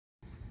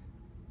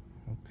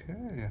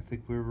Okay, I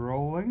think we're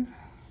rolling.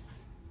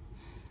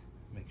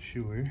 Make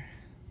sure.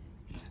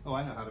 Oh,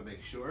 I know how to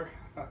make sure.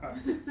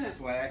 That's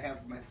why I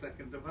have my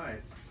second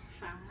device.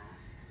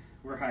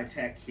 We're high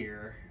tech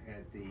here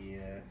at the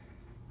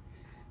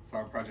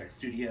Song Project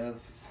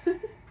Studios. I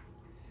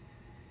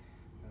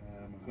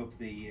hope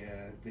the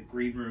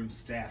green room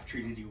staff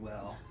treated you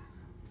well.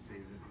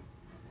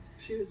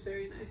 She was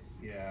very nice.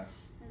 Yeah.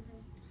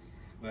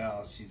 Mm-hmm.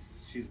 Well,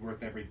 she's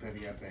worth every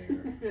penny I pay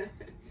her.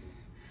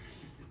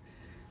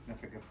 If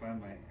I can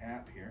find my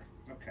app here.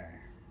 Okay.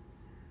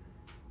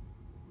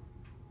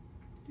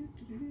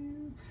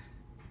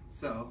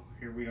 So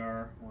here we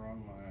are. We're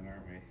online,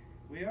 aren't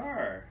we? We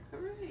are.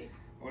 Hooray!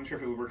 I wasn't sure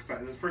if it would work. This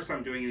is the first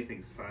time doing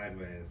anything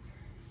sideways.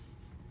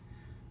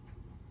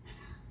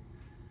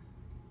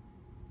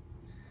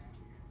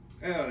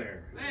 Oh,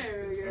 there.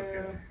 There we go.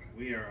 Okay,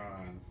 we are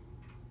on.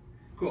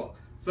 Cool.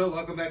 So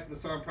welcome back to the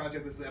Song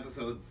Project. This is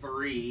episode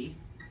 3.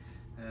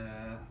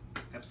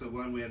 Episode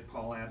 1 we had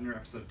Paul Abner.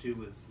 Episode 2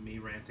 was me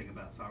ranting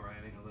about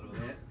songwriting a little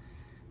bit.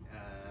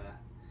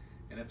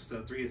 And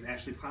episode 3 is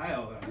Ashley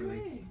Pyle. I'm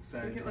really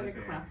excited. We get like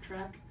a clap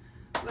track.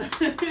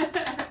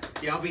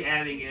 Yeah, I'll be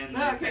adding in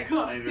the effects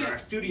cool. later. Yeah. Our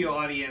studio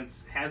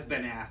audience has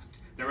been asked.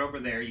 They're over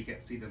there. You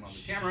can't see them on the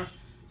camera.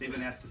 They've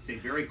been asked to stay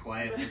very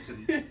quiet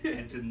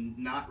and to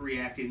not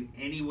react in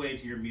any way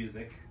to your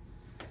music.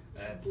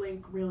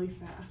 Blink really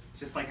fast. It's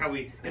just like how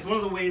it's one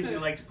of the ways we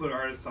like to put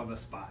artists on the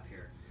spot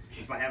here.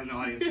 Is by having the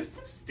audience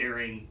just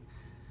staring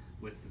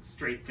with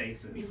straight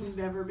faces. You've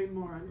never been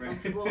more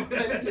uncomfortable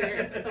than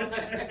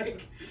here.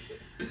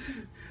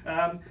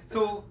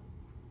 So,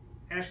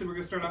 Ashley, we're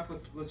gonna start off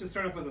with. Let's just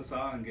start off with a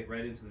song and get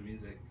right into the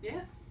music.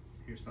 Yeah.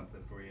 Here's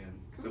something for you.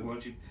 Cool. So, why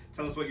don't you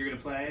tell us what you're gonna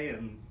play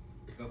and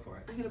go for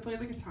it? I'm gonna play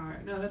the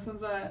guitar. No, this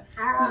one's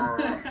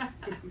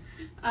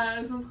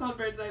this one's called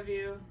Bird's Eye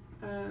View.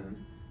 I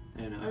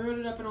don't know. I wrote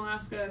it up in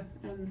Alaska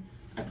and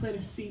I played a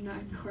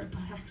C9 chord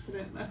by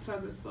accident. That's how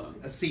this song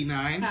A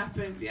C9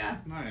 happened. Yeah.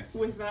 Nice.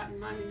 With that in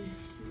mind,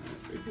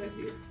 Bird's Eye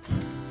View.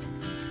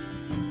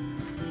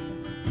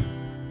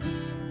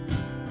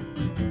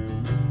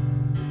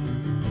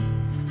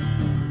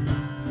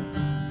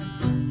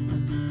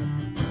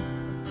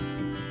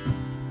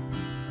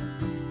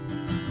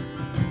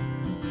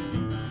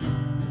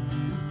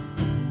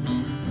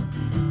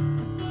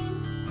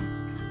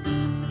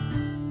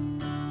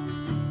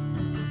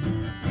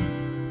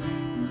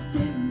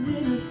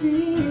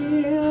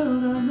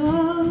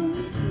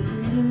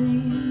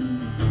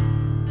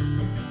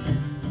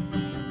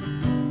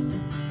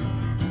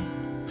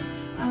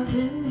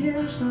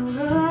 So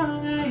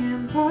long, I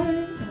am part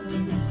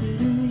of the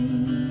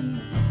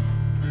scenery.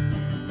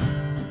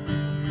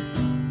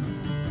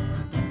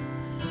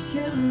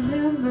 Can't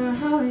remember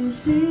how it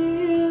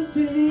feels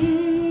to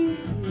be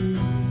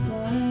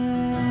inside.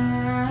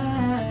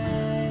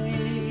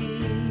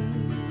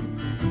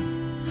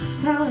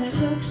 How it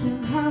looks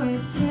and how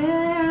it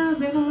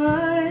smells and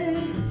what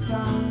the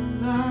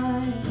songs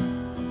are.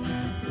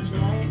 'Cause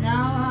right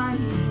now I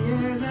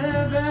hear the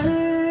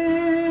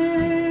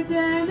birds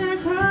and they're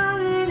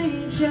calling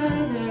each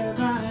other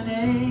by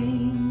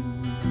name,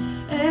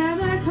 and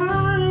they're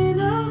calling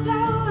the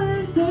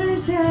flowers their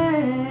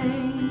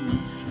shame,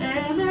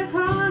 and they're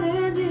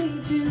calling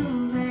me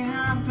too. They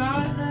have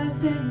got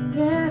nothing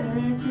better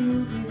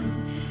to do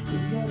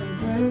than get a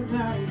bird's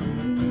eye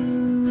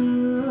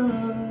view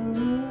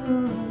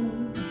of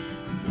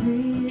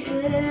me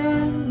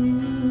and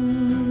you.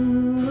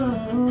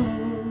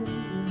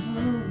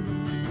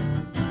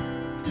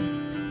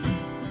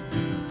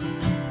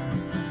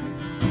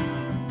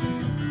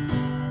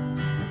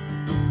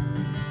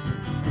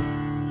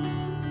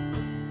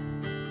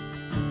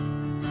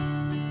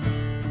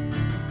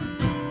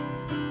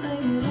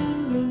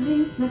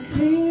 The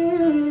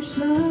clear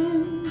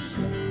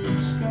sunshine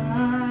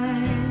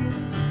sky,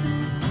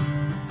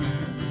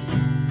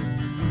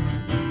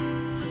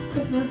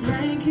 with a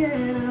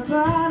blanket, a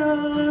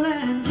bottle,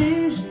 and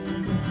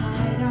visions of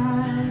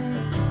tie-dye.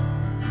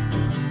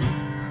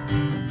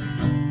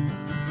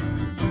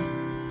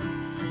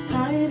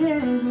 Night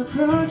is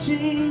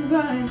approaching,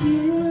 but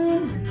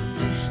you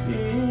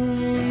stay.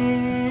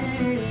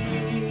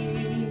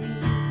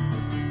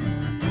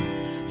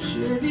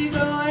 Should be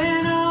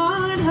going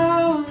on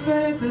home,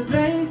 but at the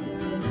break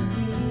of a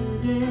new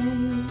day,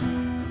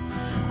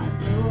 I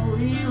know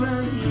we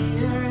will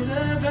hear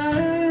the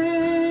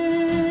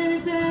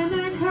birds, and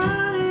they're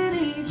calling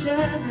each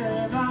other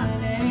by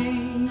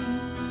name,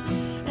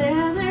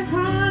 and they're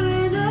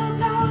calling the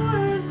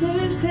flowers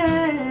their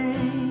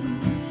same,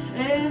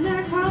 and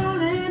they're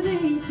calling me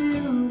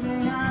too. They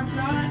have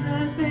got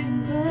nothing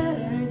better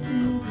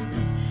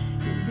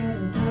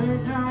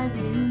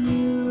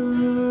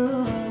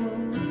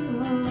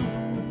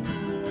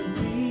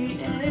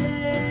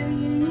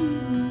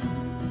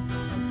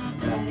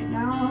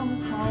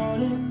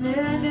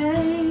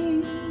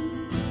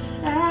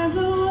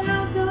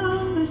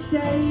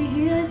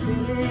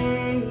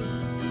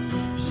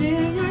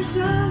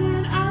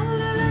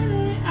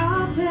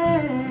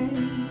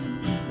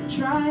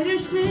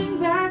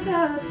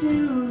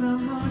the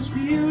most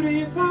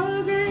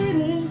beautiful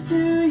greetings to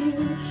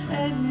you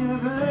and your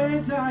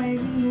bird's eye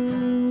view.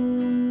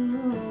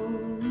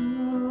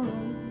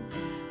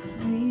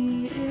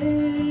 Me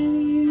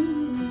and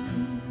you,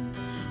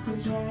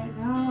 'cause right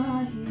now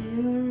I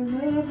hear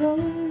the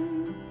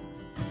birds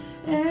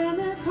and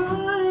they're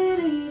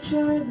calling each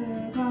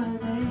other by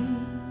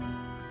name,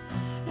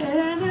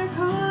 and they're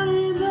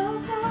calling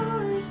the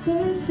flowers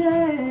the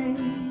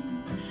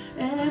same,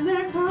 and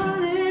they're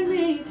calling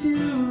me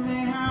too.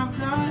 They have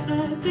got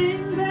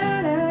nothing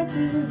better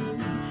to do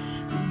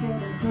than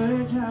get a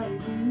bird's eye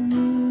view.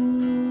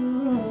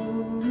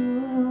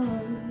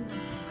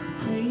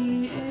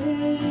 Me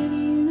and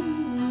you.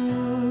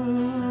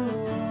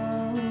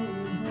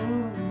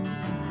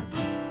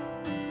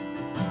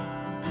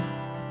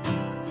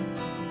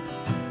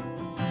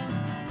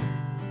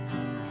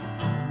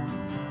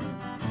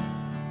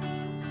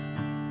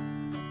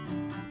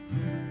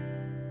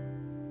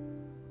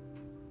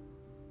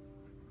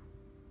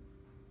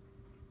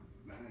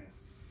 Nice.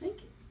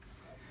 Thank you.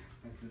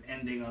 That's an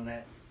ending on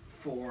that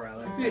 4. I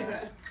like that.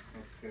 Yeah.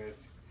 That's good.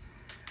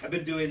 I've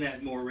been doing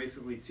that more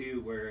recently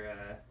too,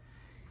 where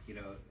you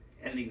know,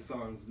 ending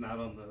songs not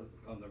on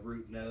the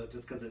root note,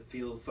 just because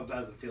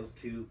sometimes it feels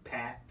too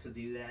pat to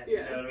do that.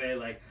 Yeah. You know what I mean?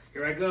 Like,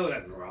 here I go,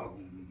 then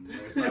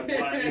there's my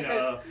one, you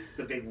know,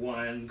 the big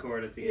 1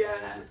 chord at the Yeah.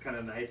 end. It's kind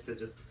of nice to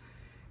just,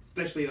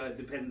 especially it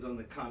depends on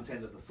the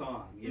content of the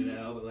song, you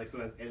know. But like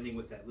sometimes ending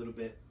with that little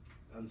bit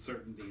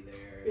uncertainty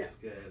there, Yeah. it's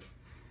good.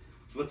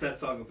 What's that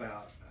song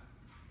about?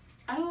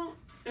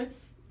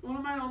 It's one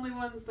of my only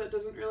ones that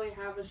doesn't really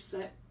have a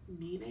set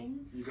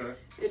meaning. Okay.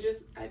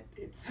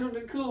 It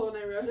sounded cool when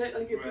I wrote it.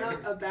 Like, it's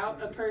Right. not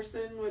about a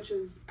person, which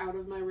is out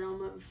of my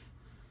realm of,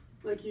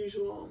 like,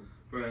 usual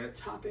Right.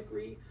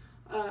 topic-y.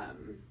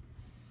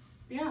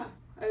 Yeah,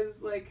 I was,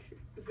 like,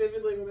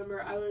 vividly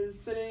remember I was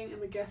sitting in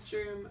the guest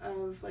room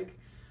of, like,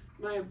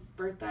 my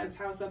birth dad's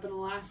house up in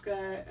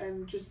Alaska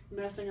and just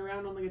messing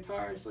around on the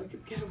guitar so I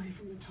could get away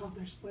from the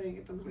toddlers playing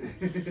at the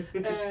moment.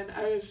 And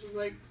I was just,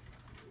 like,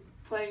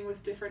 playing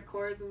with different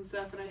chords and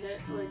stuff, and I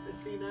hit like the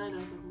C9. I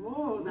was like,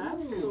 whoa,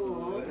 that's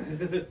cool.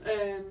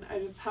 And I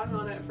just hung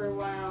on it for a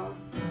while,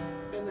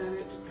 and then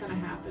it just kind of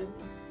happened.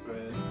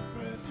 Right.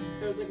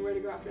 I was like, where to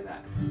go after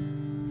that?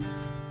 And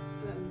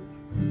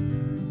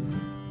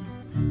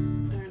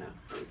I don't know.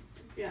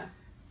 Yeah.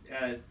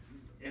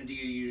 And do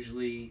you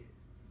usually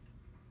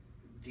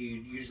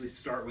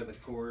start with a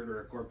chord or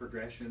a chord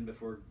progression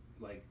before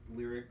like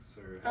lyrics,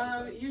 or how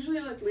does that... Usually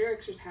like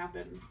lyrics just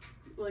happen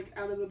like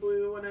out of the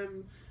blue when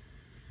I'm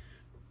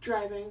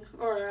driving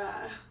or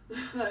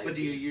like, but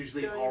do you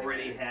usually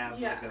already have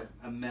yeah. like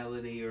a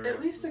melody or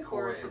at least a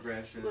chord chorus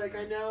progression? Like,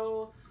 I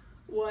know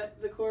what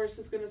the chorus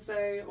is going to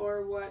say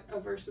or what a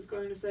verse is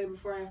going to say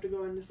before I have to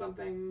go into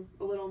something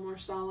a little more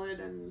solid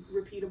and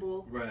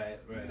repeatable. Right.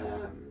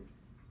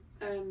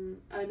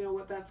 And I know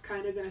what that's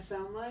kind of going to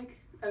sound like.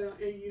 I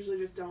usually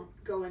just don't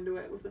go into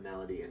it with a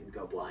melody and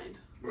go blind.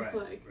 Right.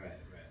 Like, Right.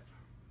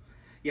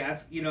 Yeah,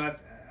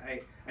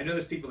 I know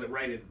there's people that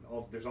write it.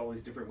 There's all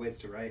these different ways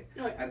to write.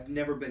 Oh, yeah. I've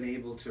never been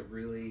able to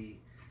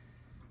really.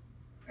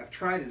 I've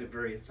tried it at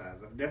various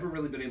times. I've never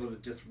really been able to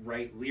just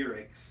write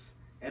lyrics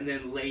and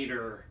then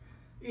later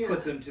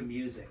put them to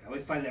music. I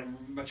always find that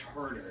much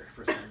harder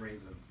for some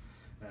reason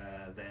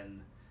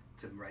than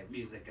to write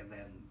music and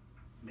then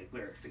make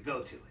lyrics to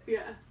go to it.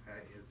 Yeah.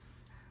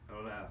 I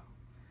don't know.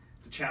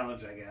 It's a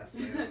challenge, I guess.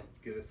 I don't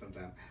get it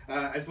sometime.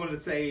 I just wanted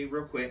to say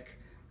real quick,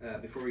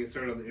 before we get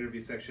started on the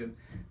interview section,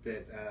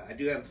 that I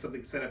do have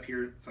something set up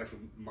here so I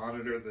can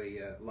monitor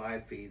the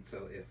live feed.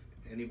 So if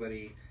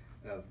anybody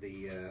of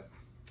the...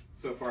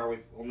 so far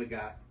we've only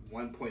got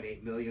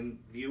 1.8 million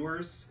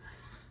viewers.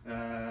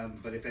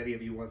 But if any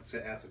of you wants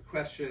to ask a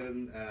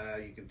question,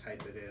 you can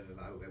type it in and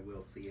I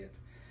will see it.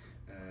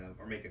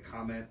 Or make a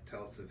comment,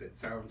 tell us if it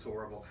sounds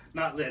horrible.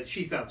 Not that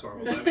she sounds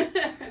horrible, but I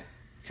mean,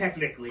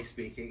 technically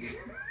speaking.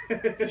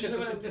 Usually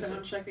when I'm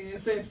sound checking, I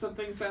say if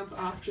something sounds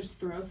off, just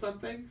throw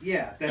something.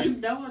 Yeah, that's...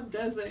 No one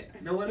does it.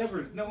 No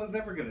one's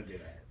ever gonna do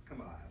it.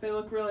 Come on. They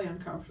look really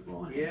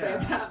uncomfortable when I say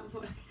that.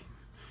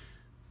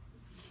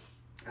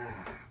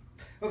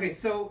 Okay,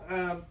 so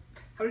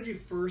how did you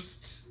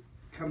first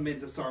come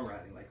into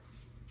songwriting? Like,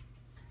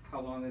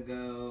 how long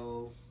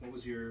ago? What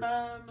was your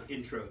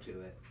intro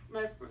to it?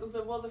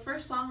 The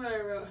first song that I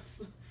wrote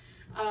was,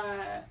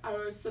 I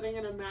was sitting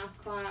in a math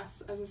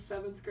class as a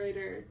 7th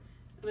grader,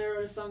 and I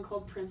wrote a song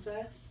called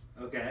Princess.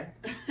 Okay.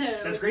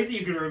 That's great that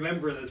you can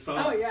remember the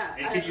song. Oh, yeah.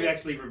 And can you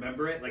actually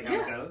remember it, like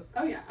how it goes?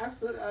 Oh, yeah,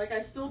 absolutely. Like,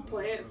 I still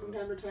play it from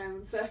time to time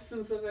in sets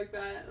and stuff like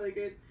that. Like,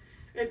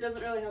 it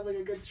doesn't really have, like,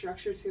 a good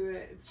structure to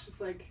it. It's just,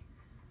 like,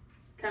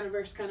 kind of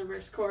verse,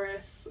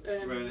 chorus.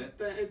 And right.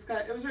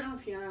 It was written on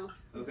piano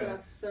and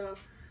stuff, so...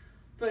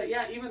 But,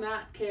 yeah, even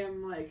that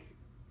came, like...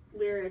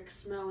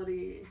 lyrics,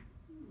 melody,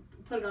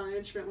 put it on an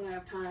instrument when I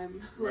have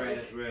time.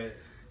 Right.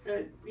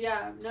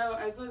 Yeah, no,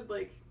 as a,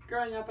 like,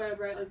 growing up I would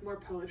write, like, more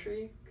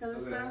poetry kind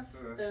of stuff,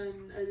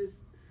 and I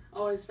just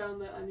always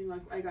found that, I mean,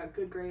 like, I got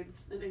good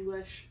grades in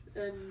English,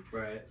 and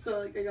so,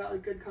 like, I got,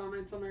 like, good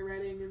comments on my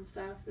writing and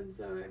stuff, and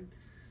so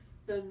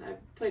then I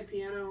played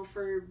piano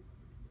for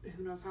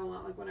who knows how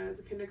long, like when I was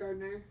a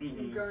kindergartner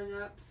growing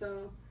up,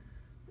 so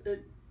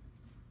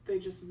they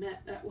just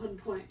met at one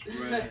point.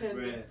 Right, and,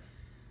 right.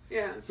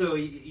 Yeah. So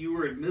you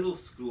were in middle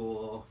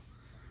school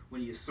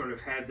when you sort of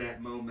had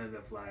that moment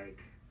of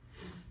like,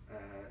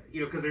 you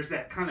know, because there's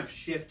that kind of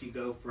shift. You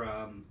go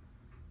from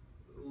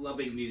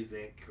loving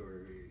music,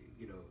 or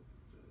you know,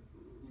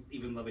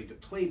 even loving to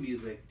play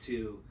music,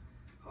 to,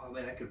 oh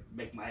man, I could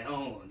make my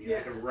own. You know,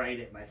 I could write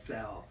it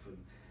myself, and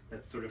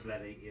that's sort of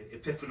that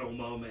epiphanal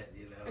moment.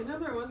 You know. I know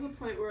there was a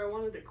point where I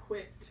wanted to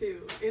quit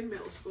too in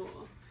middle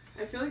school.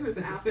 I feel like it was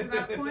after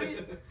that point,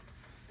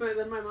 but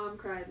then my mom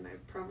cried, and I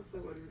promised I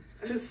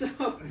wouldn't. So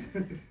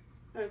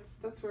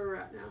that's where we're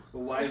at now.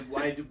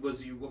 What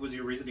was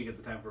your reasoning at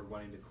the time for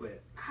wanting to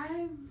quit?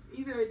 I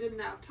didn't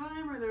have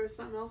time, or there was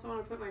something else I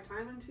wanted to put my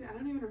time into. I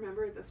don't even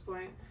remember at this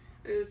point.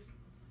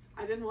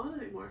 I didn't want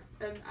it anymore,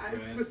 and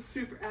I was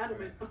super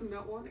adamant on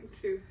not wanting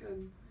to.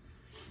 And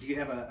do you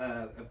have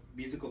a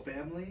musical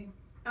family?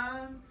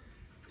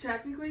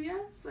 Technically,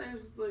 yes. I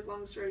was, like,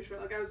 long story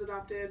short, like, I was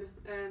adopted,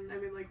 and I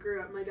mean, like, grew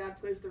up. My dad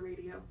plays the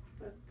radio.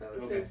 That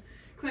was his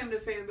claim to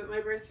fame. But my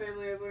birth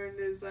family, I've learned,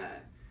 is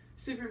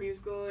super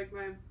musical. Like,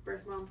 my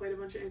birth mom played a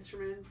bunch of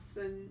instruments,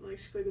 and like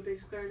she played the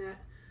bass clarinet.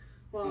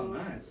 Well,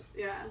 nice.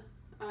 Yeah.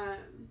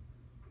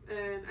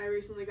 And I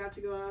recently got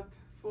to go up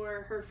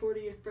for her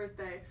 40th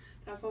birthday.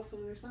 That's also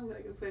another song that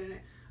I can play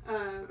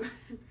tonight.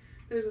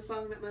 There's a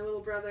song that my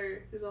little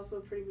brother, who's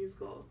also pretty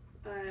musical,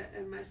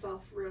 and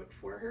myself wrote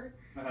for her.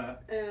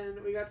 And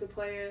we got to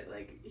play it.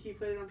 Like, he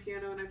played it on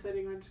piano and I played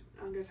it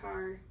on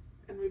guitar,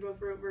 and we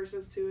both wrote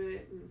verses to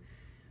it and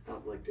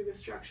helped, like, do the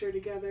structure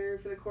together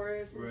for the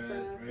chorus and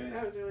stuff. And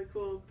that was really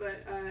cool.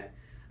 But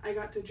I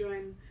got to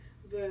join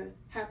the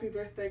happy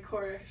birthday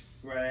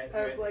chorus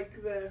of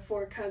like the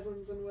 4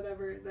 cousins and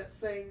whatever that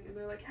sang, and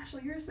they're like,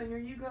 Ashley, you're a singer,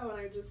 you go. And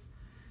I just,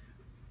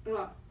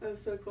 that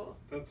was so cool.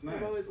 That's nice.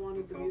 I've always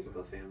wanted That's the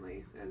musical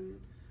family. And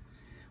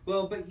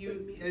well, but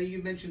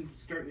you mentioned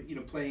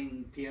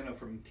playing piano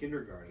from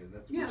kindergarten.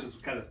 Which is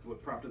kind of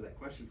what prompted that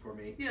question for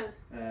me.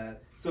 Yeah.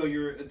 So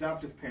your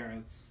adoptive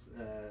parents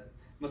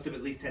must have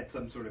at least had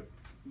some sort of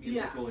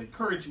musical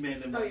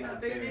encouragement and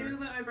whatnot. Oh yeah, they knew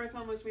that my birth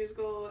mom was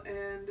musical,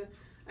 and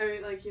I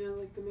mean, like, you know,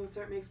 like the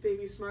Mozart makes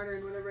babies smarter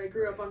and whatever. I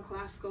grew up on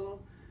classical.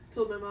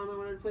 Told my mom I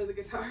wanted to play the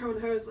guitar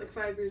when I was like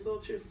 5 years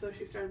old, so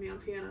she started me on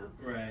piano.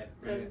 Right.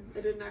 And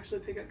I didn't actually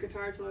pick up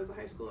guitar until I was a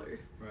high schooler.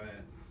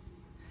 Right.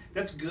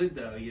 That's good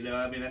though, you know.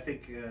 I mean, I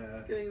think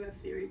getting that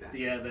theory back.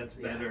 Yeah, that's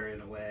better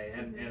in a way,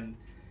 and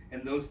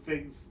those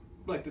things,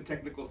 like the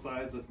technical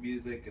sides of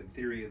music and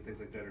theory and things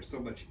like that, are so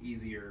much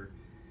easier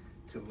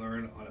to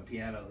learn on a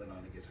piano than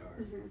on a guitar.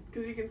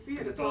 Because you can see it.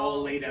 Because it's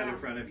all laid out in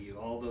front of you.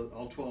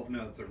 All 12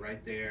 notes are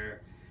right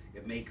there.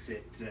 It makes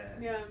it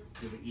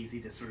really easy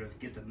to sort of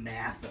get the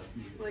math of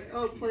music. Like,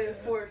 oh, play a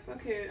fourth.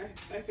 Okay,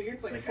 I figure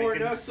it's like 4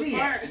 notes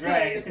apart.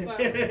 Right.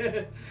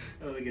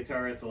 Oh, the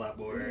guitar, it's a lot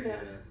more.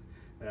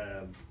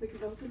 Like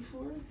an open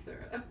fourth?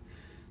 Or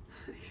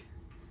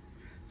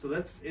so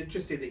that's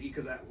interesting that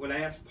because when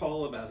I asked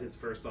Paul about his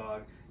first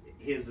song,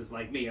 his is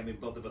like me. I mean,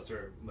 both of us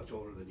are much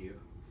older than you.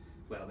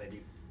 Well,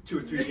 maybe 2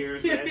 or 3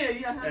 years.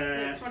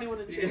 Yeah,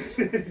 21 and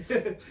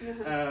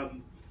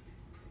change.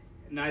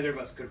 Neither of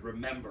us could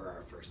remember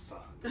our first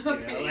song.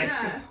 Okay, you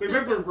know? We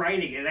remember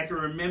writing it. I can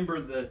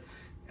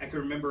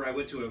remember I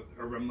went to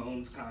a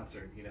Ramones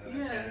concert, you know,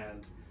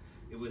 and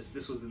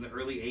this was in the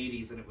early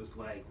 80s, and it was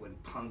like when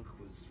punk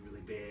was really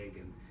big,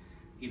 and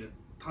you know,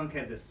 punk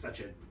had such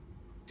a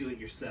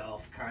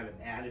do-it-yourself kind of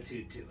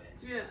attitude to it.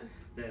 Yeah.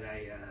 That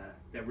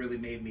that really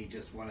made me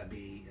just want to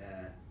be.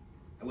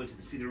 I went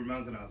to see the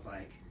Ramones, and I was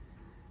like,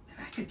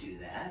 I could do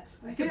that.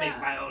 I could make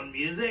my own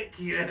music,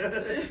 you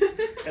know.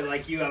 And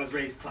like you, I was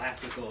raised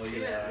classical, you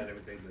know, and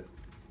everything.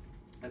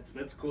 But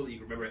that's cool that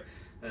you remember it.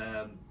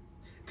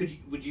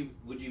 Would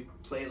you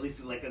play at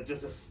least like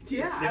just a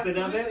snippet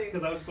of it?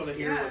 Because I just want to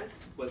hear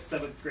what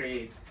 7th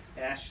grade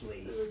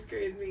Ashley 7th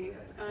grade me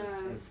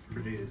has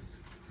produced.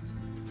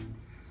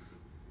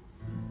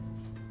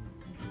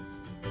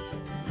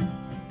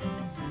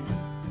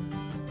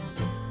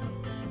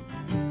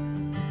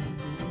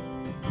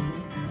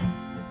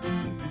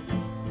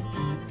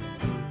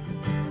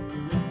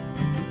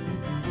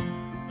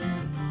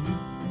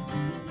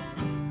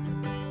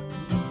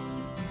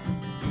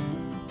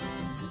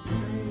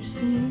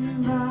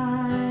 Passing by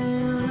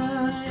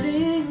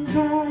running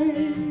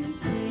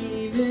cars,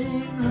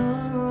 leaving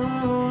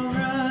home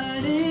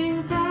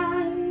running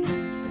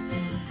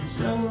fast.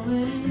 So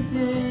many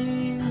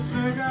things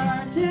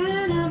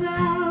forgotten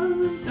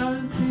about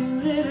those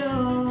 2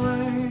 little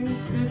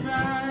words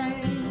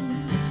goodbye.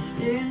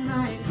 In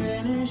my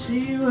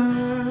fantasy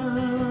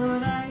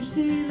world, I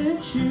see the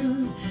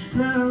truth,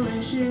 the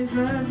wishes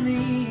of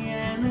me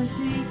and the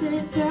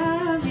secrets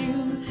of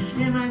you.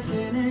 In my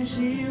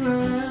fantasy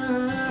world,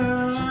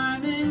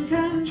 I'm in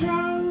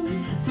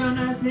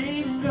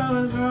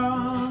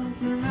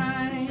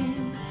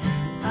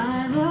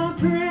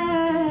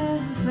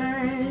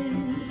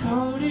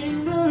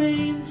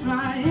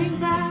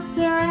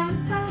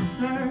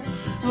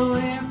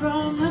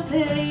from the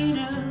pain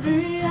of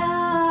reality.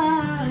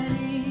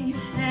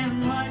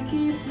 And what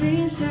keeps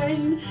me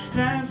sane,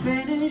 that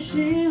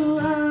finishing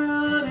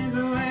world is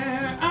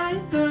where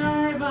I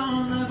thrive.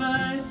 On the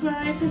bus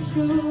right to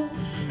school,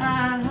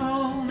 at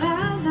home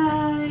at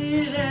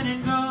night,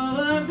 letting go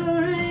of the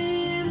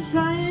reins,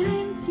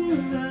 flying into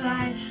the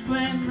light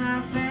when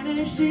that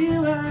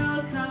finishing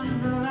world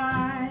comes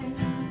alive.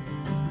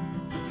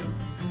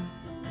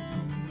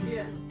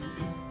 Yeah.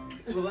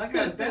 Well,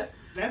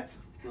 that's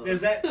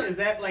is that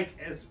like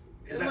is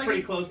that like,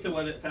 pretty close to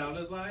what it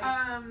sounded like?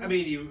 I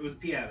mean, it was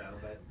piano,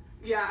 but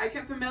yeah, I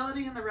kept the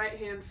melody in the right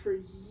hand for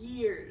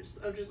years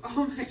of just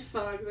all my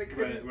songs. I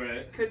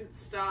couldn't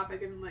stop. I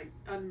couldn't like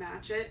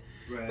unmatch it.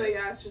 Right. But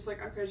yeah, it's just like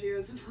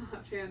arpeggios in the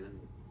left hand and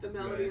the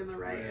melody in the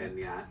right, and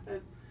yeah.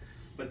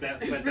 But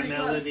the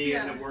melody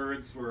and the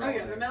words were. Oh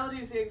yeah, the melody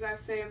is the exact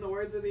same. The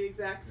words are the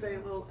exact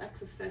same. Little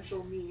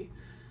existential me.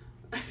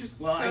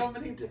 Well,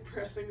 many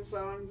depressing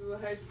songs as a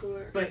high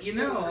schooler. But you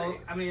know,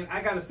 I mean,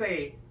 I gotta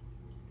say,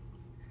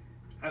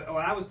 I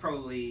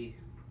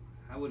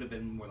would have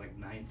been more like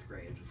 9th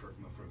grade for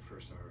the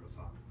first time I heard a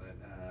song. But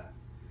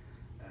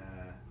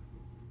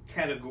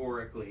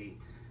categorically,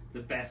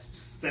 the best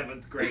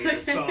 7th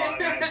grade song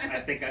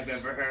I think I've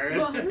ever heard.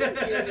 Well, thank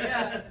you,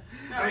 yeah.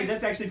 No, I mean,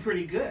 that's actually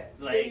pretty good.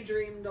 Like,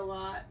 daydreamed a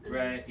lot.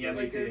 Right, so, yeah,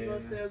 me too.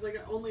 I was like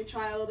an only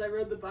child. I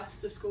rode the bus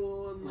to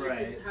school and like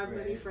didn't have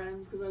many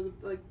friends because I was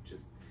like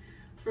just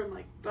from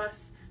like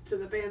bus to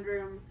the band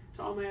room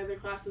to all my other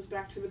classes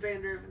back to the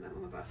band room and then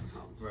on the bus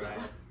home. Right,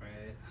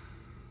 right.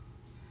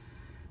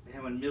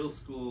 Man, in middle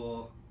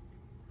school,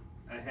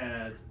 I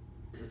had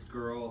this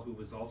girl who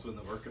was also in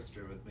the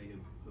orchestra with me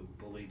who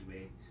bullied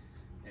me,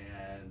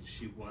 and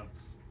she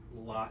once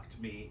locked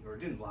me, or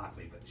didn't lock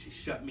me, but she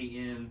shut me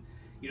in.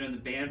 You know, in the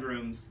band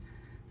rooms,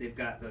 they've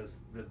got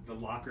the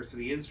lockers for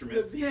the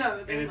instruments,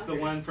 and it's the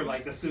one for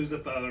like the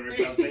sousaphone or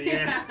something.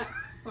 Yeah.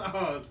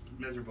 Oh, it's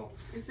miserable.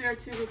 You see, our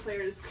tuba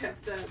players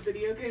kept a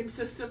video game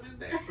system in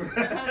there.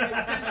 They had an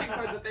extension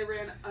cord that they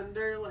ran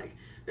under, like,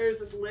 there's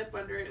this lip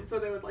under it, and so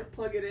they would, like,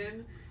 plug it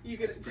in. You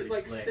could,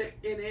 like, sit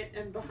in it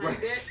and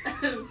behind it.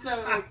 And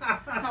so, like,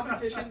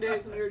 competition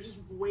days when we were just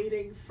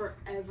waiting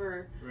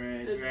forever.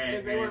 Right,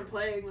 if they weren't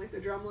playing, like, the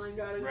drum line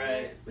got in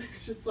it.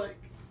 It's just, like...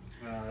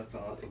 Oh, that's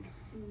awesome.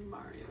 Like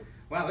Mario.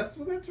 Wow, that's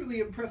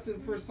really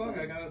impressive for a song,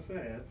 I gotta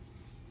say.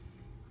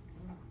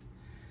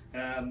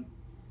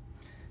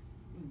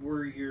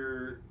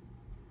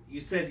 You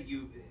said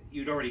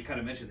you'd already kind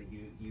of mentioned that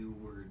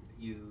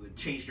you had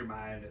changed your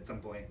mind at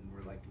some point and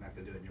were like not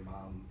gonna do it, and your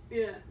mom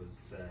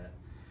was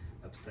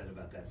upset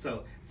about that.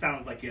 So it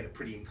sounds like you had a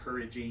pretty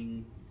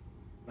encouraging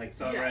like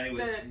songwriting.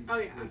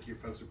 Like your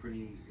folks were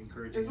pretty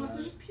encouraging. It was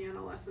mostly just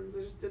piano lessons.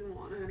 I just didn't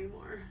want it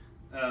anymore.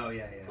 Oh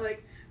yeah.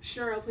 Like,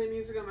 sure, I'll play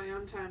music on my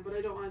own time, but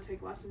I don't want to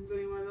take lessons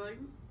anymore. They're like,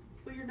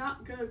 well, you're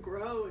not gonna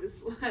grow.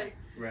 Is like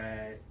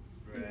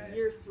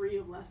year 3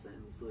 of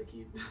lessons. Like,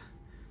 you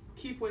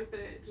keep with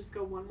it. Just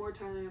go one more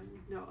time.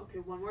 No, okay,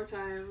 one more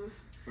time.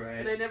 Right.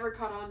 And I never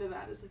caught on to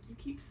that. It's like, you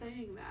keep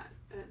saying that,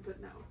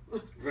 but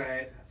no.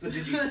 Right. So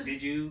did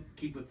you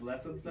keep with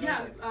lessons then?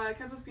 Yeah, I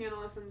kept with piano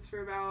lessons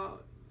for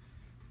about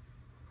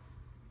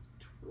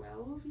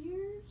 12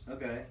 years.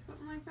 Okay.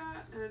 Something like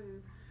that,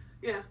 and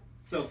yeah.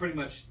 So pretty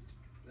much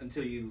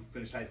until you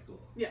finished high school.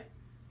 Yeah.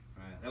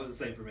 Right. That was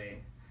the same for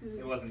me. Mm-hmm.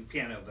 It wasn't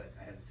piano, but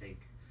I had to take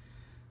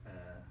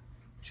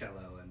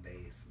cello and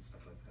bass and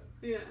stuff like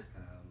that. Yeah.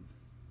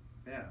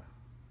 Yeah,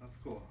 that's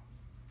cool.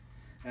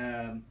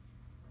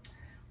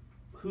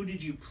 Who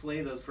did you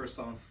play those first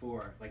songs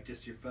for? Like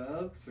just your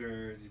folks,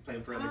 or did you play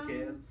them for other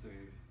kids? Or?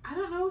 I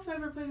don't know if I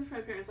ever played them for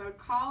my parents. I would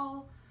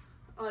call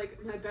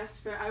like my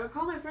best friend. I would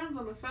call my friends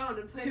on the phone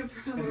and play them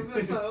for them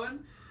over the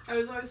phone. I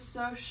was always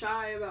so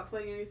shy about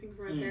playing anything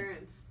for my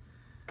parents.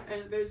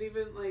 And there's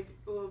even like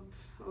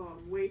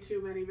way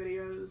too many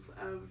videos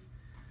of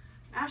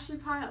Ashley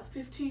Pyle,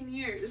 15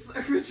 years,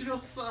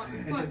 original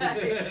song, like,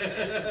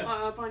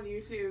 up on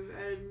YouTube,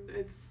 and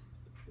it's,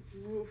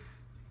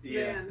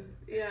 man,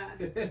 yeah.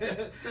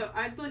 So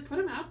I'd like put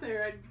them out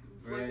there.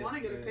 I'd want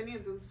to get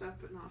opinions and stuff,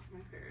 but not from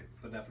my parents.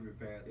 But not from your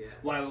parents. Yeah.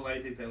 Why do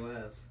you think that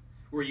was?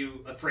 Were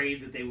you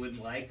afraid that they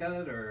wouldn't like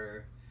it,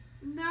 or?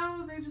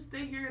 No,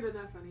 they hear it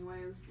enough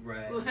anyways.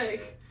 Right.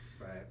 Like,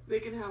 right. They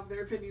can have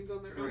their opinions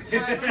on their own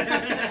time. I don't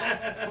have to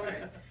ask for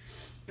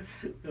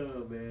it.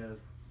 Oh man.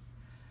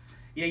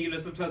 Yeah, you know,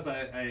 sometimes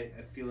I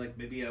feel like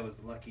maybe I was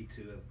lucky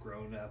to have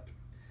grown up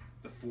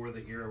before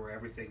the era where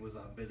everything was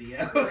on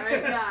video.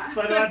 Right, yeah.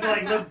 So I don't have to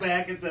like look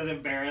back at that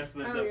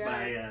embarrassment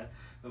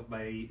of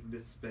my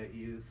misspent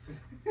youth.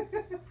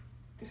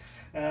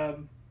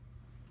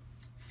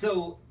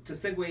 So to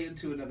segue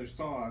into another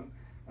song,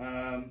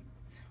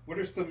 what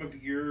are some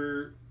of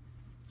your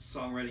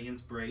songwriting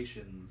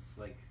inspirations?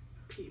 Like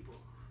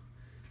people.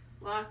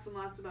 Lots and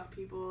lots about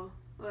people.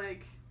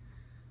 Like,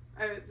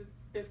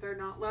 if they're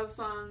not love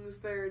songs,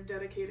 they're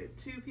dedicated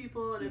to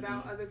people and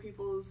about other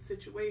people's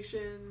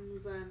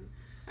situations. And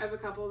I have a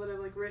couple that I've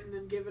like written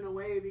and given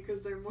away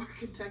because they're more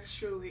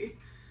contextually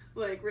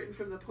like written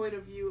from the point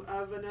of view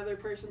of another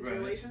person's Right,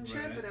 relationship,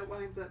 right. and it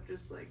winds up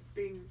just like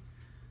being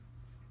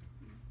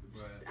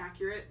just Right.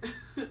 accurate.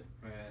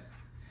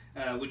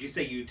 Right. Would you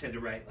say you tend to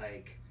write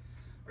like,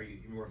 are you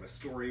more of a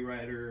story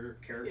writer,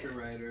 character Yes.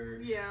 writer?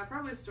 Yeah,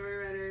 probably story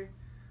writer,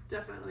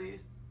 definitely.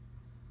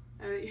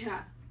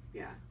 Yeah,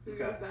 we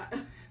go with that.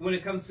 When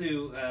it comes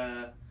to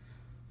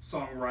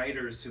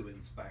songwriters who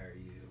inspire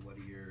you, what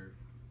are your?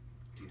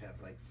 Do you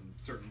have like some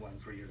certain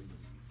ones that you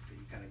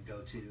kind of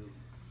go to?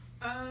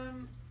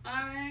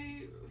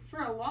 I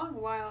for a long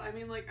while, I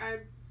mean, like I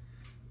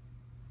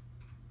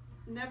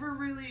never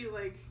really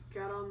like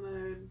got on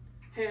the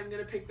hey, I'm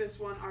gonna pick this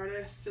one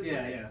artist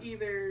and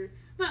either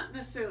not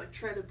necessarily like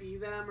try to be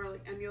them or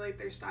like emulate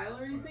their style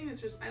or anything. Right.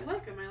 It's just I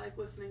like them. I like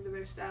listening to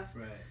their stuff.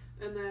 Right.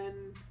 And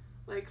then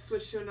like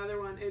switch to another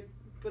one.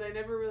 But I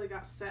never really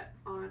got set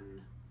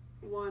on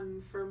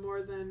one for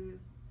more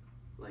than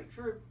like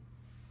for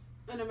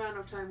an amount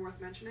of time worth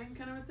mentioning,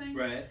 kind of a thing.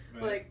 Right.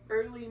 Like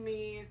early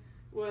me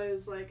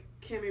was like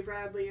Cammie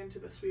Bradley into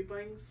the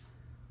Sweeplings.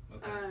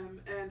 Okay.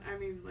 And I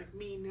mean like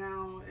me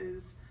now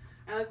is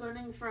I like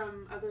learning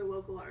from other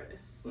local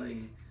artists. Like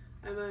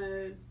I'm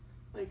a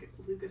like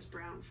Lucas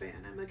Brown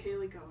fan. I'm a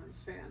Kaylee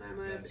Goins fan. I'm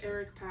a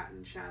Eric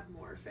Patton, Chad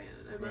Moore fan.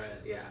 I'm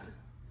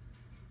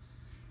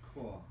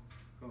Cool.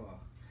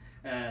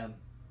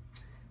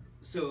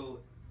 So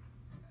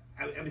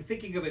I've been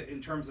thinking of it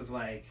in terms of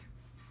like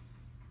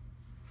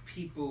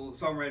people,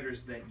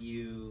 songwriters that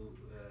you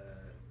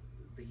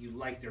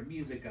like their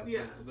music of,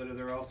 but are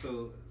there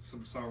also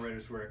some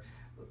songwriters where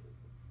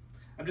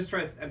I'm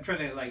trying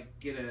to like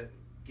get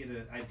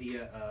an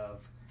idea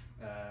of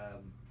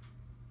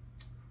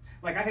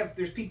like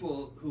there's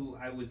people who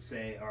I would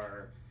say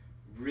are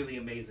really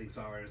amazing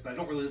songwriters, but I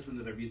don't really listen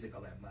to their music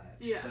all that much.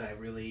 Yeah. But I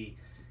really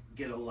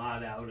get a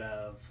lot out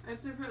of.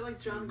 I'd say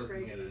like John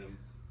Craigie.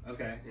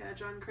 Okay. Yeah,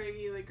 John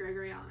Craigie, like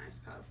Gregory Alan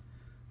Iskov,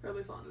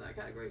 probably fall into that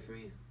category for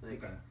me.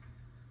 Like, okay.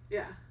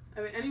 Yeah,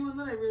 I mean anyone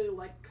that I really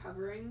like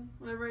covering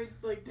whenever I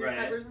like do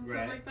covers and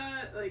stuff like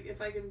that. Like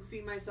if I can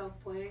see myself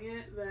playing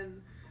it,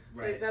 then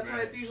like, that's why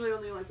it's usually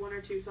only like one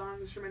or two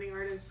songs from any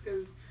artist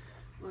because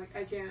like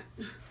I can't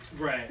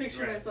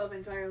picture myself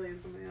entirely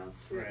as something else.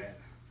 Right.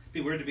 It'd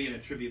be weird to be in a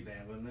tribute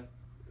band, wouldn't it?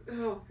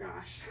 Oh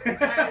gosh.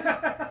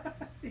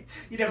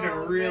 You'd have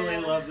to really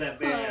love that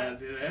band.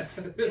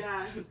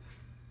 Yeah.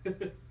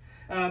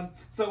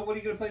 So what are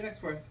you going to play next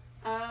for us?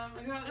 I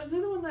got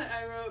another one that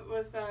I wrote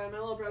with my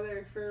little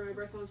brother for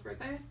my mom's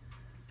birthday.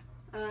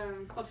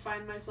 It's called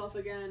Find Myself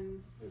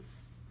Again.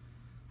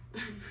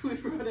 We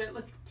wrote it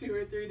like 2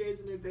 or 3 days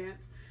in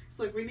advance. It's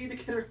like, we need to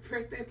get her a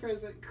birthday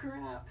present.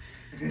 Crap.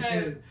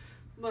 And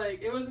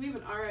like, it wasn't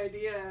even our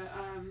idea.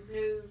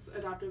 His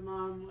adoptive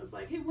mom was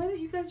like, hey, why don't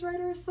you guys write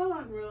her a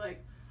song? We're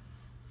like,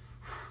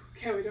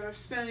 okay, we don't have to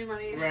spend any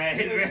money.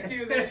 Let's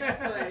do this.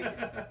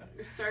 Like,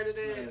 we started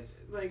it. Nice.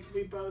 Like,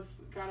 we both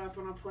got up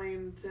on a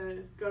plane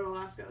to go to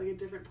Alaska, like, at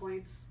different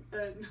points.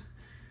 And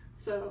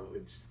so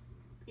we just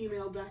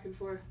emailed back and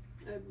forth.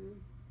 And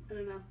I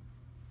don't know.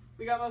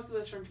 We got most of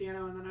this from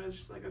piano, and then I was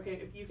just like, okay,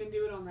 if you can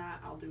do it on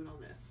that, I'll do it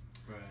on this.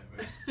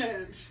 Right.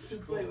 And just to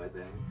play with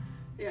him.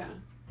 Yeah.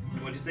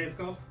 And what'd you say it's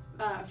called?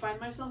 Find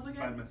Myself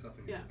Again. Find Myself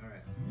Again. Yeah. All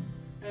right.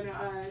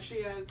 And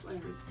she has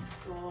like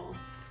a little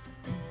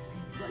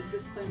like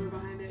disclaimer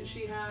behind it.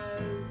 She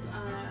has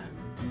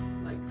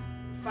like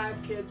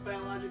 5 kids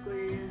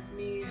biologically,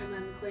 me, and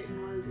then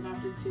Clayton was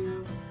adopted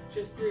too. She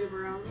has 3 of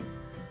her own.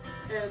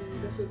 And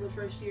this was the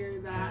first year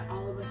that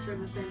all of us were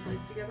in the same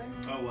place together.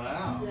 Oh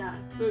wow! Yeah,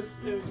 so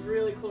it was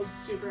really cool,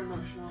 super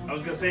emotional. I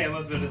was gonna say it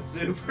must have been a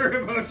super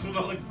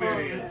emotional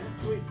experience.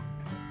 Oh, yeah.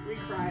 We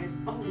cried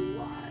a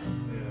lot.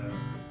 Yeah.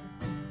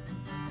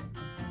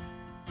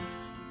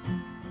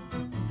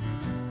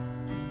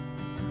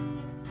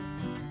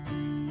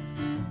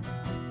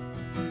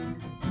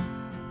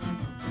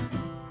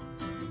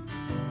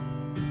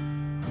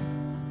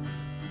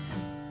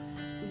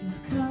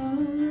 We've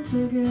come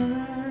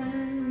together,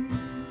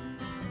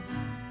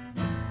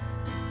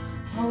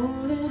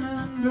 holding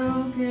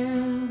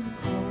unbroken,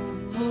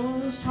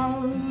 almost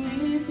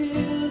wholly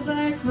feels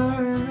like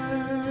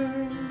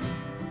forever.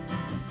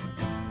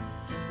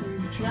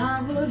 We've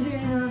traveled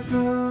here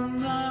from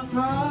the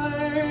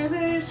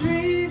farthest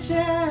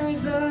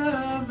reaches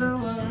of the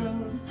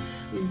world.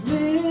 We've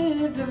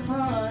lived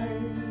apart,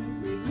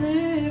 we've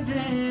lived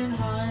in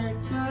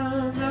hearts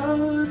of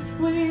those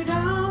we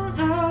don't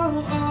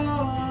know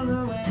all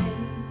the way.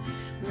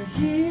 We're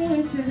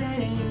here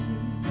today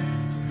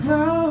to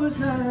close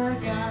the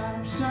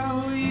gap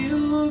so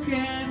you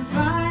can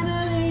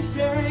finally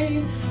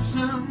say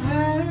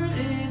somewhere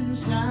in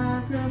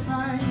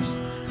sacrifice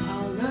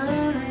I'll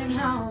learn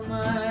how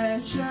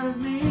much of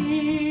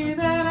me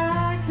that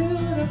I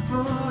could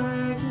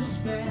afford to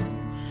spend.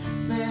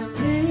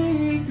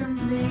 Family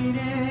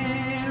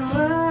completed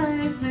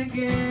was the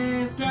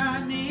gift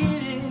I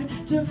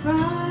needed to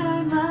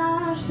find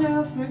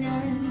myself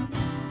again.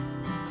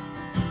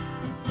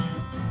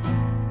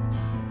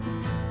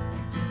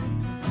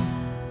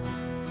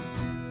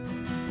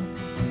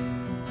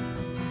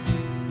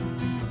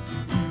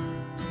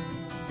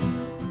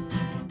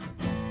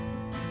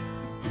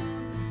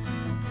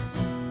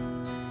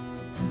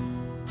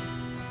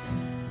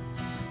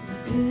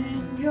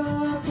 in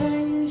your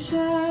patience,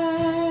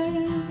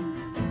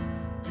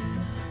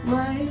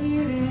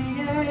 waiting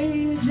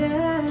ages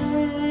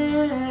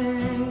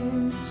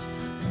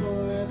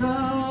for the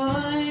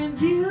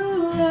ones you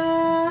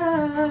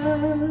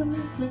love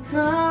to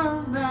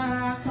come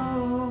back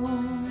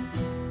home.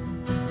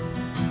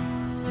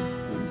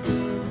 And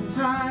in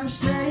 5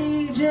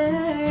 stages,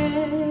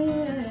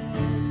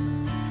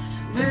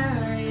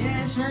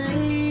 various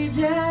ages,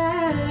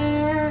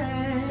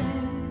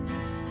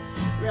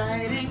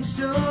 writing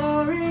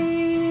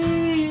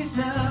stories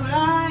of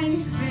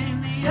life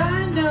in the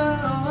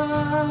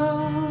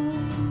unknown.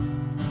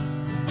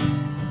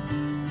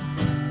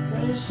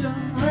 There's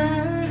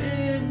somewhere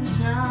in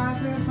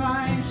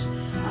sacrifice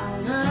I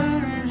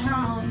learned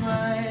how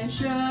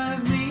much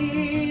of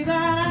me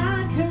that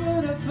I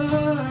could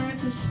afford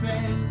to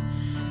spend.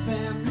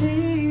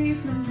 Family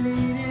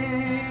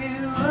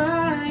completed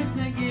was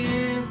the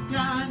gift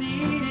I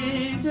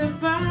needed to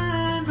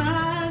find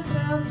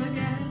myself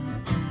again.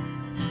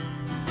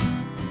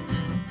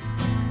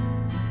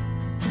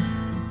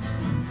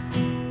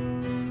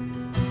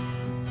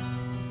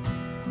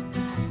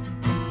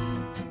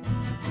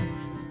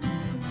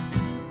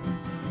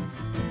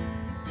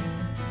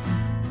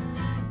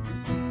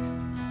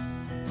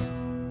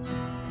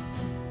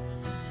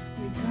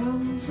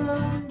 Come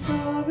from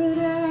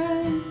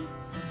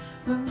Providence,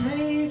 the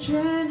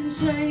matron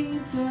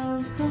saint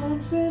of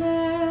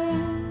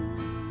confidence,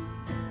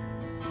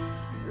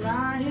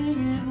 lying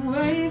in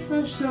wait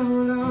for so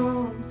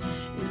long,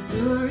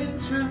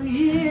 endurance from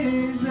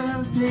years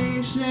of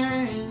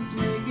patience,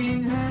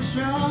 making her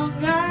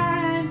stronger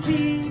and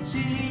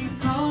teaching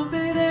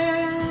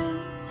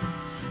confidence,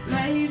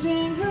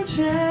 blazing her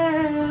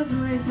trails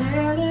with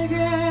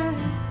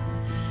elegance,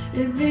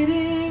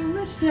 admitting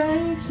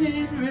mistakes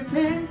in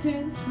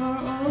repentance for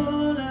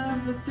all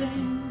of the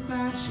things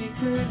that she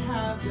could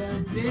have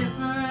done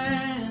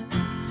different.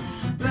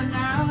 But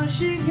now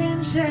she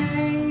can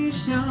say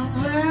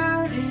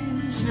somewhere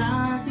in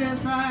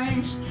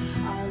sacrifice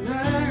I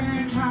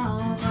learned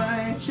how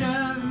much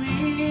of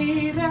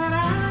me that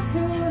I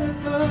could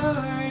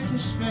afford to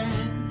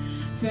spend.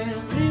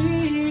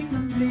 Family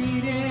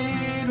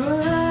completed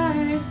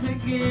was the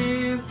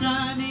gift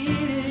I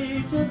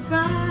needed to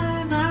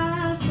find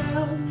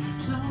myself.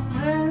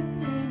 Somewhere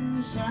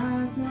in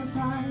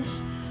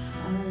sacrifice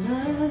I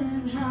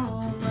learned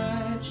how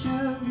much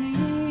of me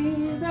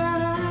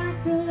that I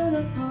could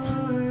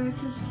afford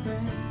to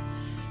spend.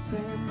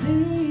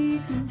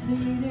 Family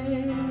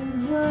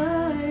completed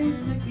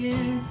was the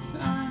gift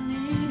I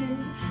needed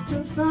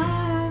to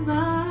find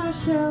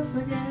myself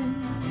again.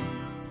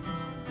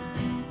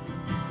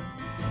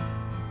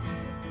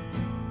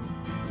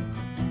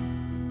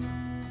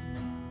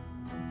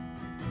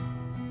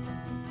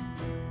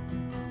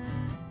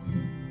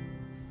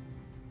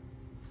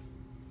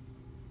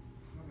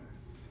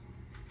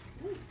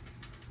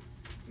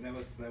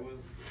 That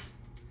was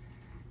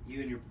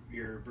you and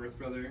your birth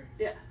brother?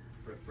 Yeah.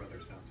 Birth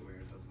brother sounds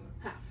weird, doesn't it?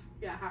 Half.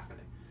 Yeah, half of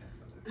it. Half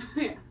brother.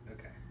 Yeah.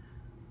 Okay.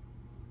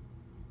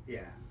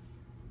 Yeah.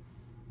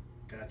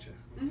 Gotcha.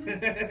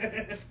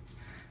 Mm-hmm.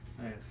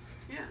 Nice.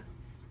 Yeah.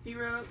 He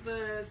wrote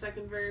the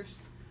second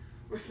verse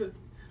with the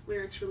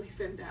lyrics really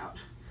thinned out.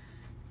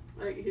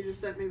 Like, he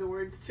just sent me the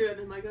words to it,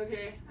 and I'm like,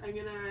 okay, I'm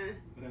gonna...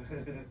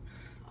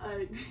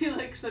 he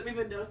like sent me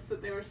the notes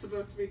that they were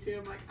supposed to be too.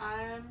 I'm like,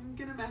 I'm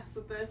gonna mess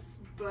with this,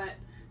 but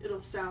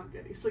it'll sound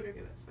good. He's like,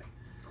 okay, that's fine.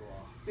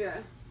 Cool.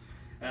 Yeah.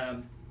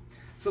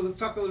 So let's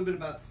talk a little bit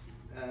about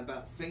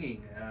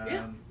singing.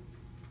 Yeah.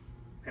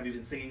 Have you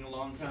been singing a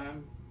long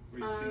time? Were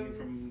you singing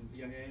from a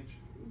young age?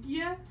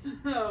 Yeah.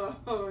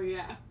 Oh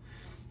yeah.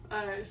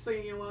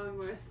 Singing along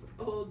with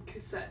old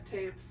cassette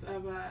tapes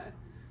of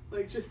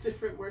like just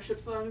different worship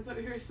songs that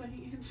we were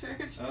singing in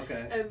church.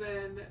 Okay. And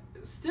then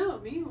still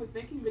me with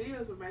making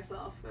videos of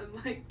myself and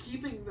like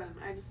keeping them.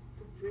 I just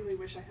really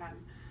wish I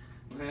hadn't.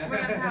 But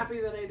I'm happy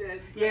that I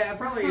did. Yeah,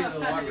 probably in the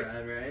long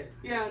run, right?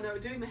 Yeah, no,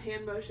 doing the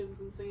hand motions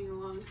and singing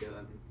along to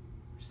them.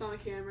 Just on a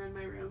camera in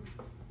my room.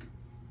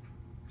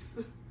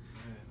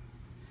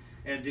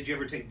 And did you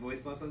ever take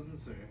voice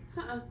lessons, or?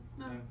 No.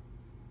 No.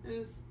 It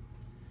was,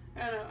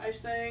 I don't know, I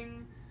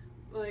sang,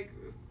 like,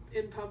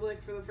 in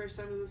public for the first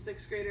time as a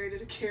 6th grader. I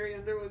did a Carrie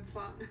Underwood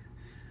song.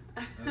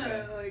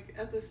 Okay. Like,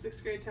 at the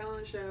 6th grade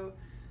talent show.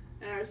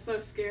 And I was so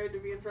scared to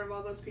be in front of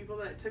all those people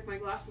that I took my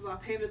glasses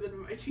off, handed them to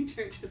my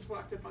teacher, and just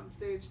walked up on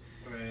stage.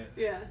 Right.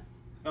 Yeah.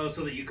 Oh,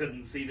 so that you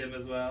couldn't see them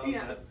as well?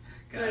 Yeah.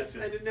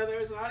 Gotcha. I didn't know there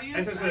was an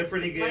audience. That's actually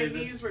pretty good. My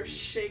knees were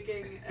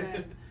shaking,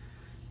 and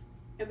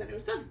then it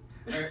was done.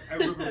 I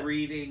remember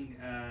reading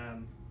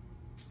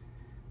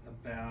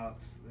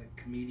about the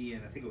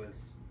comedian, I think it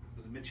was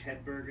Mitch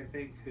Hedberg, I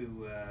think,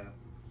 who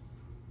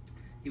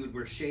he would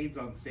wear shades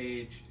on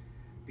stage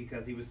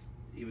because he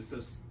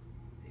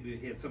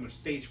had so much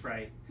stage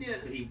fright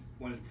that he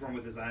wanted to perform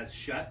with his eyes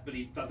shut, but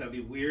he thought that would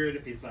be weird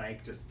if he's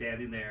like just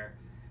standing there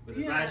with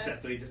his eyes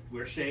shut, so he just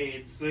wear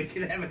shades so he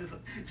could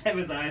have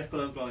his eyes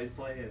closed while he's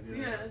playing. You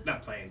know? Yeah.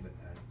 Not playing, but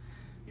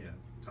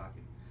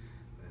talking.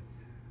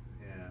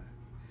 But, yeah.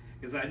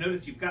 because I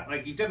noticed you've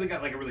definitely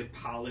got like a really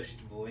polished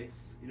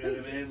voice. You know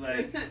what I mean?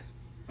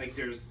 Like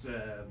there's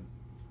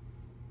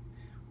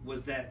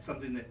was that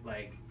something that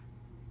like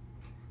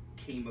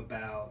came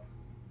about?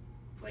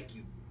 Like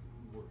you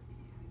were,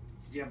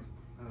 do you have?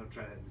 I'm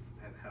trying to just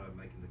have how I'm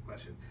making the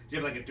question. Do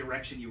you have like a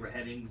direction you were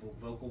heading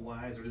vocal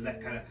wise, or is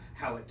that kind of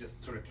how it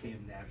just sort of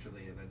came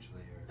naturally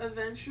eventually? Or?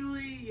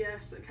 Eventually,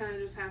 yes, it kind of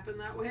just happened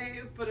that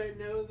way. But I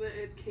know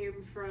that it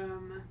came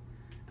from.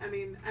 I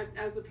mean,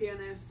 as a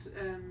pianist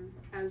and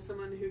as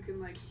someone who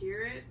can like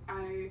hear it,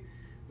 I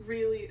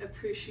really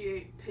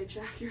appreciate pitch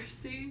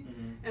accuracy,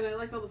 and I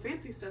like all the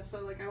fancy stuff.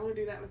 So like, I want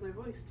to do that with my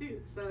voice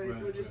too. So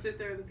I would just sit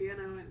there at the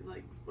piano and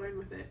like learn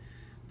with it.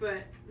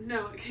 But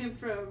no, it came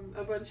from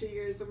a bunch of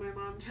years of my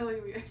mom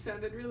telling me I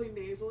sounded really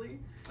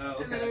nasally. Oh,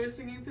 okay. And then I was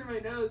singing through my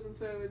nose, and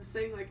so I would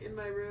sing like in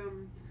my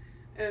room,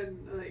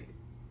 and like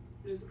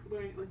just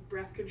learning like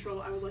breath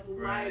control. I would like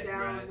lie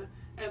down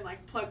and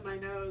like plug my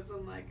nose,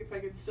 and like if I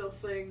could still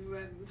sing,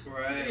 then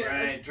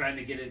trying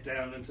to get it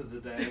down into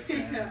the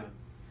diaphragm. Yeah.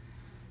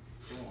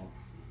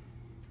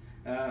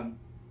 Cool.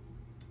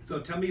 So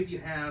tell me if you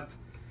have,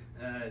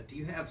 do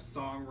you have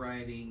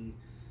songwriting?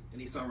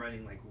 Any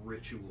songwriting like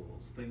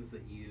rituals, things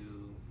that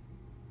you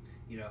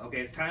know, okay,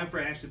 it's time for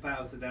Ashley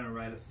Pyle to sit down and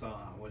write a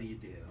song. What do you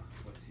do?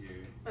 What's your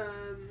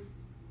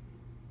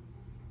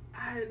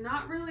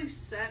not really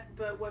set,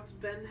 but what's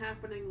been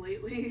happening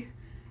lately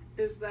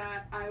is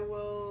that I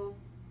will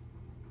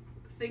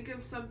think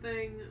of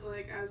something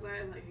like as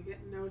I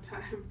get no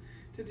time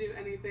to do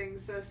anything.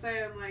 So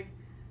say I'm like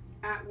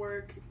at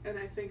work and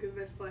I think of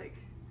this like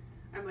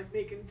I'm like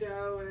making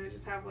dough and I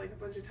just have like a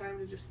bunch of time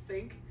to just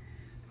think,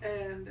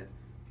 and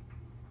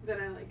then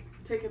I like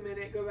take a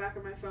minute, go back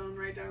on my phone,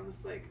 write down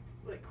this like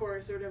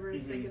chorus or whatever I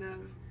was thinking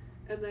of,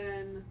 and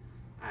then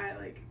I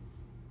like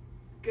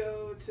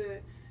go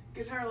to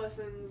guitar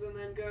lessons, and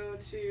then go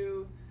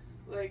to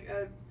like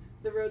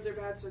the roads are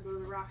bad, so I go to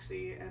the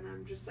Roxy, and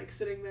I'm just like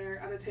sitting there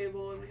at a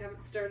table, and we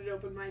haven't started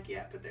open mic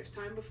yet, but there's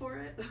time before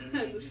it,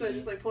 so I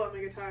just like pull out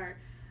my guitar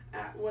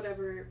at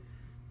whatever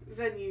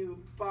venue,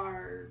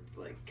 bar,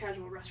 like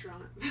casual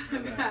restaurant,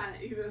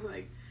 even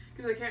like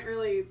because I can't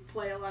really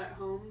play a lot at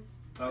home.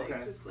 Okay.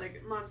 Like, just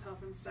like mom's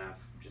health and stuff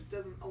just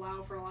doesn't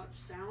allow for a lot of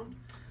sound.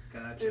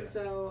 Gotcha. And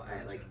so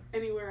I like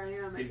anywhere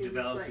I am, so I can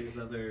develop just like these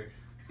other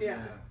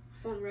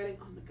songwriting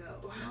on the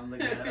go. On the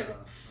go.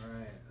 All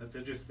right, that's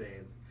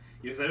interesting.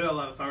 Because I know a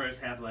lot of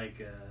songwriters have like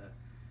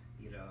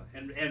you know,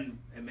 and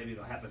maybe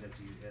it'll happen as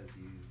you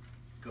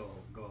go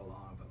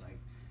along, but like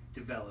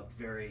develop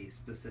very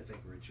specific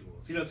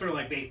rituals. You know, sort of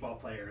like baseball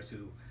players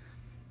who,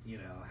 you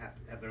know,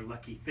 have their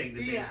lucky thing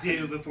that they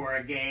do before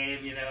a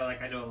game. You know,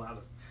 like I know a lot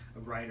of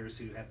writers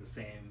who have that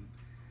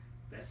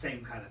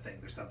same kind of thing.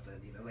 There's something,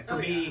 you know, like for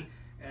me,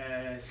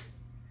 and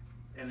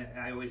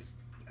I always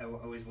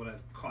want to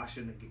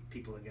caution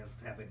people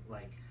against having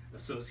like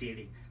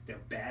associating their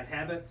bad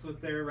habits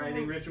with their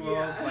writing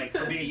rituals. Yeah. Like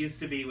for me, it used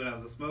to be when I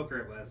was a smoker,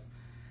 it was,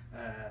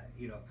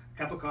 you know, a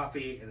cup of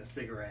coffee and a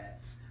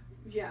cigarette.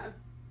 Yeah.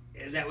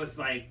 And that was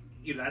like,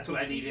 you know, that's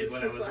what I needed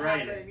when I was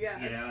writing.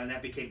 You know, and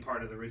that became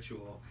part of the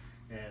ritual,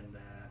 and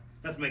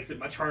that makes it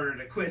much harder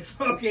to quit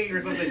smoking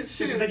or something, because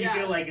then you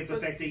feel like it's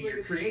affecting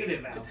your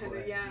creative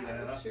output. Yeah, you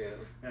know? That's true.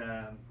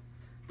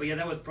 But yeah,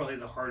 that was probably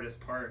the hardest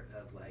part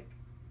of like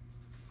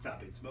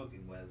stopping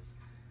smoking, was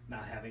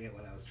not having it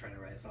when I was trying to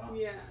write songs.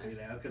 Yeah. You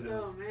know, because it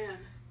was,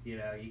 you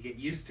know, you get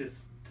used to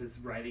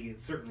writing in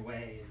certain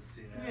ways.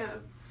 You know. Yeah.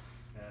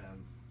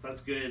 So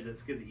that's good.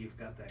 That's good that you've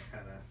got that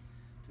kind of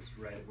just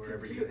write it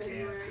wherever you can.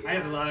 Anywhere, I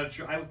have a lot of.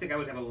 I would think I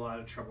would have a lot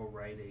of trouble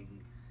writing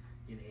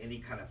in any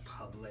kind of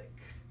public.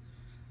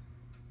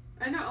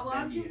 I know a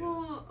lot of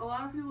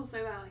people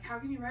say that, like, how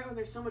can you write when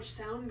there's so much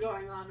sound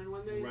going on, and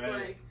when there's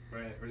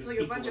there's like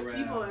a bunch of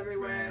people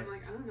everywhere. I'm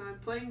like, I don't know, I'm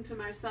playing to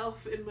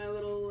myself in my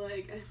little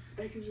like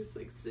I can just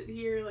like sit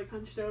here like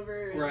hunched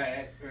over. And,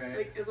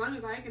 like as long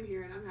as I can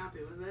hear it, I'm happy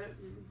with it.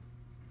 And,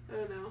 I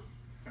don't know.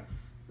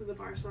 The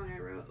bar song I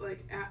wrote,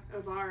 like at a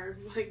bar,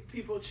 like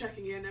people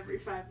checking in every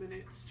 5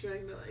 minutes,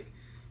 trying to like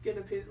get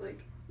a pin, like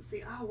see,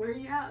 where are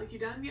you at? Like, you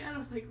done yet?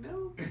 I'm like,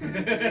 no.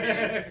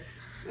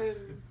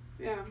 And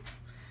yeah.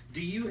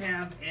 Do you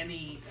have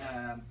any?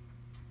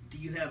 Do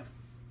you have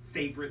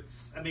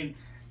favorites? I mean,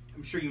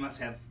 I'm sure you must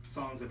have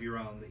songs of your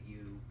own that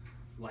you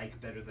like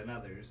better than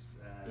others.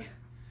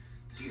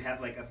 Do you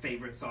have like a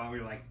favorite song where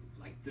you're like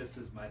this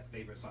is my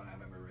favorite song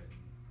I've ever written?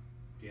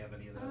 Do you have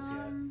any of those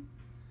yet?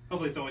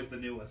 Hopefully, it's always the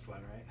newest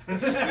one,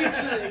 right?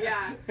 Usually,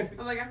 yeah.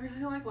 I'm like, I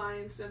really like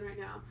Lion's Den right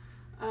now.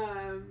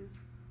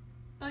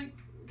 Like,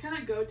 kind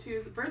of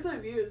go-tos. Bird's Eye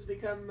View has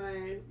become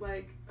my,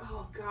 like,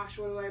 oh gosh,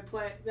 what do I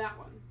play? That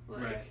one.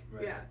 Like,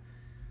 yeah.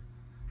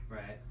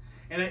 Right.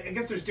 And I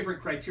guess there's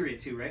different criteria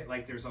too, right?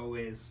 Like there's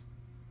always,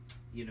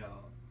 you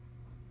know,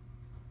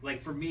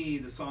 like for me,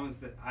 the songs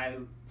that I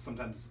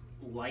sometimes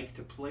like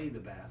to play the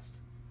best,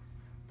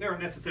 they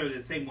aren't necessarily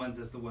the same ones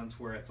as the ones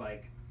where it's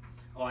like,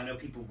 oh, I know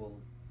people will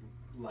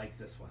like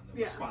this one,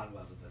 they'll respond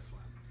well to this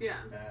one. Yeah.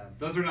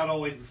 Those are not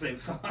always the same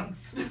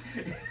songs.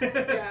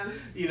 Yeah.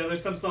 You know,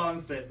 there's some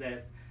songs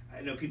that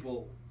I know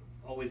people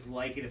always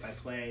like it if I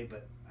play,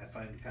 but I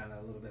find it kind of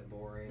a little bit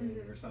boring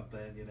or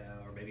something, you know,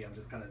 or maybe I'm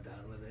just kind of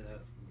done with it. I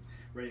was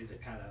ready to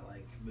kind of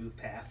like move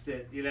past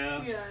it, you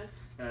know? Yeah.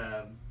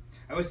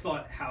 I always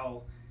thought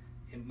how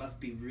it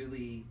must be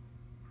really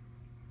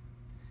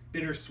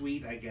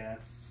bittersweet, I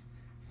guess,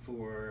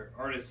 for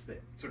artists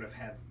that sort of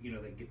have, you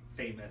know, they get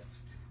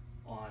famous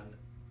on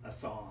a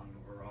song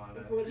or on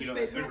a, you know,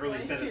 an early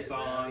set of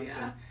songs.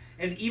 Though, yeah.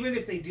 And even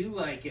if they do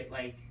like it,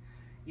 like,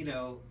 you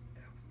know,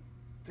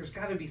 there's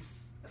got to be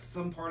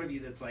some part of you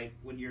that's like,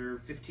 when you're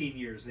 15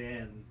 years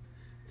in,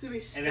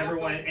 and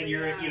everyone, and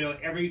you're, you know,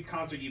 every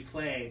concert you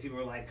play, people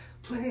are like,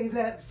 play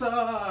that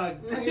song,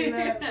 you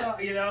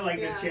know,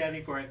 like they're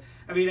chanting for it.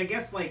 I mean, I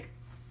guess like,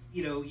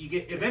 you know, you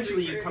get,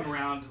 eventually you come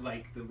around to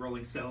like the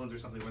Rolling Stones or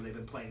something where they've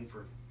been playing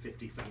for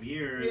 50 some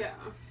years. Yeah.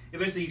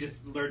 Eventually you just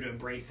learn to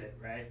embrace it,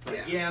 right? It's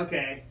like, yeah,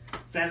 okay,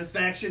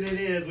 satisfaction it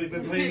is. We've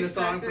been playing this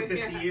song for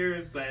 50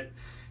 years, but,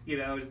 you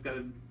know, just got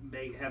to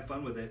have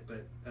fun with it.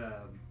 But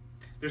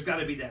there's got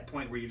to be that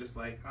point where you're just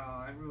like, oh,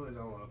 I really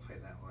don't want to play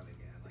that one again.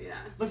 Like,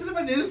 listen to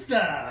my new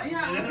stuff.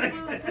 Yeah, you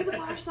know? Like, play the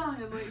Flash song.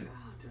 I'm like,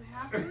 oh, do I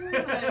have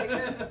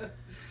to? Like,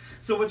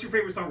 so what's your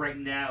favorite song right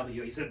now that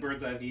you said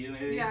Bird's Eye View,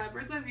 maybe? Yeah,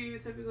 Bird's Eye View,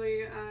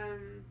 typically.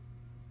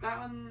 That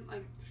one,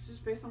 like,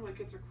 just based on what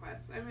kids'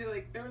 requests. I mean,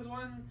 like, there was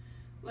one,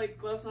 like,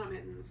 Gloves Not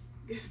Mittens.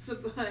 It's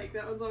like,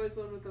 that one's always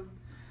the one with the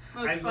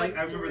most I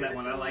remember that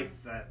one. I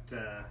like that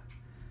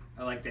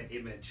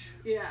image.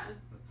 Yeah.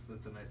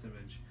 That's a nice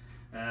image.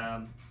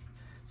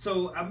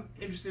 So I'm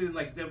interested in,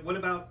 like, what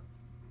about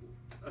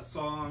a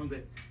song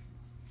that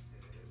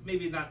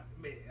maybe not,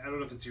 I don't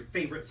know if it's your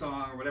favorite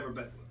song or whatever,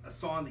 but a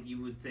song that you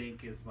would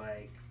think is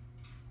like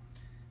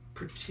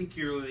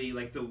particularly,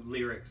 like the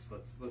lyrics,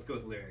 let's go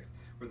with lyrics,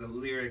 where the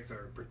lyrics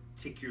are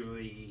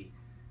particularly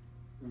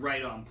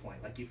right on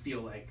point, like you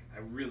feel like I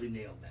really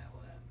nailed that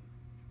one.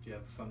 Do you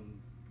have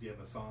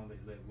a song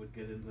that would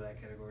get into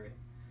that category?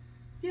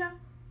 Yeah.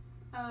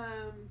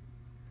 I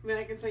mean,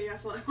 I can say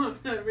yes, I'm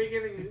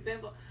re-giving an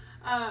example.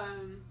 I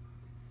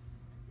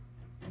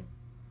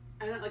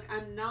don't, like,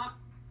 I'm not,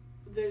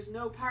 there's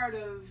no part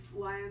of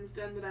Lion's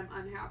Den that I'm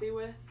unhappy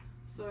with,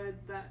 so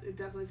it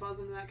definitely falls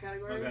into that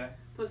category. Okay.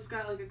 Plus it's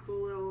got like a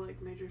cool little like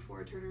major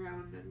 4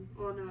 turnaround, and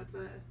well, no, it's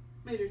a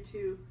major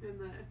 2 in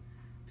the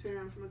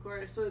turnaround from the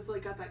chorus, so it's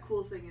like got that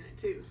cool thing in it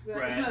too.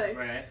 That,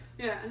 right.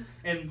 Yeah.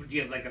 And do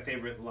you have like a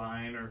favorite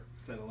line or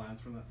set of lines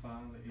from that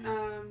song that you?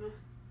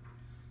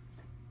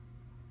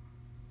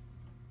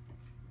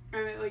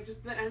 I mean, like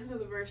just the ends of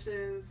the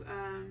verses,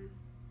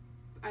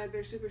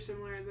 they're super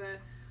similar.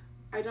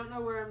 I don't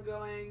know where I'm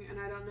going, and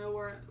I don't know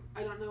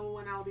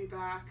when I'll be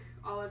back.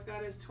 All I've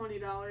got is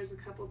 $20, a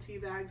couple tea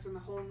bags, and the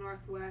whole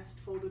Northwest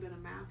folded in a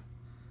map.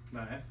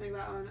 Nice. Like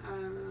that one.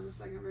 And then the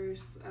second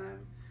verse,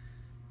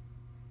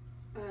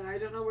 I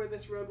don't know where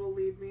this road will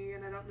lead me,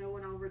 and I don't know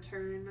when I'll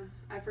return.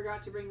 I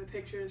forgot to bring the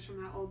pictures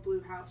from that old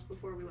blue house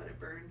before we let it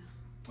burn.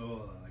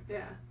 Oh, I like that.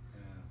 Yeah.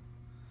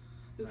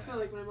 I just felt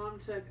like my mom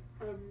took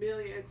a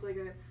million. It's like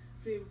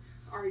we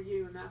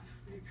argue enough,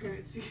 my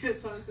parents, to get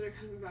songs that are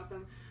kind of about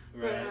them.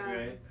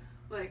 Right.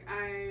 Like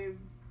I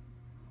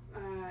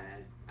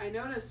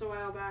noticed a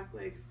while back,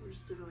 like,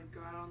 just to like go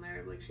out on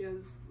there, like she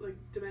has like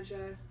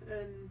dementia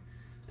and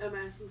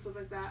MS and stuff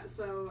like that.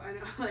 So I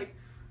know, like,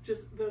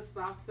 just those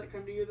thoughts that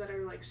come to you that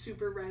are like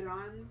super right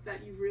on,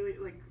 that you really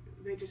like,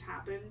 they just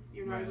happen.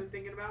 You're not even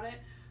thinking about it.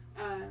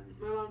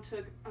 My mom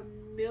took a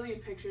million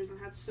pictures and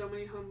had so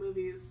many home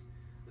movies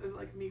of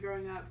like me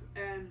growing up,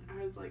 and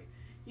I was like,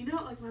 you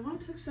know, like my mom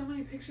took so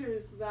many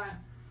pictures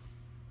that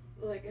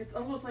like it's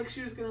almost like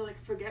she was gonna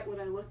like forget what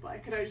I looked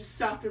like, and I just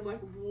stopped and I'm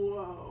like,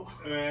 whoa.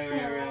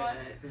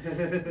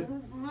 Right.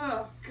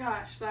 Oh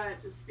gosh,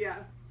 that just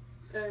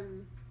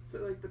and so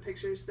like the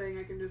pictures thing,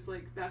 I can just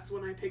like, that's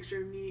when I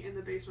picture me in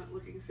the basement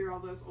looking through all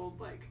those old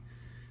like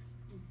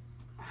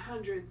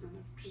hundreds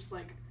and just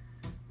like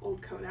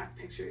old Kodak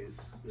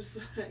pictures, just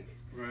like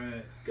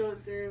going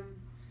through them.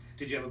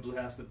 Did you have a blue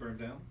house that burned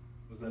down?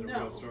 Was that a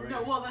real story?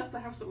 No, well, that's the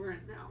house that we're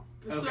in now.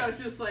 Okay. So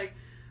just like,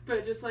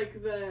 but just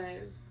like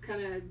the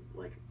kind of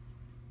like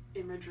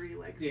imagery,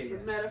 like the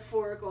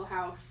metaphorical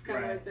house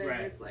kind of thing.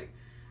 It's like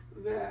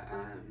the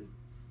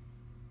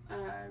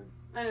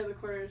I know the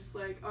chorus,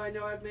 like, oh, I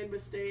know I've made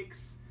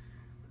mistakes,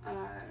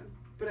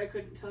 but I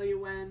couldn't tell you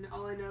when.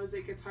 All I know is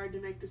it gets hard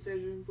to make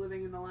decisions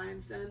living in the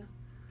Lion's Den.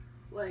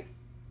 Like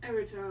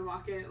every time I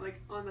walk in,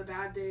 like on the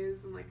bad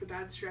days and like the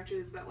bad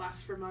stretches that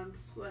last for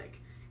months,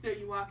 like, you know,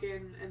 you walk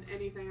in and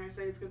anything I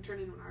say is going to turn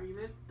into an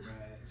argument.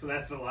 Right. So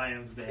that's the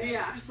Lion's Den.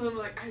 Yeah. So I'm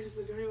like, I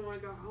don't even want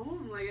to go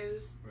home. Like I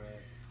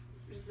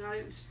just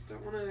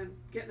don't want to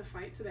get in a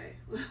fight today.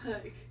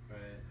 Like.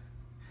 Right.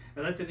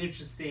 Now that's an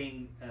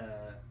interesting.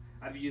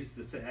 I've used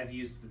the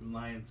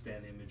Lion's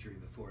Den imagery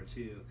before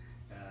too,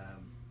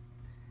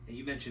 and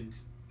you mentioned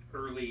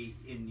early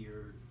in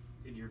your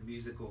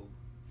musical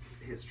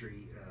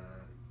history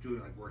doing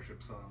like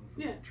worship songs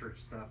and church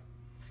stuff,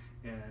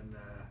 and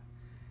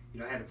you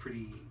know, I had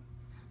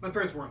my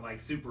parents weren't like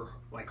super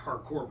like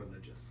hardcore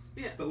religious,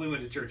 but we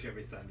went to church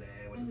every Sunday.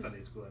 I went to Sunday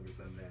school every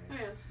Sunday.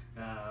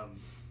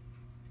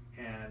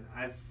 and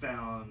I've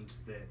found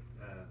that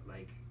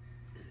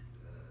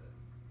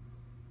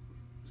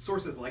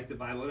sources like the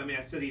Bible. I mean,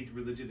 I studied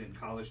religion in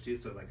college too,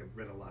 so like I've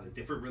read a lot of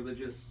different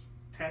religious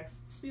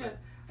texts. Yeah.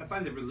 But I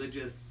find that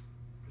religious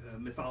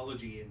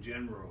mythology in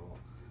general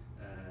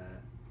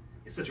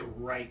is such a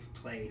ripe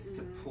place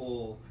to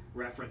pull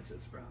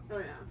references from. Oh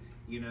yeah.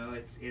 You know,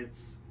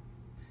 it's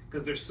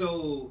because they're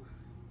so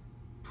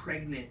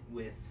pregnant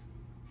with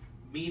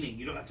meaning.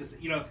 You don't have to say,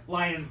 you know,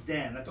 Lion's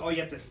Den. That's all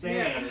you have to say.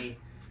 Yeah.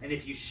 And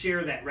if you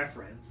share that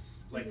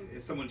reference, like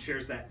if someone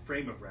shares that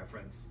frame of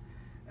reference,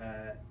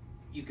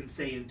 you can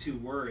say in 2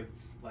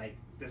 words like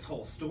this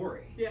whole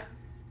story. Yeah.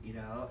 You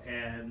know,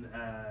 and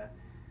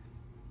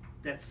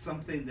that's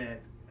something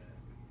that,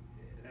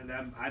 and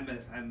I'm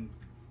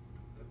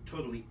a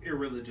totally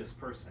irreligious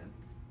person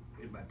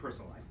in my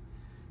personal life,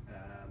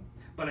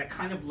 but I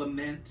kind of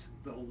lament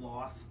the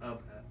loss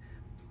of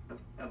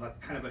a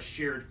kind of a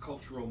shared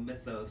cultural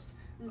mythos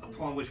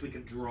upon which we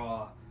could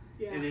draw.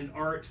 Yeah. And in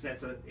art,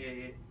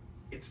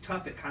 it's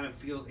tough. It can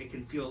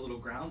feel a little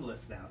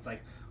groundless now. It's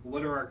like,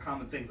 what are our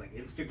common things, like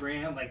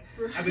Instagram? Like,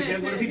 I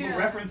mean, what are people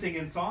referencing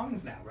in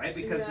songs now, right?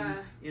 Because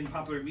in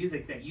popular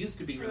music, that used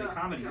to be really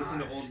common. You listen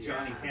to old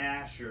Johnny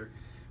Cash or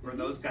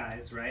those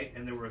guys, right?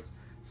 And there was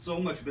so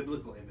much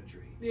biblical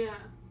imagery. Yeah.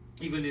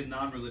 Even in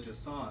non-religious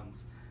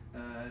songs.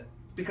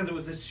 Because it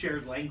was this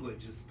shared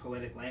language, this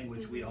poetic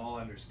language we all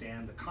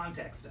understand the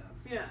context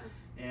of. Yeah.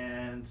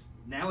 And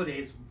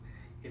nowadays,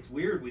 it's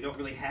weird, we don't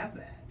really have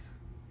that.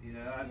 You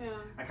know,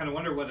 I kind of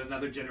wonder what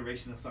another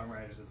generation of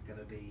songwriters is going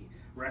to be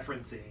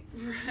referencing.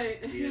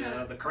 Right. You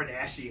know, the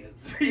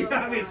Kardashians. You know,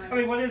 I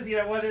mean, what is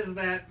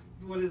that?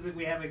 What is it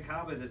we have in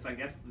common? It's, I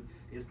guess,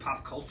 is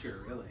pop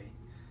culture really.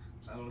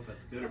 I don't know if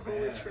that's good or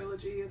bad. The whole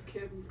trilogy of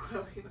Kim,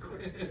 Chloe, and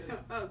Courtney.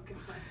 Oh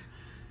God.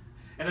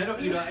 And I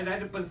don't, you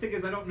know, but the thing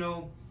is, I don't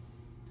know.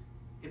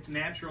 It's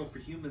natural for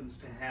humans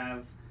to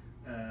have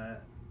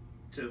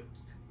to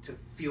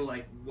feel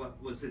like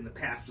what was in the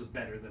past was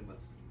better than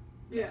what's.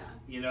 Yeah.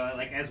 You know,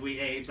 like as we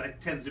age,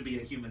 that tends to be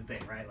a human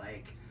thing, right?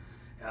 Like,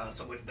 oh,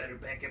 so much better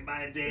back in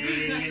my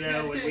day, you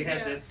know, when we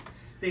had this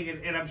thing,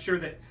 and I'm sure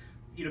that,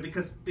 you know,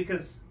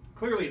 because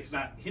clearly it's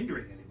not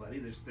hindering anybody.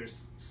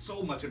 There's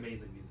so much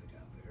amazing music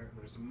out there.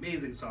 There's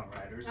amazing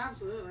songwriters.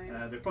 Absolutely.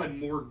 There's probably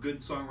more good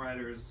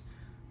songwriters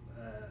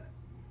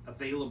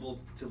available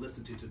to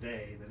listen to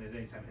today than at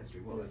any time in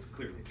history. Well, that's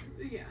clearly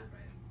true. Yeah. Right?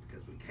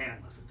 Because we can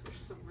listen to them.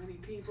 There's so many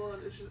people,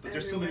 and it's just. But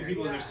there's so many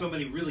people, and there's so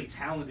many really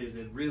talented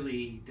and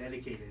really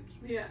dedicated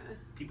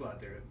people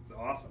out there. It's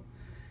awesome,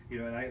 you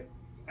know. And I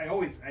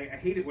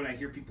hate it when I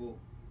hear people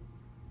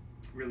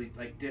really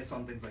like diss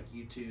on things like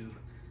YouTube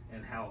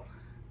and how,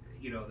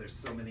 you know, there's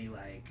so many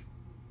like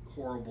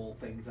horrible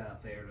things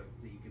out there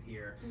that you can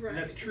hear. Right. And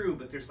that's true,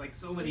 but there's like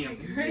so many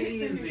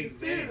amazing things.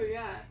 Too,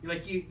 yeah.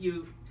 Like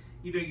you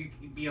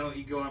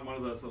go on one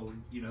of those little,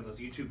 you know, those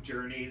YouTube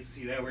journeys,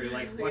 you know, where you're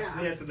like, watch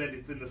this, and then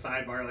it's in the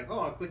sidebar, like, oh,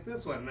 I'll click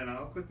this one, and then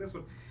I'll click this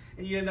one,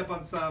 and you end up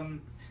on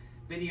some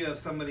video of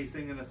somebody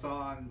singing a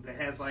song that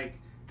has like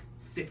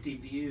 50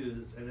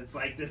 views, and it's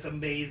like this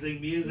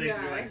amazing music.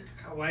 Yeah. You're like,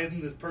 why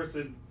doesn't this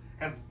person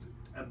have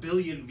 1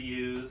 billion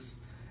views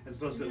as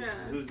opposed to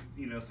who's,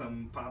 you know,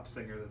 some pop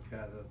singer that's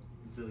got a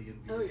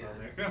zillion views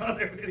on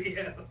their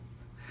video.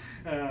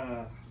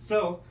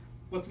 So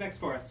what's next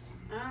for us?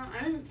 I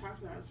didn't even talk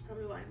about it. It's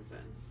probably Lion's Den.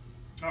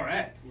 All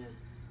right. Yeah.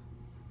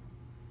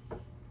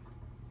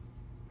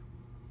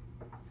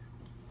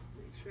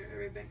 Make sure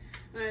everything.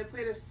 And I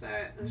played a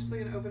set. I was just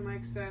like an open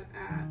mic set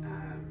at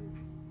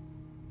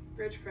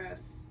Bridge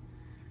Press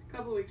a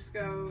couple weeks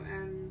ago,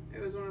 and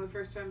it was one of the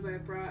first times I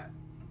had brought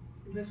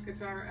this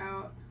guitar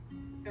out.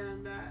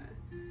 And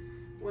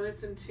when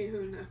it's in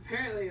tune,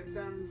 apparently it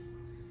sounds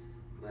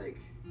like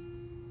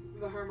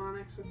the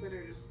harmonics with it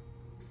are just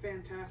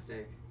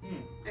fantastic.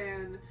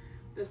 And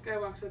this guy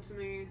walks up to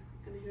me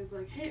and he was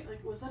like, hey,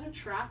 like, was that a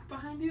track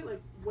behind you?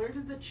 Like, where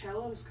did the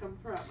cellos come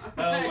from?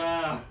 I'm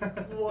wow.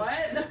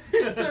 What?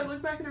 So I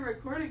look back at the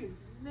recording and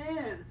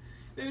man,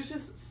 it was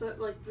just so,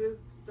 like the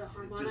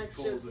harmonics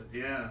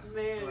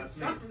man,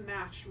 something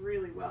matched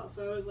really well.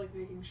 So I was like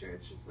making sure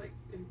it's just like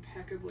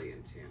impeccably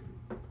in tune.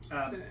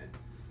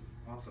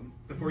 Awesome.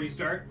 Before you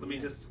start, let me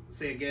just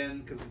say again,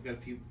 because we've got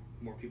a few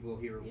more people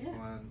here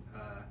on.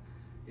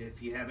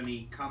 If you have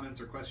any comments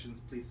or questions,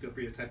 please feel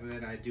free to type them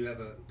in. I do have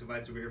a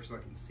device over here so I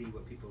can see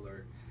what people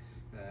are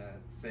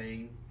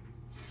saying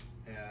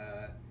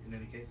in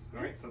any case.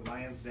 All right, so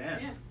Lion's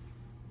Den. Yeah.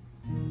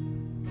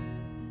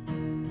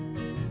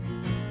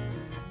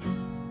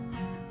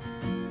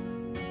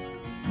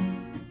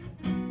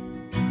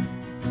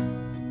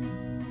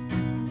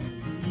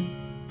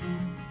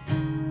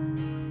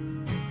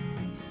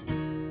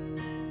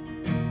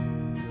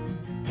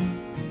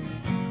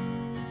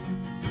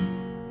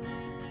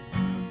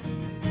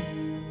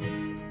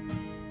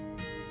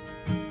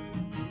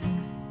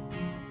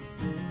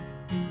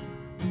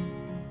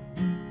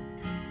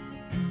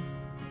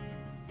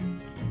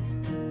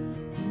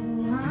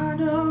 I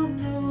don't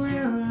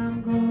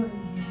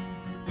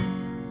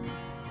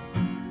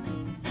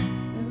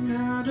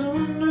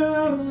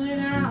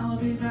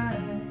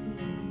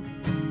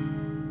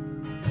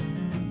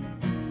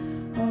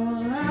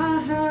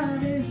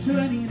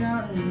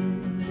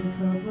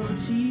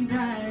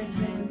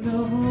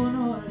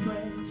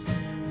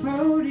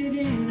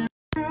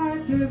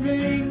to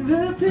bring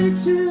the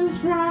pictures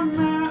from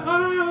my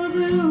old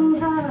blue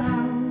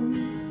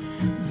house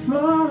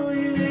before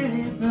you let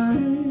it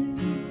burn.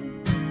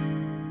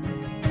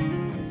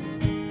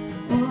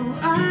 Oh,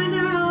 I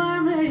know I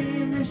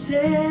made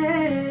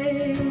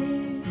mistakes,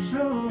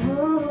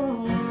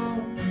 oh,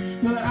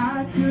 but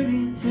I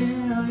couldn't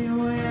tell you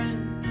when.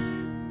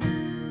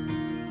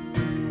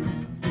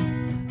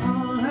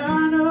 All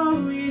I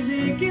know is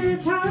it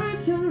gets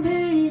hard to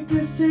make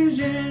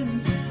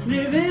decisions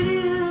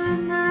living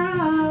in the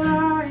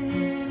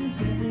lion's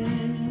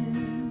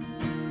den.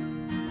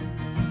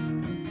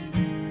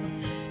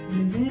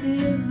 Living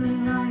in the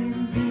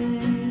lion's den.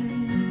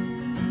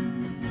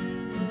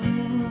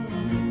 Oh,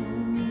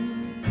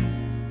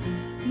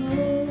 oh,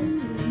 oh.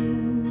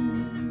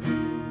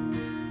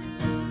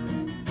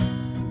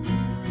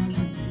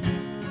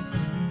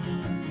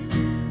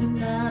 And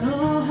I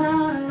don't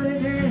have a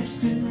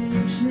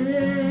destination,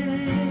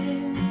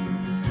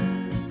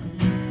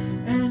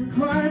 and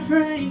quite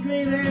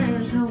frankly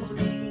there's no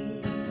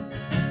need,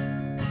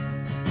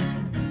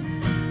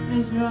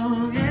 as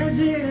long as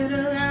it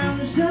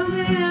allows some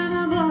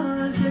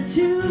animals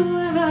to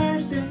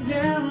reverse and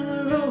down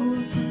the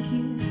road some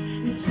kids,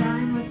 it's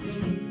fine with me.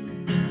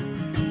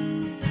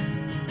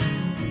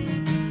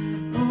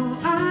 Oh,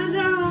 I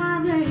know I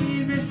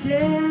made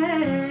mistakes,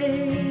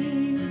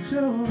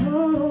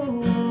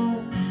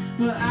 oh,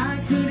 but I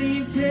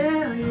couldn't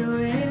tell you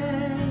when.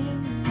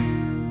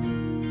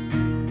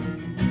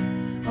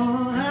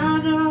 All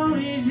I know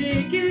is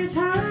it gets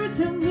hard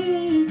to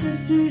make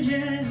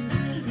decisions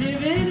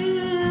living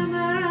in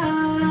the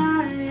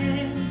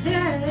lion's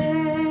den.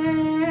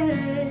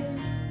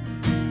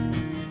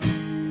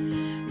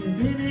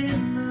 Living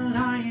in the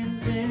lion's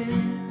den.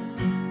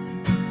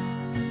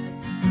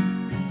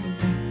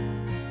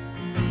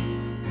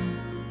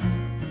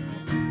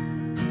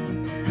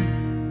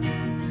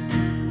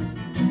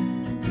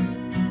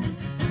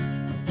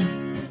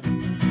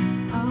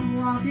 I'm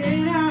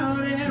walking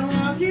out and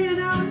walking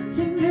out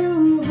to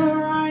new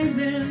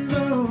horizons.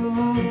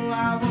 Oh,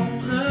 I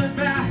won't look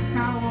back, I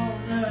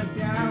won't look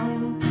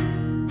down.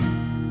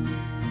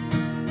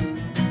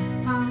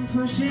 I'm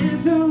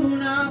pushing through,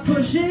 not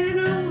pushing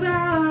over,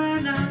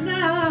 and I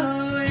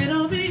know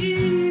it'll be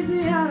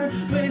easier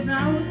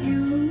without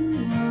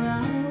you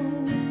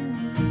around.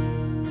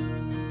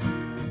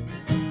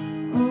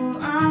 Oh,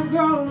 I've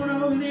grown,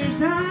 oh,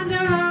 this I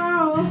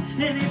know,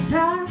 and it's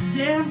past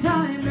damn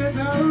time to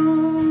go.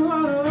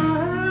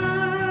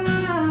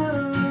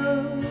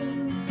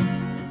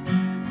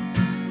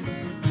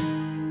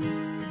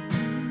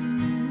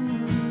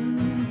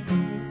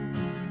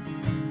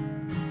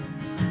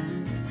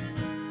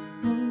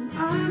 Oh,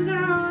 I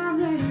know I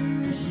made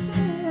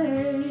mistakes,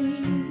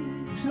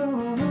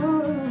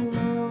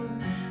 oh,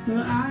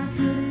 but I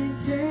couldn't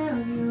tell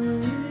you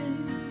when.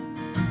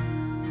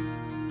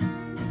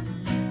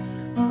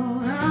 All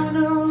I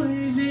know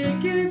is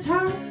it gets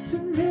hard to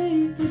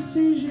make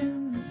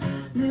decisions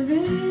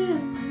living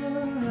in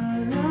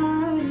the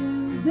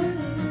lion's den.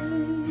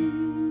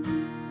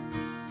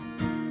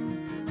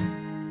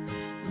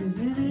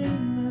 Living in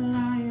the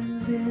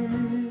lion's den.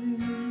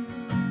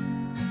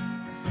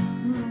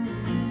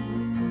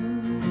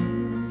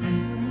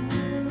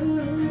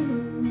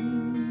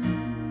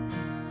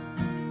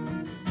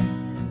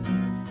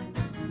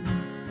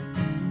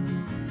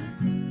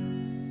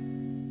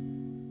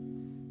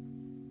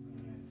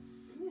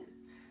 Nice.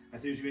 I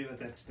see what you mean with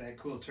that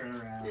cool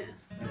turnaround. Yeah.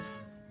 That's,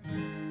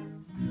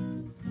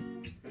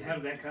 and how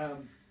did that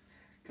come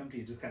to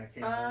you? Just kind of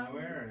came out of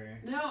nowhere,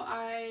 or? No,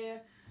 I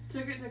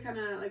took it to kind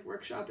of like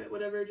workshop it,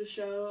 whatever, just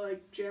show,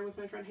 like jam with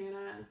my friend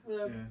Hannah.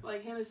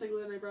 Like Hannah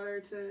Siglin, I brought her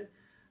to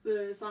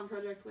the song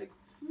project like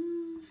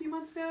a few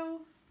months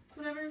ago,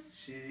 whatever.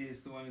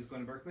 She's the one who's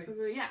going to Berkeley?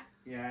 Yeah.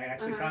 Yeah, I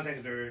actually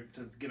contacted her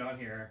to get on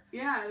here.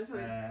 Yeah,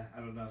 definitely. I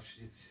don't know if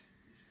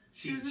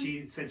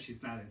she said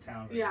she's not in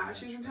town. Yeah,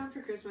 she was in town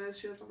for Christmas.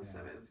 She left on the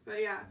 7th.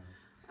 But yeah.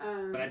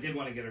 But I did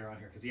want to get her on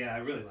here because I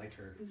really liked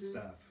her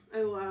stuff.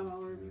 I love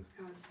all her music.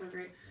 Oh, it's so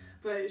great.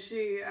 But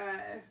she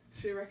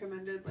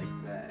recommended like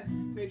the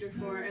major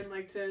 4 and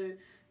like to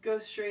go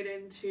straight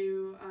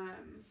into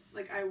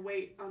like I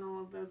wait on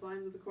all of those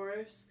lines of the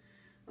chorus,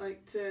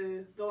 like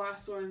to the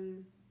last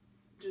one,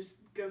 just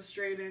go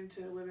straight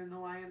into Live in the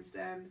Lion's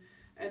Den,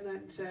 and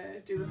then to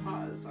do the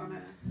pause on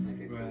a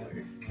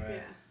cooler.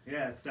 Right.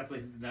 Yeah, it's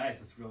definitely nice.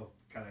 It's real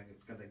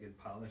it's got that good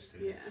polish to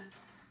it. Yeah.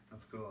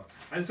 That's cool.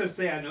 I just have to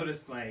say, I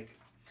noticed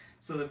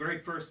so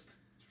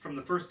from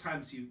the first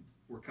times you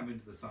were coming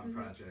to the song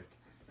project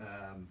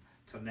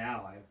till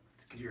now, I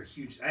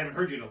haven't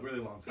heard you in a really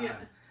long time.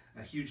 Yeah.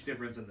 A huge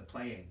difference in the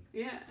playing.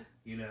 Yeah.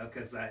 You know,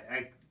 because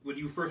when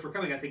you first were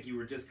coming, I think you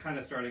were just kind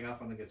of starting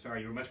off on the guitar.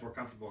 You were much more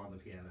comfortable on the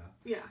piano.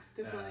 Yeah,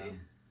 definitely.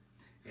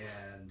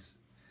 And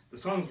the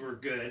songs were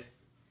good.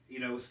 You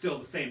know, it was still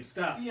the same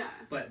stuff. Yeah.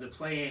 But the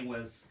playing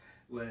has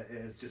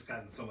just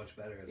gotten so much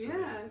better. It's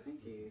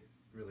Thank you.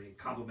 Really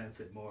complements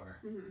it more.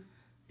 Mm-hmm.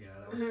 You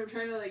know, I'm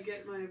trying to like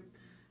get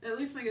at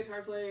least my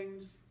guitar playing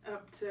just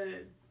up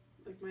to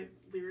like my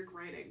lyric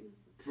writing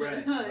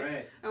Right, like,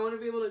 right. I want to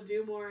be able to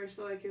do more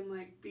so I can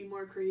like be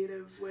more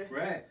creative with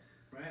Right.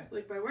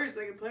 like my words.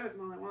 I can play with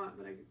them all I want,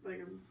 but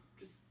I'm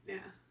just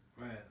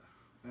Right.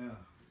 Yeah.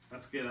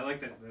 That's good. I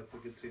like that. That's a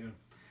good tune.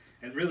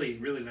 And really,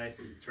 really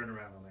nice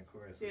turnaround on that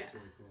chorus. That's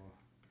really cool.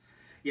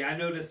 Yeah, I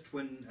noticed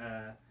when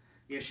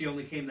she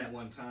only came that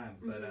one time,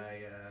 but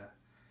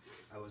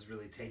I was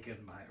really taken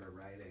by her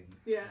writing.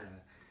 Yeah.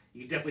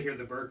 You can definitely hear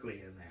the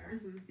Berkeley in there.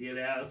 Mm-hmm. You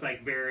know, it's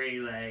like very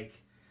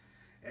like,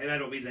 and I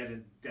don't mean that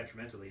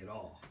detrimentally at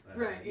all.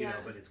 Right. You know,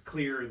 but it's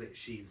clear that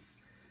she's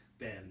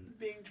been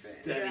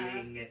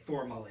studying it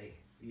formally.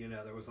 You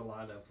know, there was a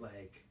lot of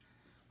like,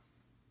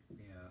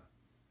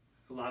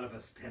 a lot of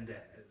us tend to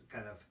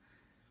kind of,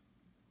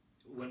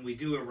 when we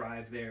do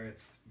arrive there,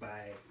 it's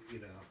by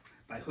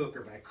hook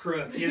or by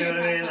crook. You know what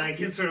I mean?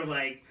 Like it's sort of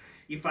like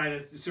you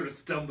sort of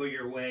stumble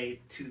your way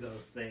to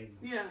those things.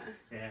 Yeah.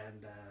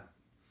 And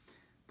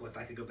boy, if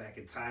I could go back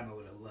in time, I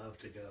would have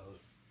loved to go.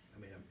 I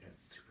mean,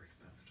 it's super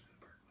expensive to go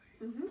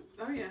to Berkeley.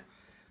 Oh yeah.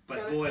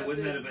 But boy,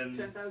 wouldn't that have been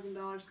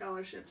 $10,000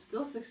 scholarship?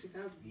 Still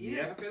 $60,000 a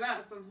year after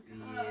that. So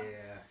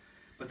yeah.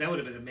 But that would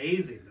have been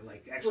amazing to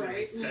like actually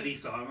like, study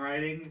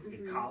songwriting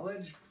in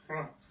college.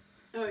 Huh.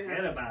 Oh yeah.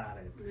 Forget about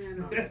it. Yeah,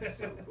 no, that's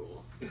so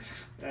cool.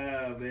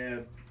 Oh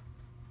man.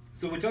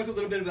 So we talked a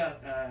little bit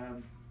about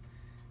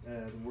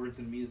the words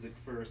and music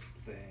first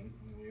thing.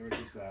 We already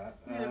did that.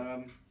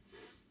 Yeah.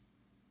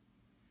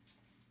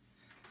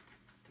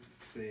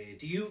 Let's see.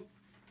 Do you?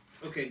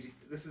 Okay.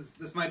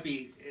 This might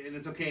be, and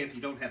it's okay if you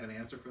don't have an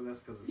answer for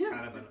this because it's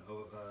kind of an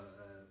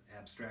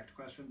abstract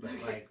question. But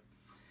like,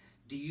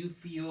 do you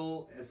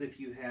feel as if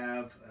you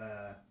have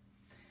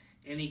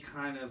any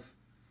kind of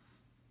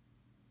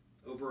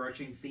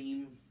overarching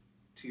theme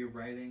to your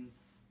writing,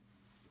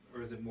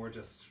 or is it more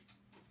just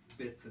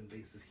bits and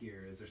pieces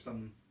here? Is there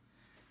some?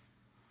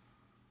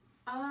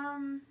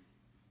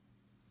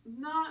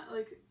 Not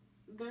like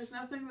there's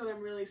nothing that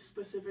I'm really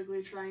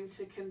specifically trying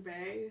to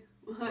convey,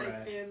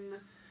 like in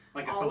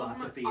like a all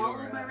philosophy all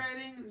of my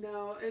writing.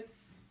 No,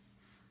 it's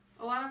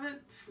a lot of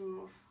it.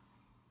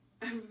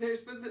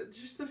 There's been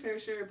just the fair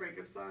share of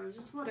breakup songs,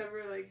 just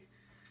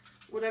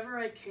whatever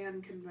I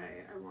can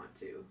convey, I want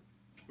to.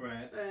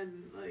 Right.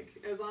 And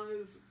like as long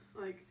as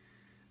I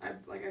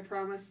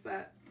promise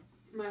that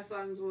my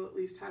songs will at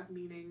least have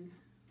meaning.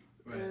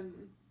 Right.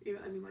 And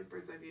even, I mean, like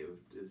Bird's Eye View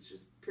is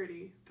just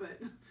pretty,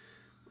 but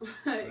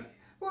like. Right.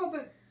 Well,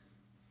 but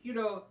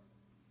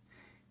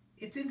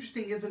it's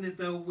interesting, isn't it?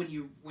 Though when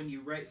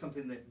you write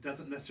something that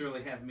doesn't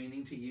necessarily have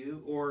meaning to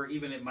you, or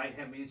even it might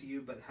have meaning to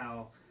you, but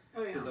how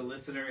to the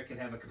listener it can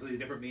have a completely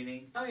different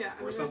meaning. Oh yeah,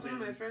 or there's one of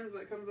my friends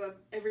that comes up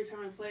every time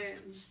I play it,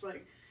 and just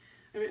like,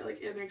 I mean,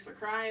 like it makes her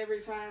cry every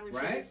time, and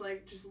she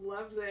just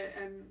loves it,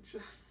 and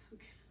just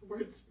the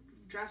words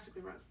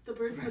drastically wrong. The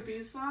Birds and the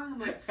Bees song. I'm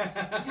like,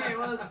 okay,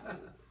 well,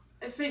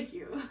 thank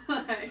you.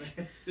 Like,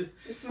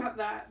 it's not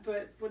that,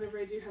 but whenever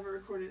I do have it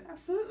recorded,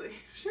 absolutely,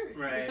 sure.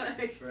 Right.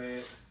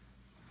 Right.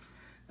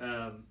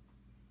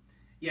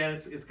 Yeah,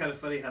 it's kind of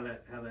funny how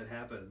that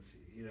happens,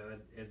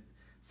 and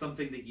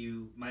something that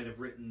you might have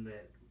written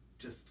that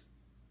just,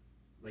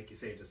 like you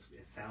say, it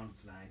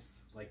sounds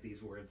nice, like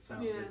these words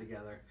sound good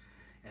together,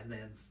 and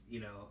then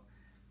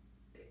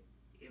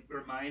it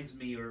reminds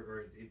me,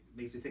 or it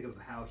makes me think of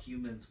how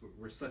humans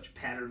we're such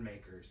pattern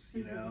makers,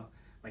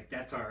 like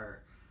that's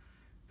our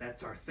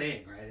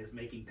thing, right? Is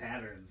making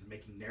patterns,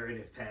 making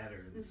narrative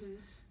patterns,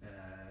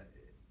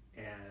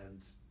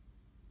 and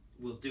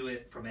we'll do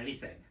it from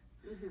anything.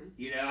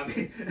 I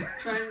mean,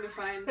 trying to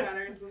find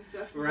patterns and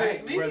stuff,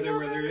 right? Where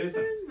there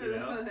isn't,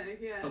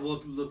 but But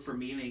we'll look for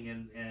meaning,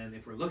 and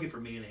if we're looking for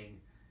meaning,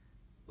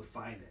 we'll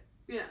find it.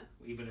 Yeah.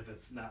 Even if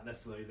it's not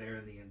necessarily there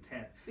in the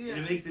intent. Yeah.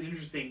 And it makes it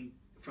interesting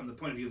from the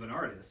point of view of an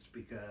artist,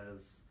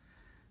 because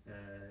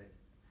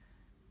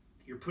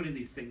you're putting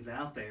these things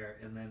out there,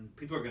 and then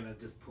people are gonna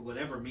just put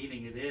whatever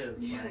meaning it is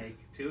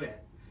to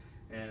it,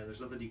 and there's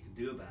nothing you can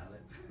do about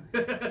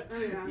it.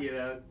 Oh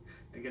yeah.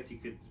 I guess you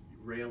could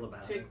rail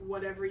about take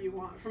whatever you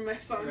want from my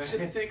songs. Right.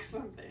 Just take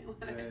something.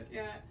 Right.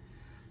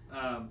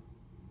 Yeah.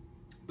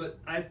 But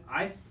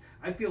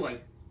I feel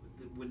like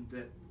when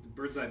the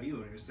Bird's Eye View,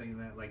 when you're saying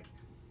that, like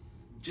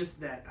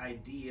just that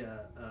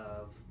idea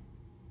of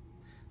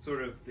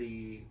sort of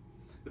the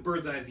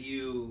Bird's Eye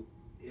View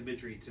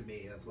imagery to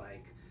me of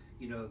like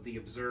the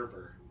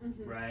observer,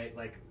 right?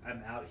 Like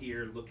I'm out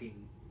here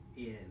looking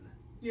in,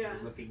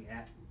 looking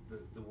at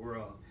the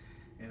world,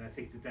 and I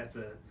think that's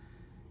a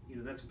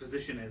that's a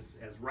position as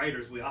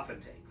writers we often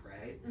take,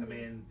 right? I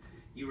mean,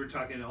 you were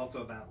talking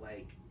also about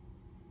like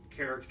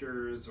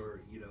characters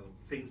or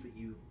things that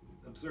you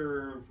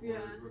observe,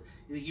 or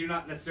you're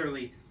not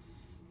necessarily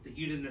that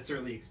you didn't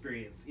necessarily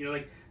experience.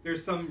 Like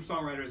there's some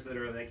songwriters that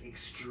are like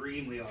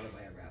extremely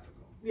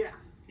autobiographical. Yeah.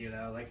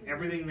 Like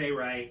everything they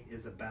write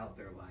is about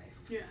their life.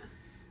 Yeah.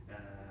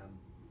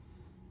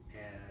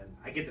 And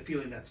I get the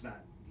feeling that's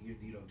not you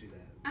don't do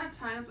that. At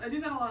times, I do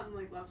that a lot in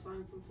like love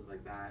songs and stuff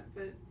like that,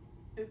 but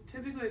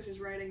typically it's just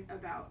writing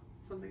about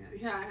something.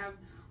 Yeah, I have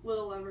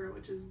Little Lover,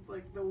 which is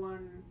like the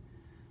one,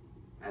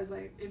 as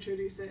I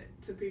introduce it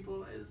to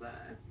people, is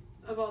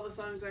of all the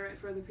songs I write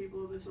for other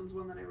people, this one's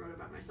one that I wrote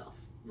about myself.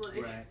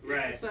 Like,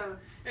 right. So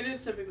it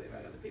is typically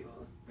about other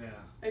people. Yeah.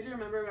 I do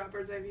remember about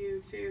Bird's Eye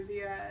View too.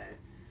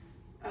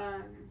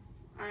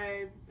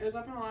 I was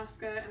up in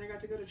Alaska and I got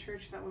to go to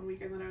church that one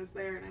weekend that I was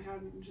there, and I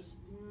hadn't in just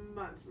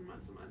months and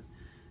months and months.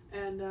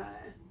 And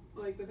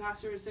like the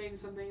pastor was saying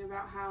something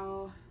about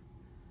how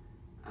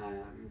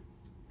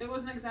it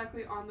wasn't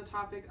exactly on the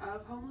topic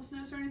of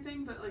homelessness or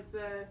anything, but like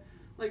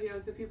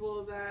the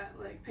people that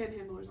like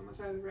panhandlers on the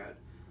side of the road.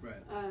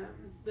 Right.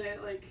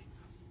 That like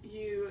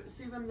you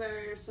see them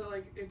there, so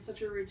like it's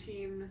such a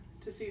routine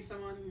to see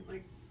someone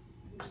like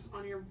just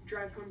on your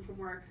drive home from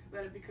work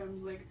that it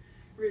becomes like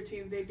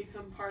routine. They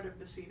become part of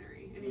the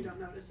scenery and you don't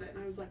notice it.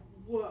 And I was like,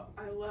 whoa,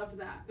 I love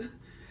that.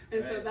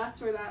 And so that's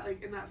where that,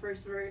 like in that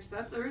first verse,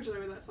 that's originally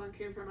where that song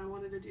came from. I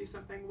wanted to do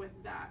something with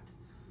that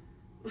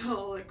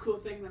little like cool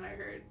thing that I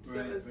heard. So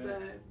it was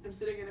I'm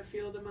sitting in a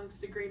field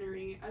amongst the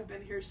greenery, I've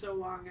been here so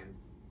long and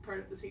part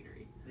of the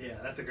scenery. Yeah,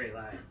 that's a great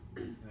line.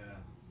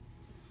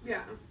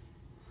 Yeah.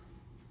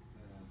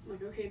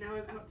 Like, okay, now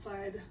I'm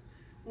outside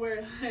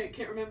where I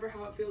can't remember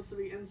how it feels to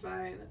be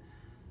inside,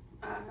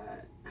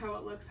 how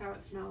it looks, how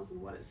it smells,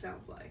 and what it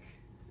sounds like.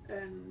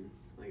 And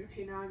like,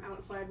 okay, now I'm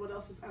outside. What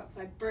else is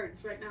outside?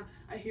 Birds. Right now,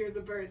 I hear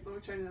the birds.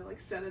 I'm trying to like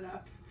set it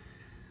up,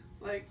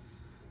 like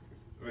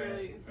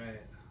really,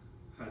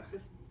 Huh. like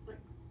this, like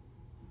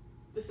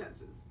the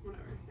senses,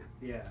 whatever.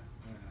 Yeah.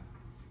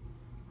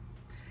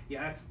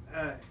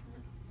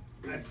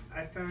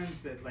 I found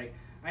that like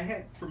I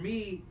had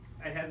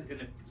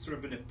an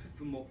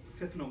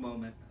epiphanal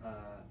moment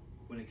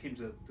when it came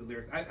to the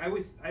lyrics. I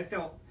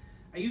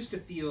used to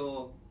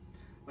feel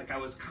like I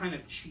was kind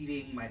of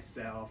cheating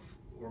myself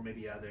or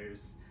maybe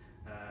others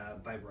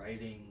by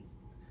writing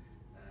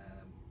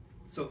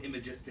so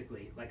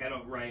imagistically. Like I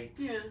don't write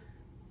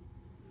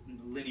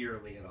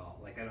linearly at all.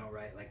 Like I don't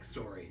write like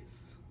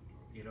stories,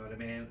 you know what I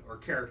mean, or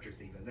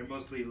characters even. They're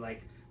mostly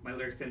like my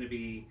lyrics tend to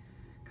be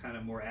kind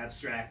of more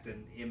abstract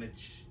and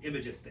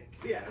imagistic.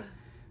 Yeah.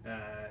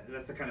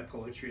 That's the kind of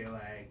poetry I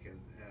like, and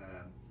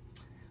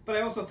but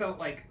I also felt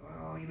like,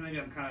 oh, you know, maybe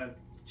I'm kind of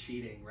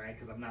cheating, right?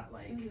 Because I'm not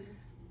like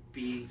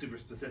being super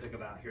specific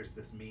about here's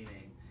this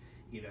meaning,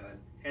 you know,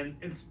 and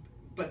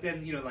but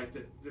then you know like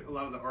a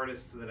lot of the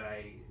artists that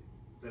I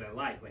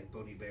like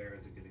Bon Iver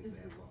is a good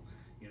example.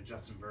 You know,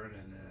 Justin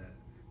Vernon,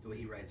 the way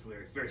he writes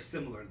lyrics, very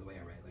similar to the way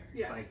I write lyrics.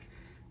 Yeah. Like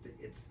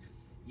it's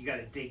you got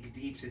to dig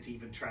deep to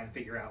even try and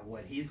figure out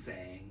what he's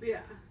saying.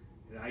 Yeah.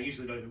 And I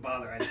usually don't even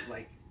bother. I just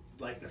like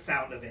the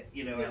sound of it,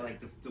 you know. I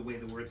like the way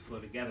the words flow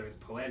together. It's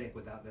poetic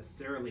without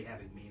necessarily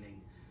having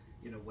meaning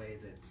in a way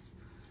that's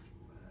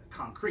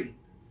concrete,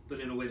 but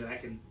in a way that I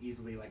can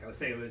easily, like I was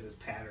saying, there's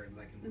patterns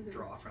I can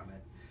draw from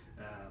it.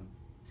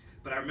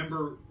 But I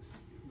remember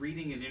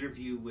reading an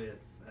interview with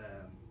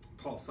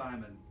Paul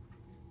Simon,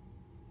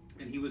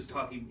 and he was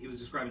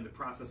describing the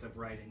process of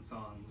writing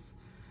songs.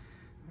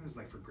 It was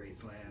like for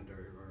Graceland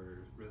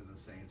or Rhythm of the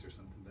Saints or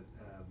something, but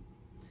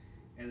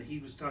and he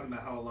was talking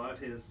about how a lot of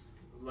his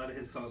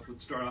songs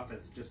would start off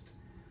as just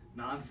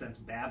nonsense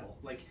babble.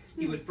 Like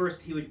he would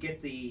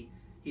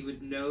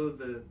know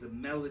the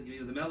melody. You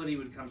know, the melody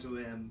would come to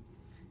him,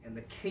 and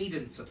the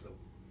cadence of the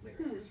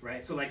lyrics,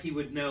 right? So like he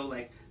would know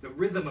like the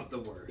rhythm of the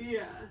words.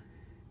 Yeah,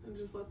 and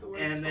just let the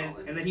words. And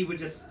then he would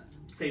just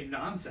say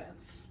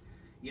nonsense,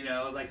 you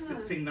know, like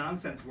sing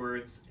nonsense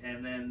words,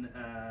 and then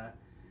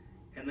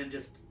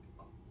just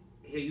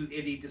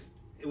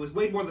it was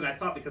way more than I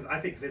thought, because I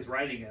think of his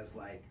writing as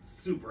like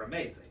super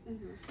amazing.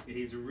 And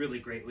he's a really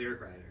great lyric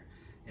writer,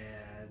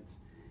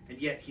 and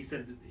yet he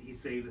said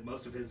that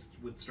most of his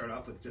would start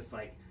off with just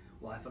like,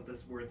 well, I thought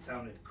this word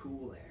sounded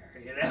cool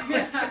there, you know.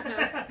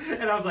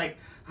 And I was like,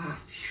 oh,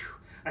 phew,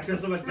 I feel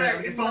so much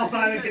better. If Paul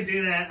Simon could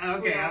do that,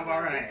 okay, I'm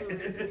all right.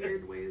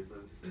 Weird ways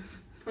of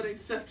putting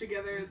stuff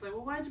together. It's like,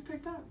 well, why'd you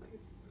pick that? Like,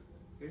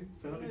 it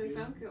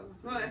sound cool.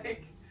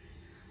 Like,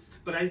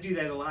 but I do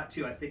that a lot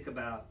too. I think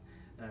about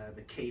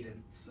the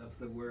cadence of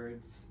the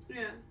words.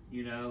 Yeah.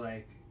 You know,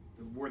 like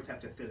the words have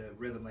to fit a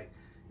rhythm. Like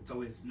it's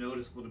always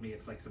noticeable to me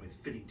if like somebody's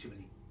fitting too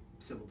many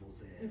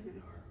syllables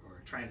in,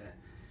 or trying to.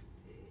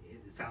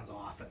 It sounds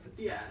off if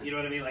it's. Yeah. You know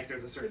what I mean? Like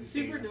there's a certain. It's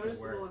super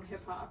noticeable in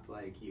hip hop.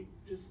 Like you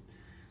just.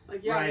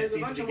 Like there's a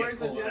bunch of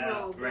words in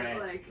general, but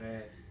like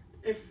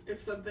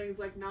if something's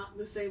like not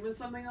the same as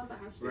something else, it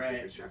has to be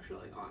super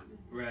structurally on.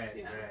 Right.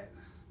 Yeah. Right.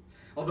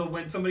 Although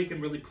when somebody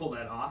can really pull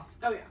that off,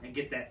 and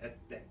get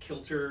that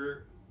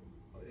kilter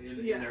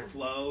in their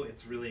flow, it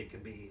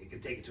can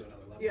take it to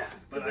another level. Yeah,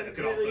 but it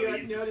could also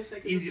be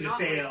easy to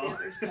fail. Like the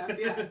other stuff.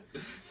 Yeah.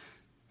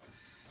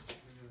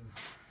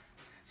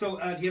 So,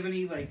 do you have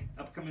any like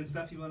upcoming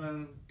stuff you want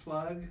to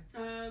plug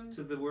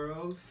to the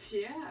world?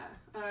 Yeah,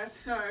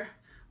 it's our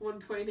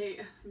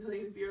 1.8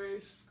 million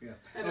viewers. Yes.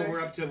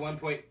 We're up to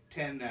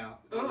 1.10 now.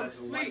 Oh, that's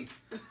sweet.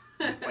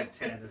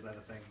 1.10 is that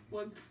a thing?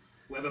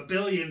 We have 1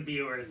 billion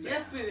viewers now.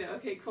 Yes, we do.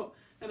 Okay, cool.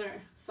 And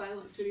our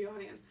silent studio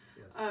audience.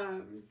 Yes.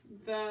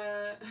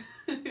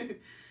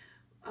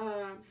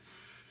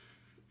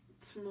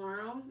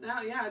 Tomorrow?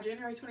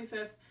 January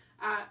 25th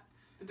at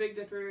the Big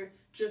Dipper,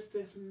 just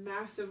this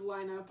massive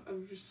lineup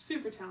of just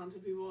super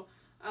talented people.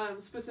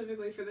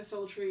 Specifically for the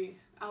Sultry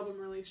album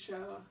release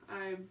show,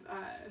 I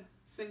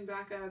sing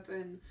backup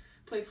and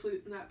play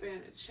flute in that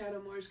band. It's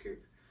Shadow Moore's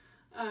group.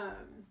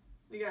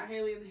 We got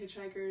Haley and the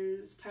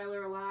Hitchhikers,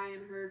 Tyler Alai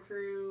and her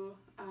crew,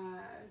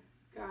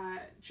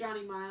 got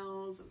Johnny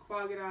Miles and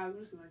Quaggadog,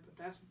 who's like the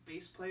best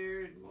bass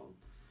player and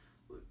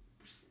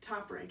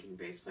top ranking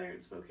bass player in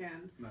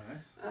Spokane.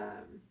 Nice.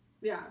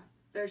 Yeah,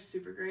 they're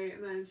super great.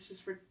 And then it's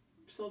just for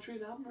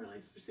Sultry's album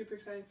release. We're super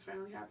excited it's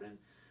finally happening.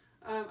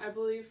 I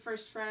believe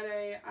first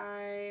Friday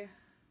I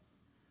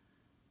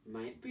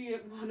might be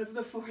at one of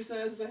the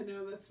Forzas. I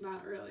know that's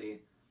not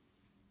really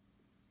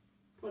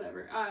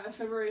whatever.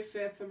 February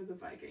 5th I'm at the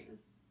Viking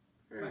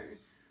for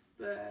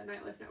the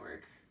Nightlife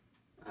Network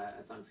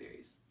song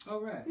series.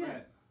 Oh, right, yeah.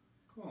 Right.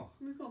 Cool. It's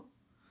gonna be cool.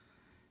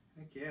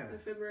 Heck yeah. And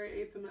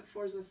February 8th I'm at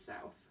Forza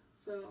South.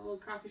 So a little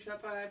coffee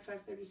shop vibe,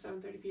 5:30,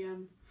 7:30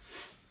 p.m.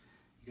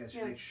 You guys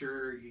should make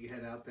sure you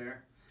head out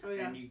there. Oh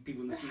yeah. And you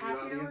people in the studio happy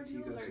hour audience, you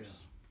go deals are too.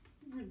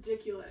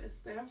 ridiculous.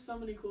 They have so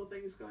many cool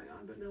things going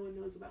on, but no one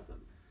knows about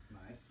them.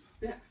 Nice.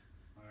 Yeah.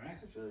 All right.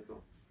 That's really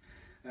cool.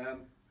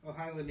 Oh,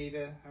 hi,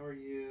 Lanita. How are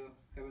you?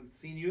 Haven't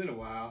seen you in a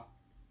while.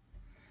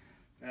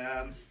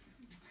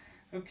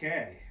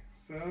 Okay.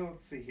 So,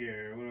 let's see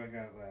here. What do I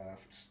got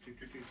left? Do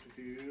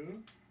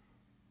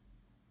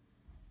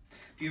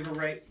you ever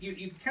write...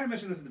 You kind of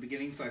mentioned this at the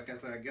beginning, so I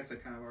guess I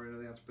kind of already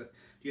know the answer, but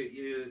do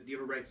you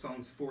ever write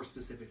songs for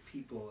specific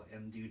people,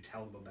 and do you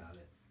tell them about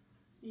it?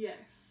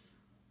 Yes.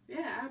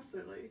 Yeah,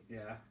 absolutely.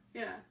 Yeah?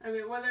 Yeah. I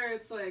mean, whether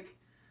it's like...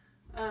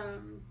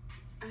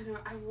 I know,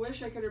 I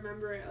wish I could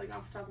remember it like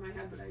off the top of my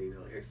head, but I need the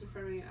lyrics in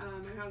front of me.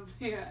 I have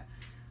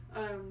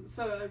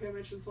so like I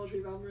mentioned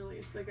Sultry's album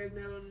release, like I've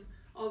known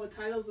all the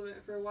titles of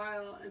it for a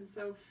while, and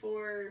so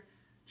for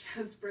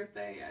Jen's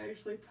birthday I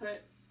actually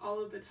put all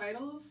of the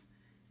titles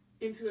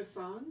into a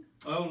song.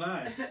 Oh,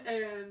 nice.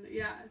 And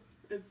yeah,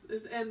 it's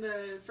and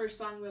the first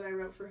song that I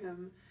wrote for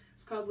him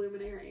is called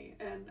Luminary,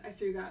 and I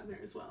threw that in there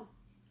as well.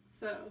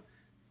 So,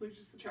 which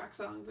is the track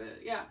song,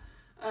 but yeah.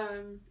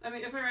 I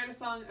mean, if I write a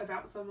song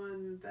about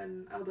someone,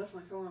 then I'll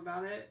definitely tell them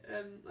about it.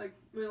 And, like,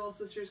 my little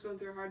sister's going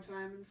through a hard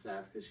time and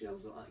stuff, because she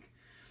was, like,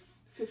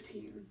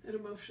 15 and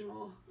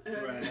emotional.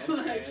 And,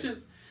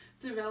 just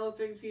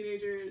developing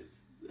teenager. It's,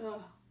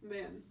 oh,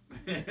 man.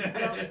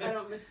 I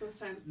don't miss those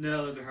times.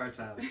 No, those are hard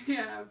times.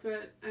 Yeah,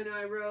 but I know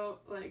I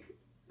wrote, like,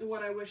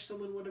 what I wish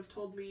someone would have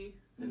told me.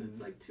 And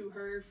it's, like, to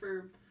her,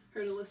 for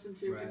her to listen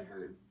to in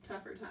her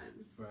tougher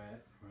times.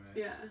 Right.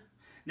 Yeah.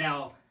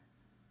 Now...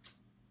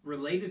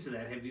 related to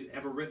that, have you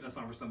ever written a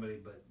song for somebody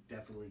but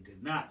definitely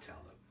did not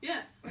tell them?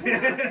 Yes,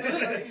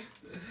 absolutely.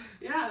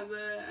 Yeah,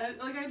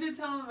 I did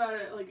tell them about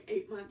it like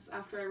 8 months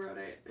after I wrote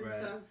it and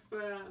stuff.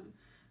 But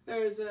there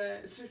was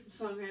a certain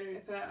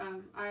songwriter that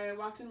I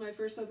walked in my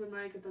first open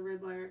mic at the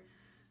Riddler,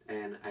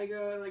 and I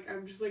go like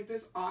I'm just like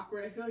this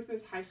awkward. I feel like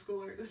this high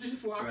schooler that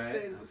just walks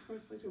in. Of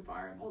course, like to a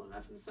bar, I'm old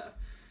enough and stuff.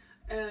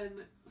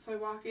 And so I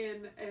walk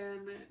in,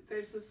 and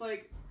there's this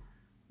like.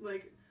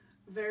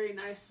 Very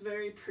nice,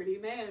 very pretty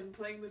man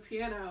playing the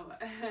piano,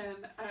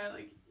 and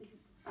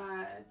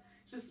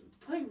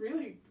just playing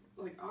really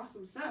like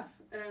awesome stuff.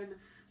 And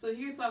so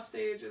he gets off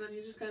stage, and then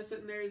he's just kind of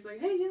sitting there. He's like,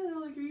 "Hey,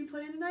 like, are you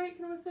playing tonight?"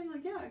 Kind of a thing.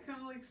 Like, yeah, I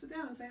kind of like sit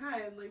down and say hi.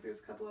 And like, there's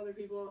a couple other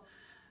people,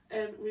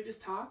 and we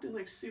just talked and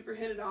like super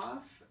hit it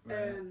off.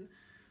 And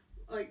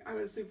like, I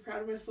was super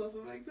proud of myself.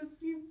 I'm like,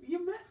 you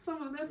met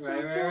someone. That's so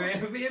cool.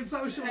 Right. Being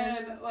social.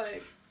 And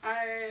like.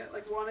 I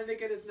like wanted to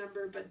get his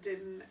number but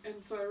didn't,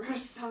 and so I wrote a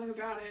song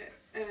about it,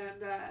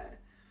 and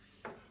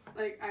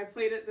like I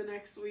played it the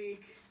next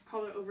week,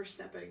 called it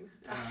Overstepping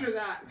after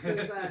that,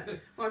 because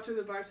walked to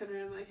the bartender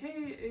and I'm like,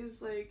 hey,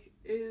 is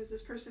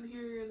this person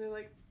here? And they're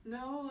like,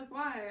 no, like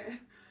why?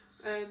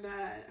 And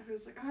I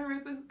was like, oh,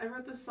 I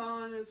wrote this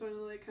song. I just wanted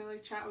to like kind of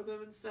like chat with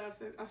him and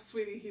stuff. Oh,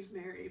 sweetie, he's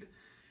married.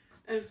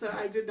 And so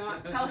I did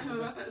not tell him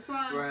about that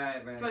song.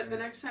 But the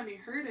next time he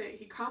heard it,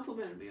 he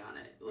complimented me on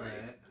it.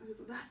 Like, he was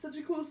like, that's such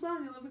a cool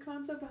song. I love the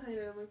concept behind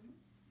it. I'm like,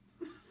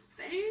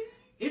 thanks.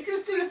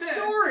 Interesting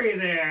story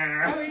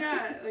there. Oh,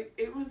 yeah. Like,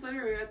 8 months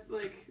later, we had,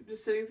 like,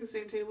 just sitting at the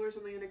same table or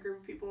something in a group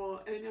of people.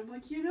 And I'm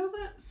like, you know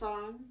that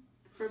song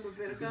from a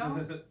bit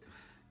ago?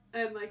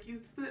 And, like,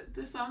 it's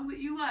the song that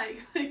you like.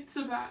 Like, it's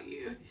about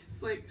you.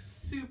 He's, like,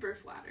 super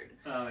flattered.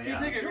 Oh, yeah.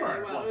 He took it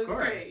really well. It was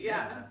great.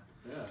 Yeah.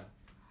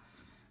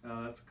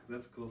 Oh,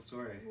 that's a cool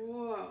story.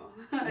 Whoa.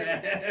 In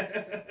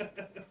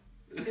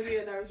the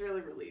end, I was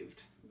really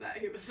relieved that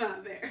he was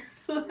not there.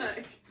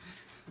 Like,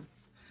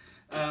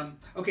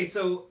 okay,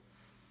 so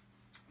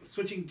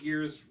switching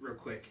gears real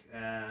quick,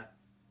 the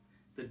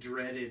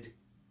dreaded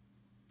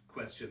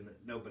question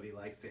that nobody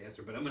likes to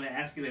answer, but I'm going to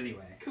ask it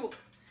anyway. Cool.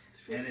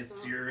 And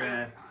it's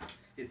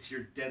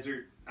your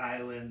desert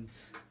island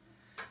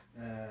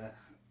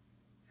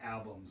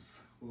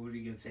albums. What are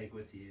you going to take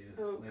with you?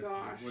 Oh, like,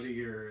 gosh. What are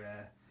your...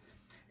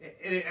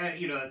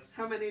 that's...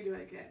 How many do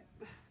I get?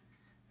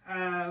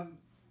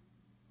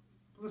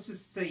 Let's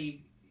just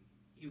say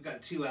you've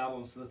got 2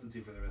 albums to listen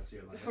to for the rest of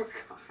your life. Oh,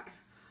 God.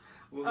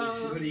 What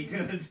are you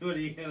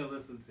gonna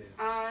listen to?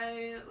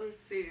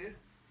 Let's see.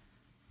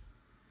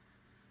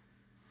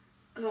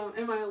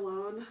 Am I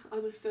alone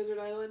on this desert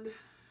island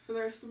for the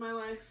rest of my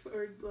life,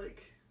 or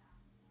like?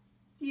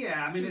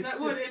 Yeah, I mean, it's that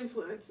would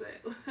influence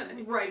it.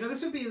 Right. No,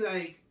 this would be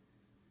like.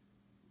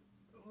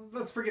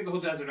 Let's forget the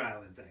whole desert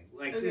island thing.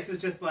 Like, okay. This is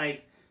just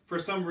like, for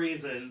some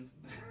reason,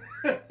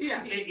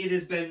 yeah, it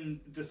has been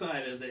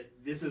decided that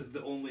this is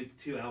the only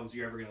 2 albums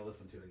you're ever going to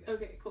listen to again.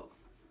 Okay, cool.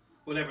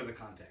 Whatever the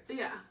context.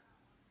 Yeah.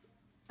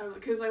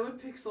 Because I would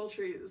pick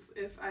Sultries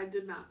if I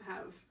did not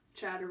have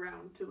Chad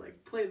around to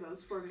like play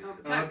those for me all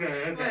the time.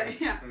 Okay.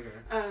 But, yeah.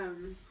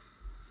 Okay.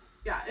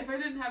 Yeah, if I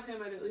didn't have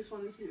him, I'd at least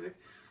want his music.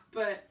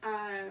 But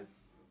I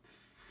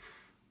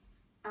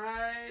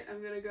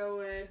am gonna go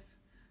with.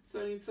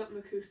 So I need something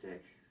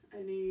acoustic.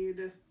 I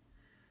need.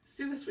 Just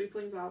do the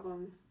Sweeplings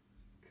album,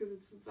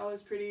 because it's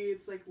always pretty.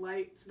 It's like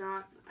light. It's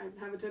not. I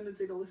have a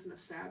tendency to listen to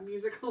sad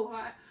music a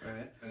lot.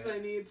 Right. So I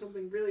need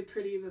something really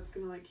pretty that's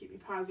gonna like keep me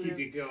positive.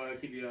 Keep you going.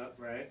 Keep you up.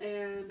 Right.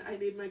 And I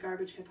need my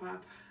garbage hip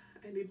hop.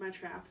 I need my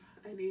trap.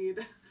 I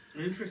need.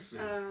 Interesting.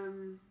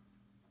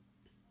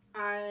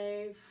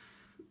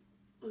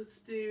 Let's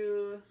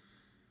do.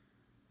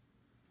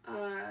 Do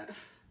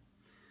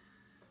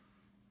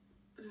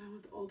I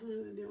want the old one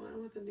or the new one? I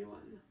want the new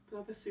one, but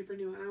not the super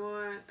new one. I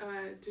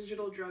want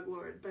Digital Drug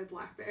Lord by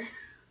Black Bear.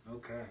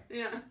 Okay.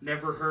 Yeah.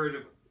 Never heard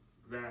of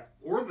that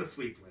or the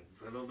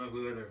Sweeplings. I don't know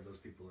who either of those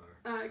people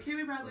are.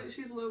 Kami Bradley,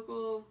 she's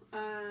local.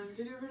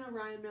 Did you ever know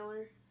Ryan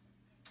Miller?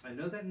 I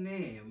know that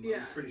name. Yeah.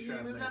 I'm pretty sure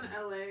he moved down to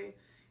LA.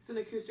 He's an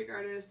acoustic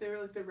artist. They were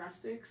like the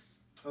Rustics.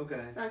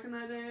 Okay. Back in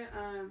that day.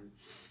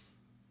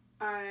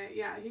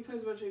 He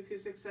plays a bunch of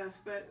acoustic stuff,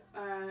 but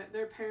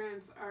their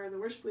parents are the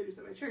worship leaders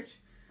at my church.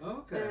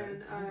 Okay.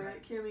 And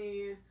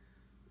Kami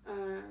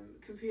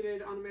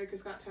competed on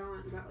America's Got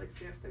Talent and got like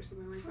 5th or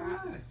something like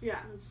that. Nice.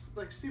 Yeah, it's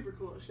like super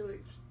cool. She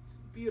like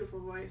beautiful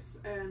voice,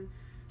 and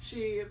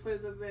she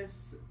plays with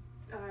this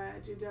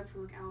dude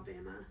from like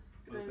Alabama,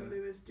 and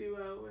they're this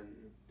duo and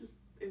just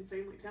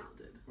insanely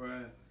talented.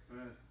 Right.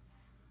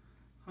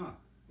 Huh.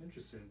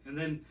 Interesting. And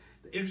then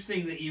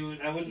interesting that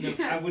I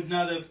would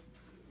not have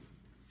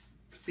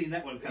seen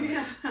that one coming.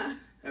 Yeah.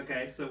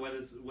 Okay, so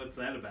what's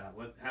that about?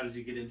 How did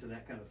you get into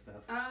that kind of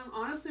stuff?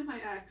 Honestly,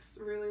 my ex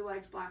really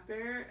liked Black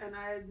Bear, and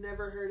I had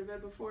never heard of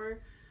it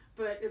before.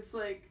 But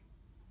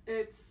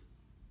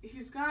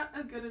he's got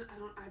a good.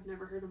 I've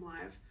never heard him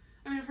live.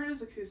 I mean, I've heard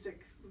his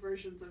acoustic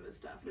versions of his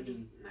stuff, which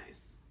is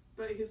nice.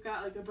 But he's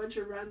got like a bunch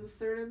of runs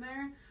thrown in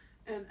there,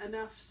 and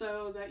enough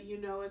so that you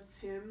know it's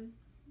him,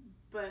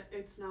 but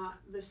it's not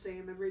the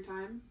same every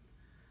time.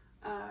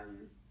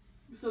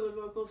 So the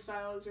vocal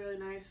style is really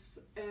nice,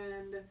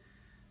 and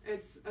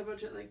it's a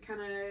bunch of like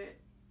kind of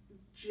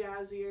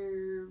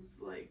jazzier,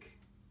 like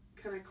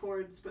kind of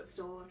chords, but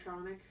still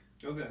electronic.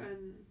 Okay.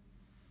 And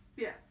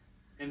yeah.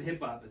 And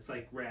hip hop, it's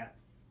like rap.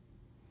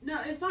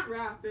 No, it's not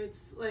rap.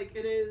 It's like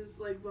it is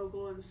like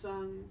vocal and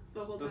sung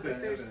the whole time. Okay,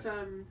 like, there's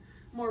some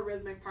more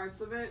rhythmic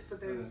parts of it, but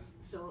there's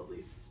still at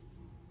least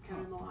kind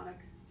of melodic.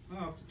 Oh,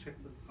 I'll have to check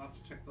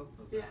both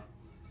of those out.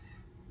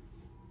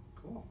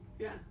 Cool.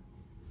 Yeah.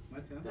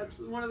 Nice answers. That's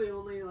one of the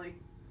only like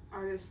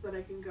artists that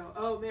I can go,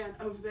 oh man,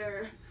 of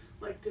their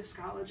like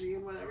discology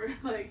and whatever.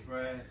 Like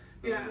right.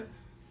 Yeah.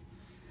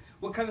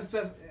 What kind of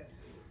stuff?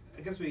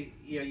 I guess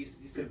you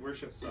said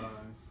worship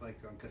songs like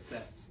on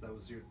cassettes. That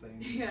was your thing.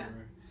 Yeah.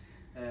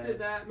 Did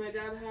that. My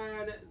dad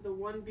had the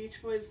one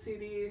Beach Boys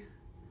CD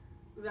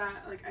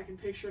that like I can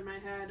picture in my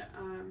head.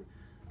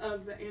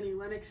 Of the Annie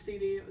Lennox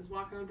CD, it was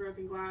Walking on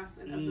Broken Glass,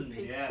 and of the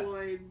Pink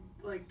Floyd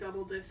like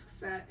double disc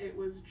set, it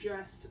was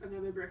just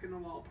Another Brick in the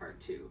Wall Part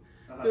 2.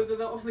 Those are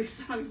the only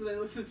songs that I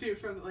listened to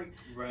from like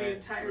the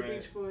entire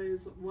Beach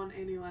Boys, one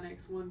Annie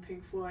Lennox, one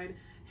Pink Floyd.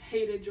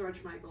 Hated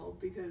George Michael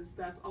because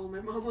that's all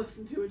my mom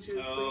listened to when she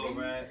was cleaning.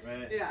 Right.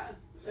 Yeah,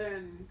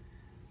 and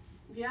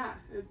yeah,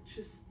 it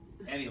just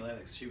Annie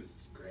Lennox, she was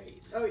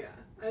great. Oh yeah,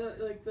 I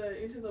like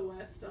the Into the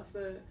West stuff.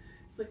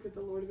 It's like with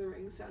the Lord of the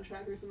Rings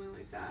soundtrack or something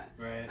like that.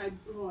 Right. I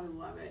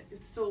love it.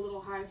 It's still a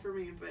little high for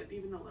me, but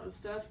even the low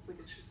stuff,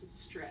 it's just a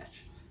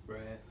stretch.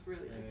 Right. It's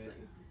really nice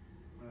thing.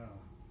 Wow.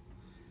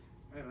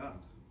 Right on.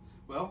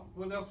 Well,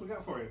 what else we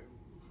got for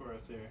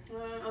us here?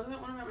 I've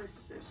got one about my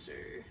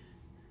sister.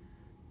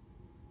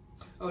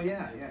 Oh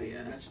yeah, you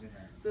were mentioning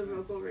that. The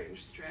vocal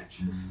range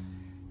stretch.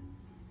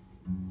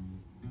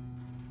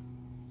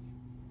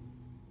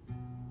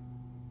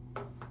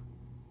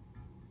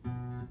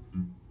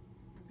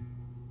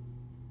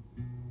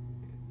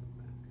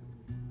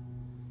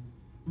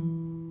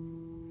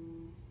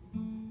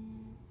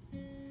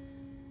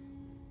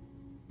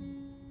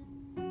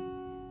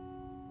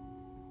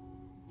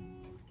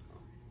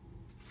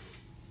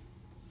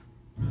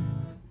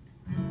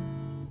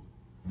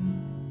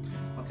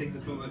 I'll take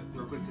this moment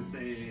real quick to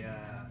say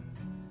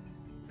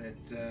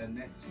that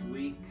next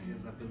week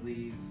is, I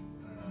believe,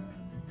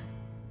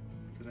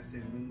 did I say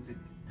Lindsay?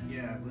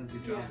 Yeah, Lindsay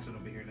Johnson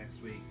will be here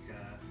next week.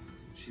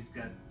 She's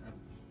got a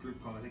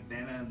group called, I think,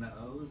 Vanna and the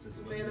O's.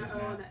 Is what Vanna it is O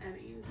now. and the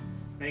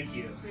Emmys. Thank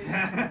you.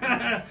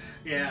 Yeah.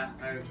 yeah.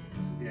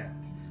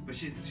 But But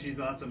she's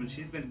awesome, and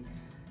she's been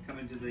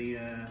coming to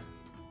the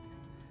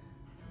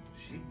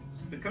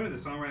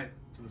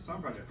Song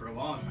Project for a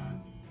long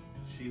time.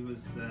 She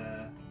was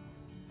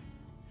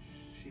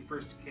she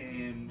first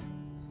came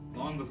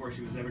long before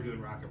she was ever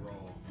doing rock and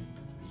roll.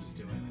 She was just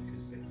doing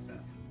acoustic stuff.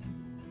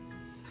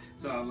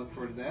 So I'll look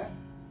forward to that,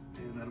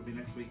 and that'll be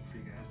next week for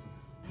you guys.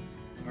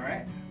 All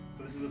right.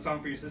 So this is the song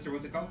for your sister.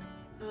 What's it called?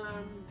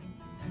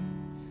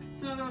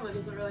 It's another one that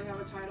doesn't really have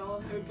a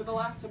title. I mean, but the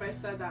last time I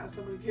said that,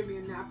 someone gave me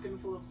a napkin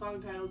full of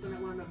song titles, and it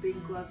wound up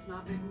being Gloves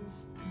Not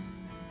Mittens.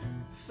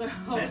 So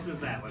this is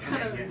that one.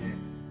 Kind of, Okay,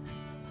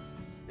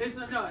 yeah. It's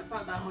not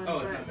that one. Oh,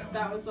 but it's not that one.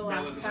 That was the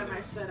last was time another I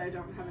one. said I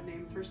don't have a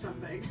name for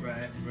something.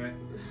 Right.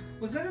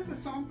 Was that at the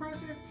Song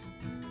Project?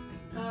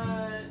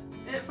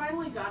 It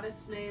finally got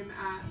its name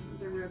at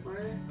the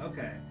Riddler.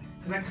 Okay.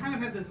 Because I kind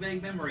of had this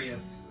vague memory of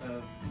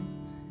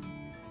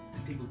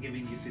people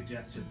giving you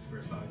suggestions for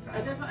a song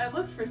title. I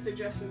looked for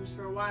suggestions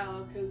for a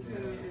while because Yeah. I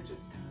mean, it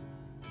just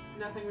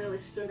nothing really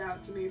stood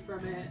out to me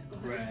from it.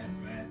 Like,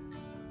 Right.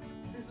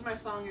 This is my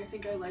song. I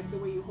think I like the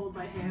way you hold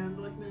my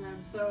hand. Like, man,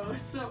 it's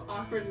so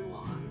awkward and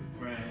long.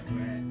 Right.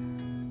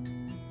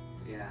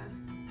 Yeah.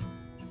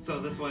 So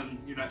this one,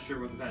 you're not sure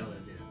what the title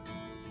is yet.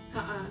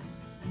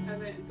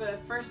 And the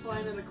first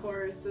line in the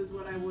chorus is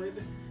what I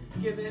would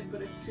give it,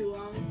 but it's too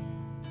long.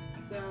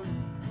 So.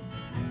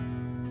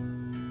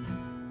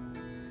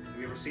 Have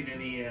you ever seen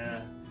any?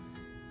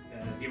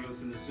 Do you ever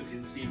listen to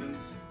Sufjan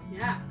Stevens?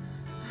 Yeah.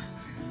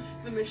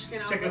 The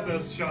Michigan album. Check out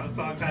those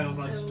song titles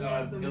on I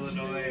love the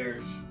Illinois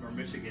or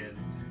Michigan.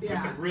 There's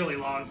Yeah. some really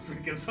long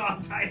freaking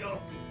song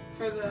titles.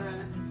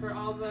 For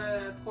all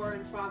the poor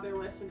and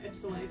fatherless in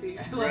Ypsilanti.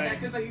 I love Right, that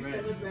because I used to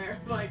right. live there.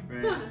 Like,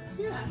 Right.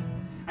 yeah.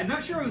 I'm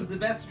not sure it was the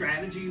best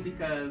strategy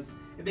because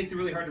it makes it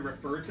really hard to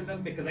refer to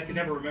them because I can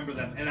never remember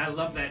them, and I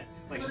love that.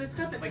 Like, But it's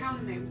got the like-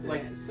 town names in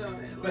like- it, so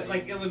it, But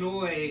like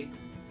Illinois,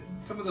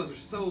 some of those are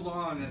so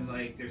long and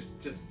like there's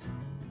just,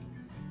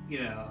 you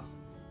know,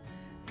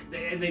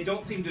 and they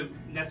don't seem to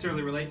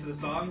necessarily relate to the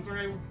songs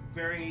very,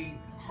 very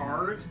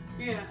hard.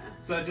 yeah.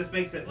 So it just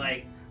makes it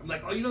like, I'm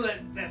like, oh, you know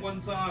that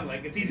one song?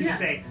 Like, it's easy Yeah. to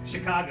say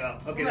Chicago.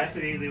 Okay, Right. that's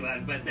an easy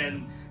one. But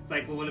then it's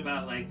like, well, what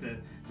about like the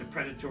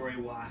predatory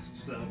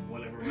wasps of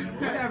whatever.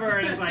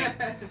 And it's like,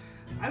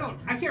 I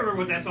can't remember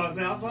what that song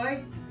sounds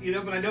like, you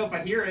know, but I know if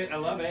I hear it, I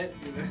love it.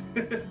 You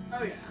know?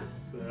 Oh yeah.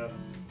 So,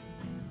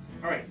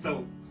 all right.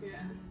 So, Yeah.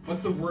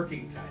 what's the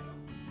working title?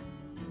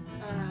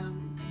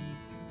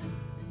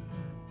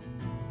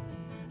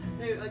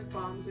 Maybe like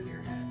bombs in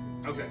your head.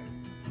 Okay.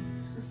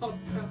 This all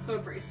sounds so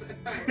abrasive.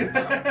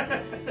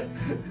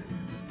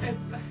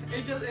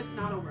 It's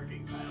not a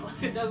working title.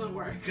 It doesn't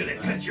work. Gonna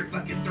cut your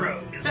fucking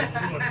throat is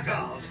what it's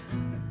called.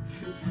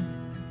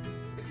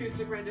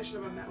 Acoustic rendition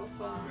of a metal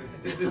song.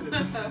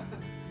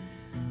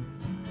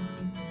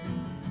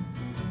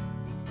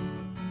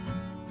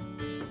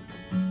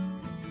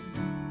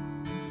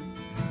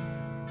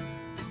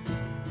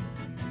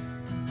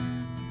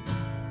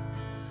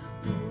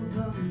 The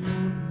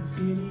mountain's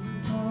getting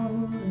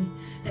taller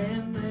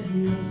and the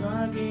hills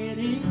are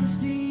getting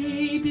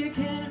steep. You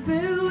can't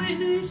bear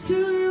witness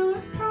to your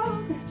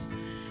progress,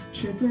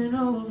 tripping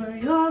over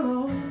your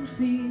own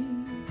feet.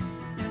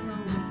 And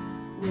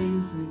the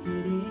waves are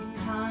getting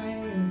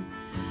higher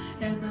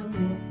and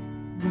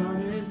the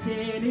water's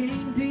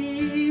getting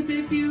deep.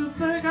 If you've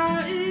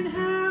forgotten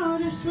how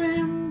to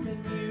swim,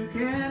 then you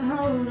can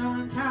hold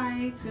on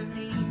tight to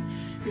me,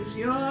 'cause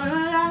you're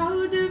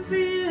allowed to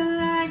feel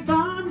like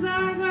bombs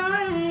are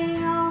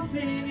going off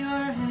in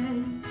your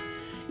head.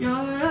 You're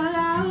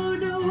allowed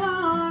to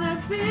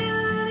wanna feel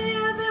any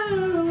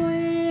other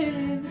way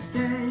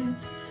instead.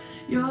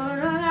 You're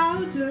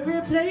allowed to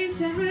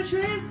replace and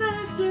retrace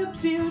the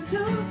steps you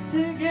took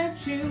to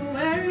get you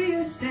where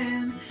you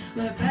stand.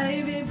 But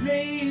baby,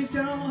 please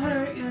don't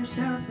hurt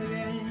yourself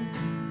again.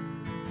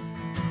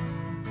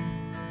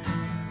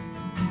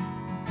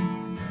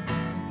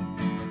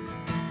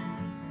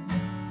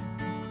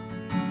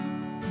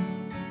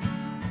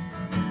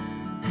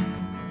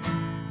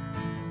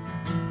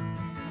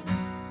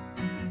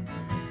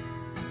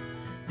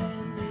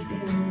 And the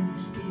air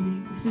is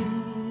getting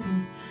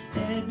thinner,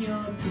 and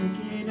you're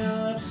picking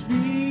up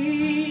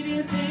speed.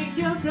 You think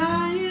you're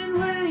flying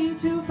way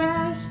too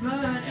fast,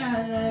 but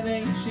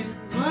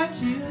elevation's what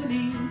you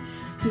need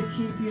to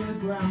keep you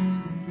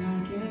grounded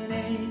like an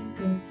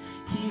anchor,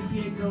 keep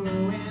you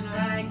going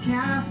like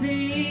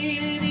caffeine.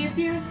 And if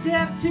you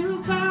step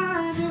too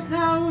far, just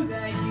know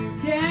that you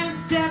can't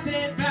step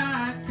it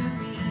back to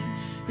me,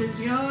 'cause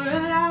you're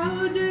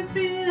allowed to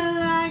feel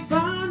like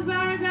bombs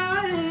are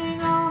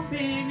going off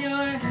in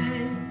your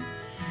head.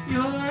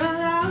 You're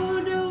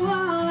allowed to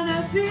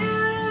wanna feel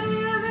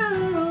any other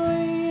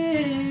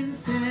way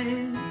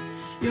instead.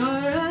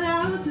 You're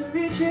allowed to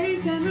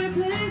retrace and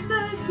replace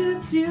the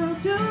steps you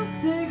took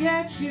to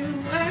get you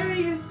where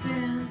you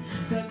stand.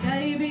 But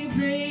baby,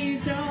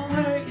 please don't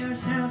hurt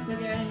yourself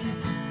again.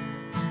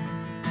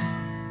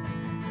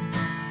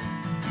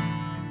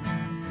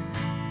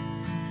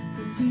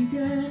 'Cause you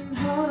can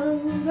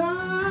hold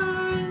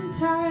on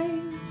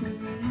tight to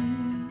me.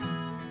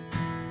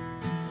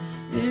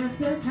 If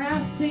the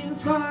path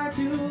seems far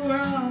too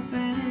rough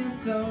and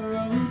if the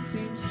road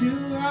seems too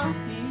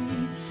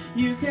rocky,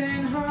 you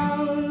can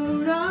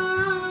hold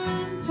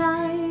on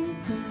tight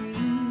to me.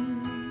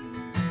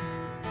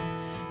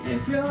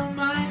 If your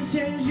mind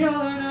says you're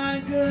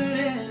not good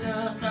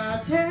enough,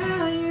 I'll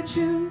tell you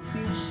truth,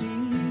 you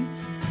see.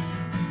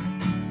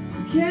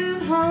 You can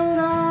hold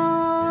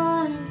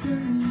on to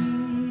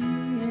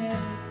me,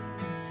 yeah.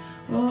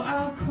 Oh,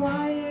 I'll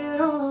quiet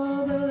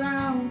all the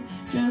loud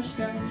just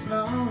as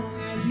long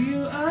as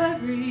you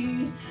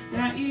agree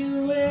that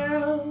you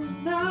will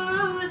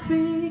not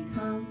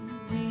become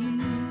me.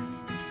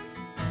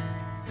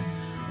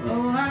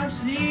 Oh, I've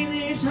seen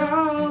this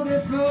all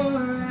before,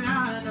 and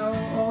I know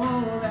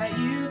all that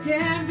you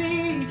can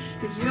be,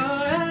 'cause you're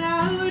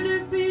allowed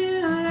to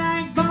feel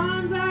like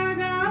bombs are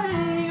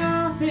going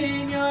off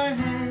in your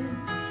head.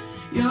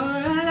 You're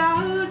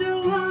allowed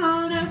to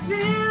wanna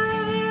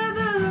feel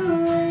the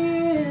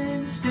way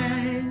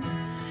instead.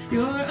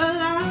 You're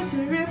allowed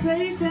to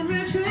replace and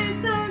retrace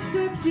those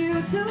steps you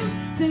took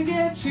to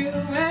get you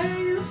where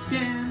you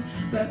stand.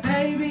 But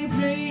baby,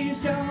 please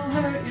don't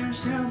hurt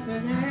yourself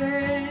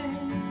again.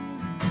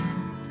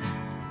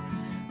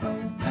 Oh,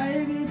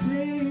 baby,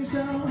 please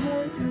don't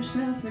hurt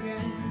yourself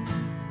again.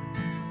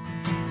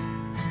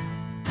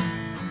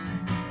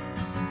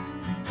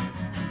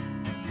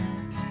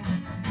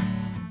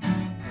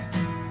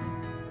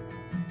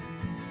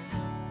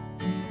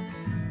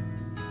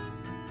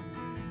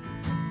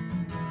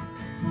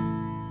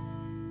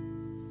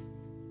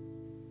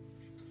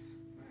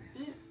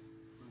 Nice.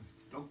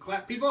 Don't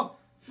clap, people.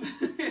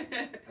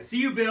 I see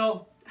you,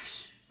 Bill.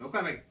 No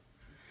clapping.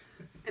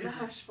 And the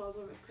hush falls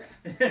over the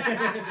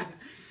crowd.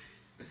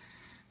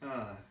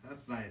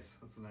 That's nice.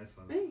 That's a nice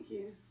one. Thank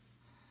you.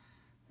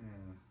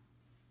 Yeah.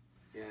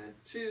 Yeah,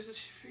 she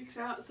freaks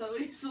out so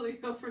easily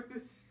over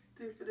this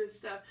stupidest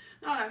stuff.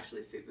 Not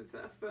actually stupid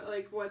stuff, but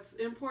like what's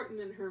important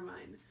in her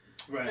mind.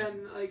 Right.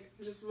 And like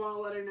just want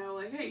to let her know,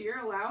 like, hey, you're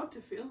allowed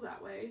to feel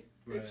that way.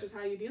 Right. It's just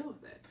how you deal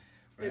with it.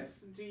 Right.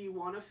 It's, do you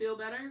want to feel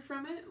better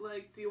from it?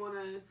 Like, do you want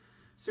to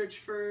search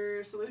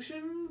for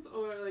solutions,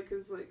 or like,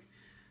 'cause like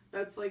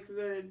that's like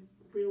the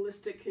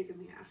realistic kick in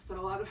the ass that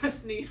a lot of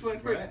us need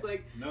when we're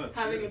like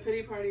having true. a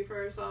pity party for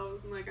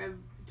ourselves. And like,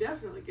 I'm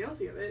definitely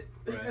guilty of it.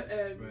 Right.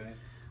 And Right.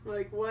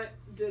 like, what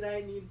did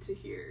I need to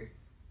hear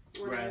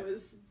when I Right.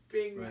 was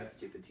being Right. that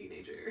stupid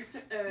teenager?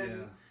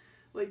 And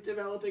like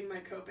developing my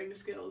coping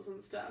skills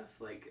and stuff.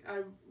 Like,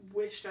 I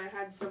wished I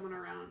had someone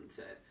around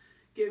to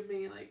give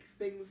me like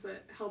things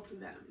that helped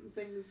them,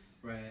 things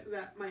Right.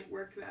 that might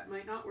work, that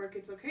might not work.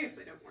 It's okay if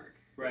they don't work.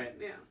 Right.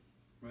 Yeah.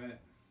 Right.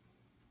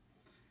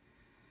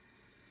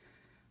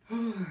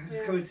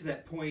 Just coming to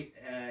that point,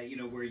 where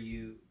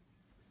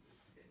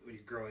when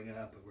you're growing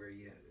up, and where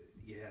you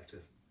have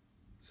to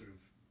sort of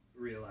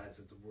realize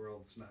that the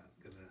world's not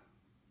gonna,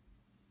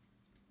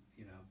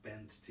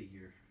 bend to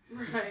your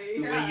Right.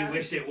 the way you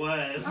wish it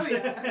was. Oh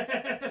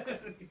yeah.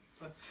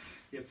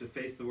 You have to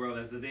face the world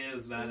as it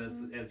is, not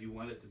as you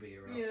want it to be,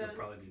 or else you'll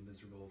probably be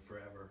miserable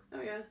forever.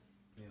 Oh yeah.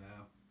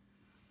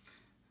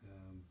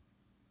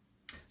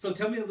 So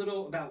tell me a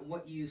little about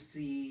what you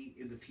see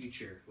in the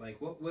future. Like,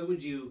 what would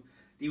do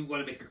you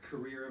want to make a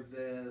career of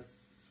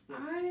this?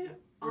 I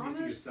Where do you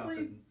see yourself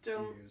honestly in 2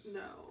 don't years?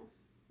 know.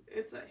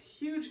 It's a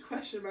huge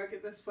question mark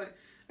at this point.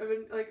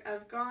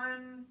 I've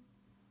gone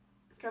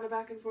kind of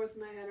back and forth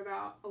in my head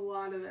about a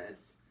lot of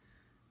this,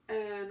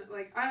 and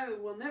like, I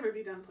will never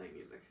be done playing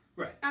music.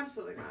 Right.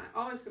 Absolutely not.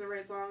 Always gonna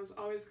write songs.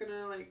 Always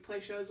gonna like play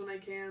shows when I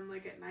can,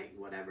 like at night,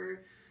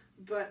 whatever.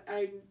 But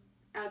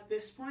at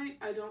this point,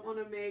 I don't want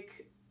to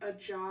make a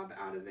job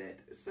out of it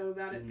so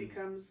that it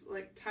becomes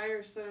like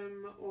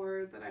tiresome,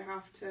 or that I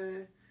have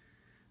to.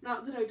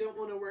 Not that I don't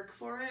want to work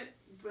for it,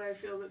 but I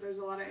feel that there's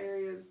a lot of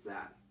areas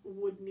that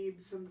would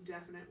need some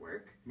definite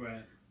work.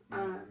 Right.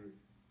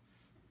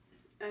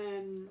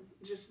 And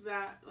just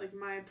that, like,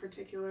 my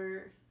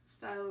particular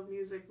style of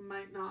music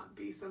might not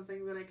be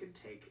something that I could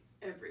take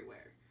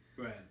everywhere.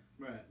 Right.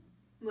 Right.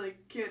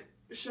 Like, can't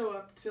show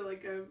up to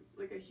like a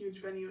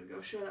huge venue and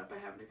go, "Shut up, I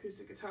have an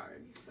acoustic guitar,"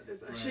 and use that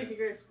as a Shaky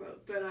Grace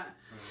quote. But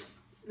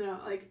no,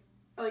 like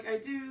I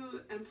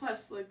do, and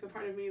plus like the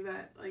part of me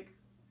that like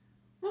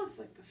wants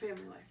like the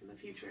family life in the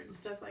future and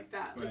stuff like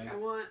that. Like, I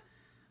want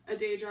a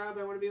day job,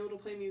 I want to be able to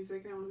play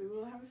music, and I want to be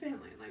able to have a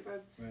family, and like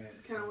that's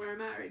kind of where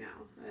I'm at right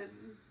now.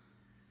 And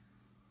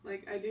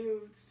like, I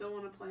do still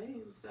want to play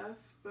and stuff,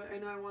 but I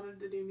know I wanted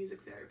to do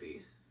music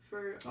therapy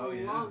for a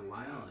long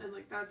while, and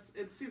like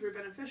it's super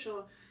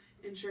beneficial.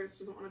 Insurance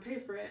doesn't want to pay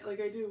for it.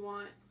 Like, I do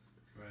want,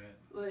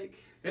 like,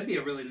 that'd be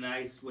a really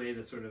nice way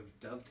to sort of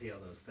dovetail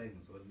those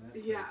things, wouldn't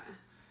it? Yeah.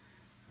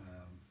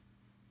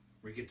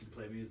 Where you get to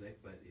play music,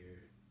 but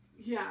you're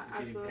getting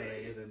absolutely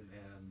paid, and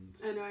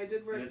I know I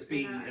did work.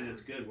 And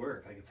it's good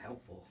work. Like, it's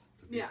helpful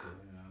to people.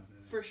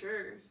 For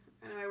sure.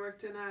 And I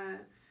worked in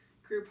a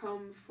group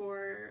home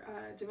for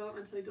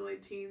developmentally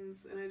delayed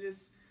teens, and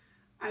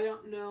I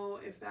don't know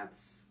if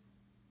that's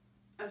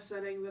a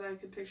setting that I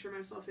could picture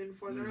myself in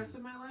for the rest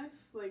of my life,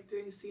 like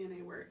doing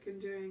CNA work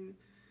and doing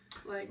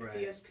like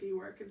DSP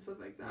work and stuff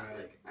like that. Right.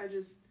 Like I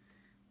just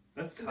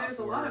that's tough. There's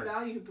a lot of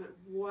value, but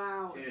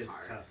wow, it it's is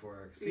hard. tough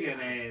work.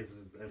 CNA is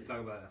talk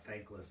about a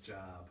thankless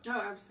job.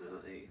 Oh,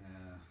 absolutely.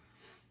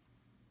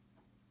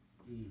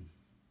 Yeah.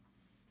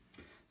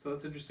 So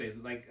that's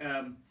interesting. Like,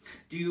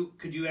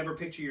 could you ever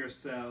picture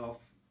yourself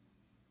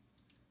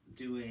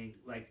doing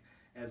like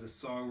as a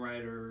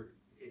songwriter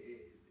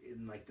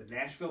in like the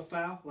Nashville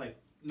style, like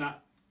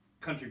not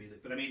country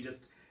music, but I mean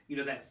just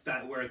that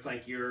style where it's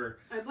like you're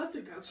I'd love to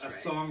go a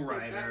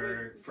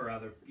songwriter for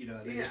other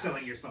then you're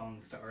selling your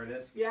songs to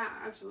artists. Yeah,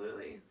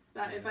 absolutely.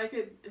 That if I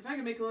could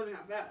make a living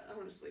off that,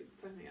 honestly,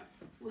 sign me up.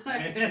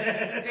 Like,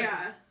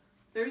 yeah.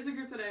 There's a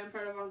group that I am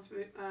part of on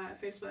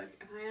Facebook,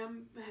 and I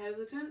am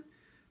hesitant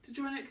to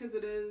join it because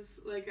it is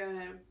like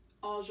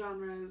all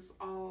genres,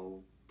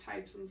 all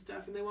types and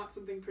stuff, and they want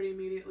something pretty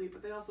immediately,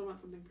 but they also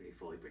want something pretty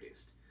fully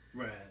produced.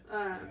 Right.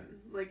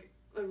 Like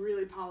a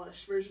really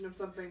polished version of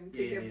something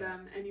to give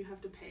them, and you have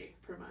to pay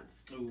per month.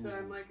 Ooh. So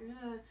I'm like,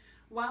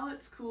 while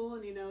it's cool,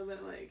 and you know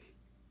that like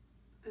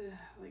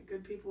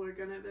good people are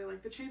they're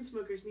like the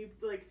Chainsmokers need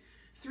like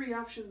 3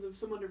 options of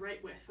someone to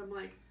write with. I'm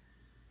like,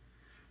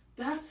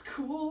 that's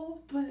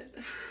cool, but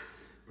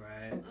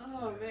man,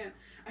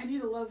 I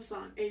need a love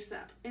song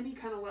ASAP. Any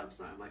kind of love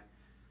song. I'm like,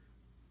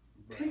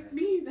 pick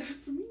me.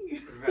 That's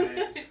me.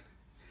 Right.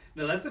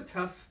 No, that's a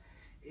tough.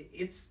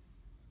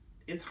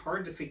 It's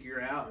hard to figure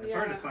out. It's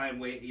hard to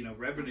find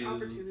revenue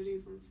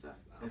opportunities and stuff.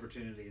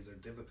 Opportunities are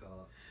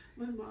difficult.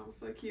 My mom's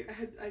so cute.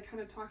 I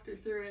kind of talked her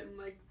through it and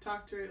like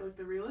talked to her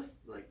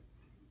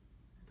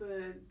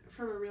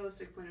from a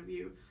realistic point of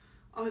view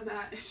on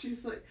that. And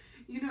she's like,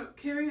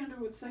 Carrie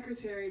Underwood's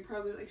secretary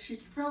she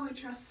probably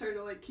trusts her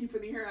to like keep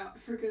an ear out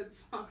for good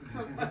songs.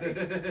 I'm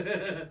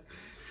like,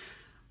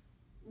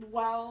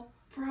 well,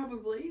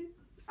 probably.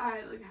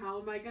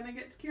 How am I gonna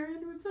get to Carrie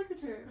Underwood's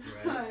secretary?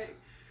 Right.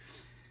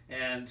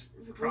 And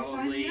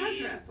probably find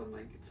the address. I'm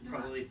like, it's not.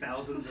 Probably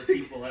thousands of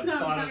people have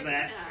thought of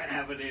that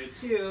avenue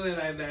too, and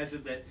I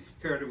imagine that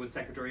Carrie Underwood's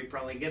secretary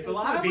probably gets a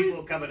lot of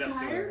people coming up to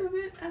her. Tired of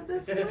it at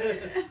this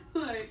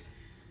point.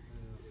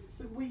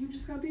 So you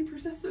just gotta be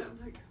persistent. I'm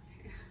like,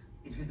 okay.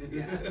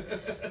 Yeah.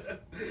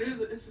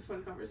 It's a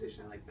fun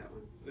conversation. I like that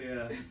one.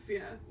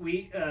 Yeah.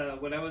 We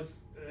when I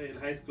was in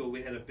high school,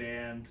 we had a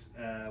band.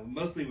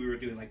 Mostly we were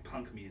doing like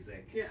punk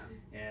music. Yeah.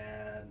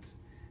 And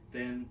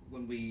then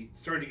when we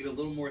started to get a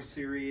little more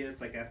serious,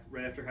 like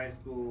right after high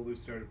school, we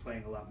started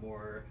playing a lot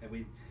more, and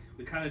we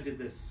kind of did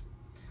this.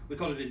 We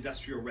called it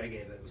industrial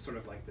reggae, but it was sort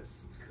of like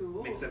this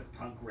mix of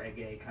punk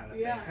reggae kind of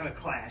thing, kind of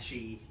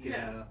clashy, you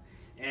know.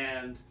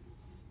 And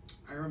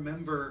I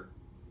remember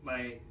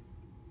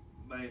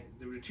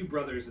there were 2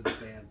 brothers in the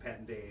band, Pat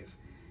and Dave,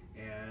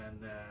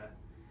 and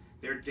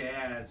their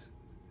dad.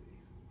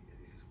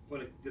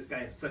 This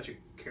guy is such a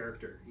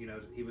character,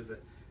 He was a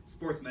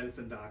sports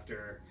medicine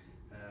doctor.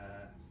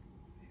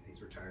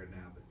 He's retired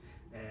now,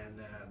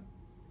 and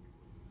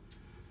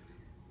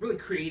really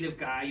creative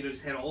guy.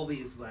 Just had all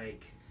these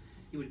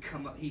he would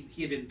come up.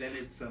 He had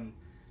invented some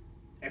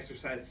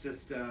exercise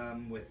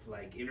system with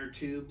like inner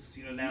tubes.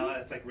 Now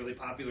that's like really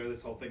popular.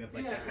 This whole thing of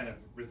that kind of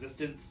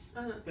resistance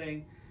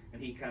thing, and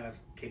he kind of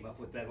came up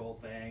with that whole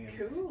thing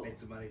and made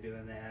some money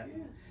doing that.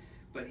 Yeah.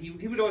 But he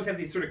would always have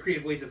these sort of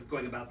creative ways of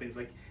going about things.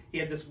 Like he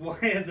had this one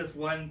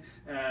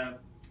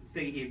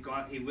thing he had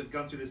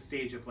gone through this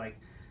stage of like.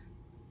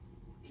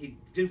 He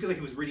didn't feel like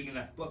he was reading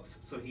enough books,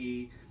 so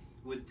he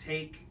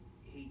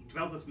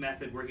developed this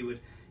method where he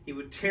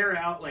would tear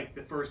out like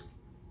the first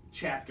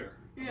chapter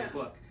of the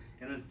book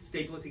and then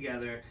staple it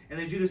together, and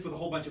then do this with a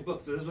whole bunch of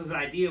books. So this was his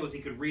idea, was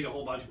he could read a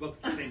whole bunch of books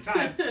at the same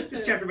time,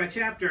 just chapter by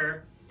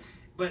chapter.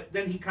 But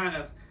then he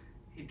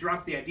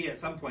dropped the idea at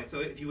some point. So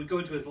if you would go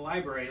into his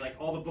library, like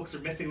all the books are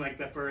missing like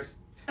the first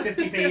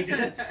 50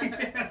 pages.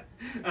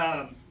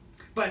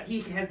 But he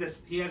had a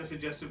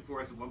suggestion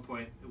for us at one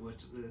point, which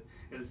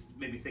it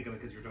made me think of it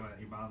because you were talking about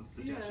your mom's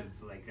suggestions.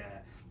 So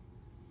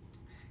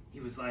he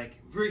was like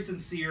very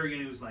sincere,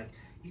 he was like,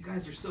 you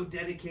guys are so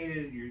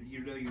dedicated, you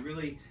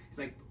really, he's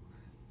like,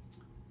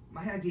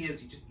 my idea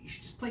is you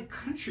should just play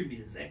country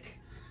music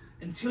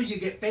until you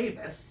get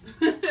famous,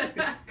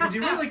 because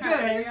you're really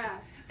good,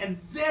 and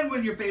then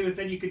when you're famous,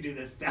 then you can do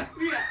this stuff.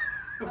 Yeah.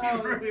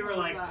 we were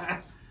like,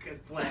 that's a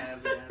good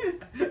plan,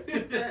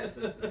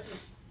 man.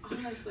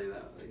 Honestly,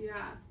 though,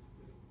 yeah.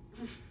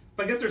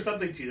 But I guess there's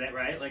something to that,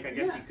 right? Like, I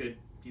guess you could,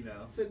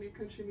 send your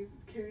country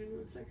music to Carrie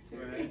Underwood's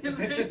secretary.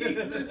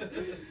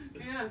 Right.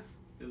 Yeah.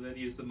 And then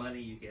use the money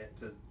you get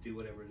to do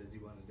whatever it is you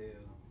want to do.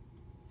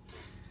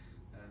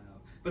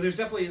 But there's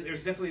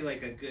definitely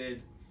like a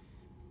good.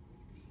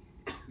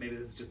 Maybe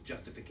this is just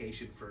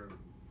justification for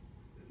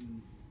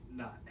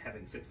not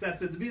having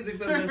success in the music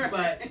business,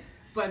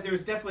 but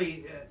there's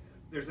definitely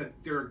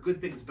there are good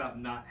things about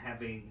not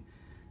having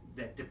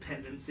that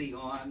dependency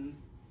on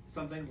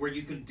something where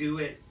you can do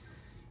it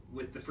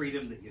with the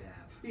freedom that you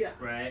have. Yeah.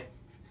 Right?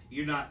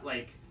 You're not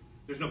like,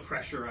 there's no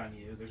pressure on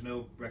you. There's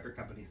no record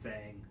company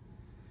saying,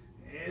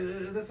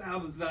 this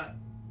album's not,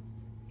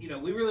 you know,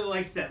 we really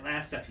liked that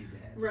last stuff you did.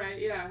 Right,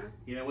 yeah.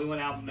 You know, we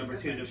want album number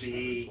 2 to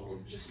be,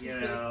 just you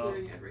know,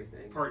 doing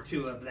everything. part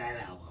 2 of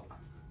that album.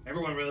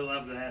 Everyone really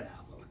loved that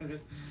album.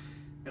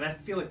 And I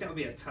feel like that would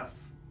be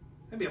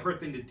that'd be a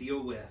hard thing to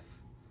deal with.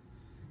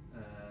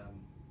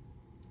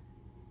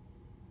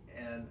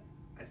 And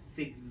I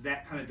think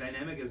that kind of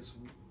dynamic is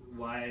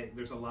why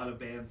there's a lot of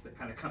bands that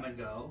kind of come and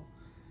go.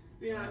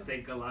 Yeah. And I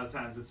think a lot of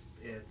times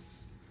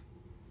it's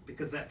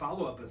because that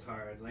follow-up is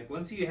hard. Like,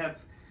 once you have,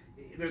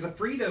 there's a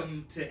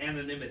freedom to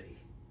anonymity.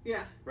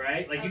 Yeah.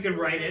 Right? Like, Absolutely. you can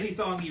write any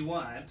song you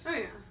want. Oh,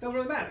 yeah. Doesn't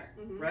really matter.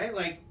 Mhm. Right?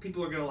 Like,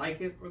 people are going to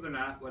like it or they're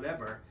not,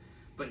 whatever.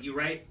 But you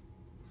write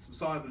some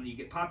songs and you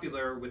get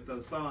popular with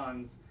those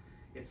songs.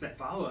 It's that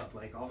follow-up.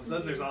 Like, all of a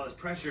sudden there's all this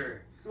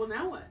pressure. Well,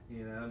 now what?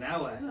 You know,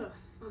 now what? Ugh.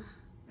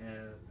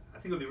 And I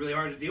think it would be really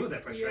hard to deal with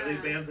that pressure. I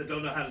think Yeah. bands that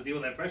don't know how to deal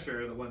with that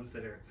pressure are the ones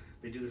that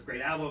they do this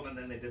great album and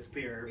then they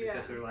disappear because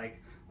Yeah. they're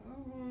like, I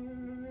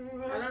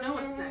don't know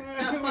what's next.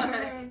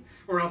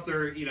 or else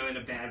they're, you know, in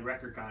a bad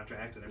record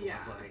contract and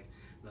everyone's Yeah. like,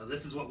 no,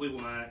 this is what we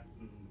want,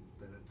 and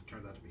then it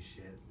turns out to be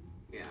shit.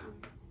 Yeah.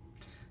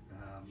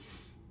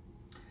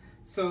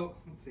 So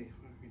let's see,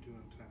 what are we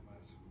doing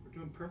time-wise? We're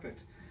doing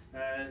perfect.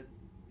 Why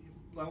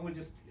don't we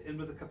just end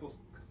with a couple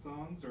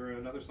songs or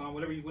another song,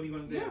 what do you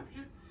want to do? Yeah, for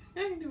sure.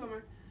 Yeah, I can do one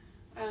more.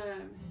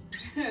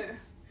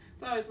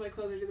 It's always my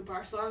closer to the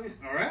bar song.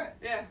 All right.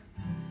 Yeah.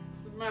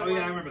 It's Oh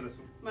yeah, I remember this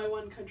one. My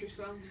one country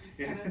song.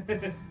 Yeah.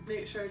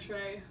 Nate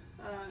Chartre,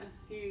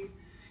 he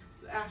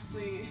asked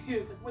me, he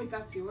was like, wait,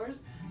 that's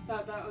yours?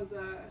 Thought that was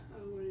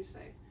what did he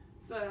say?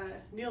 It's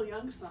a Neil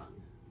Young song.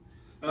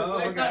 Oh,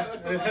 I okay. thought it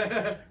was so,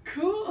 like,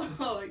 cool.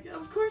 Like, yeah,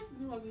 of course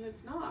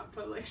it's not,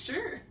 but like,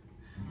 sure.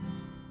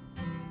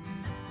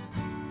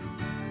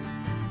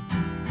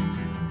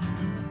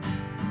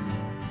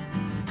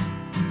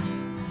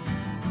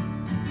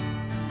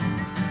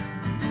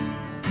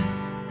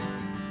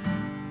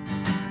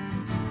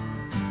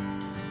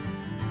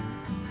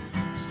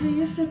 See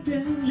you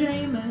sipping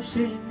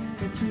Jameson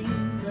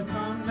between the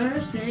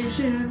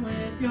conversation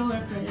with your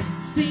friend.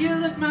 See you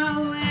look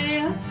my way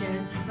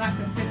again, like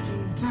the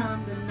 15th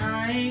time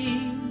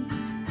tonight.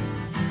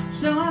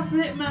 So I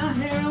flip my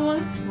hair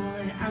once more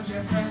as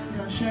your friends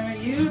usher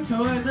you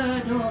toward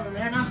the door,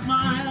 and I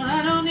smile,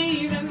 I don't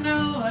even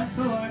know what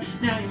for.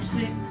 Now you're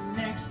sitting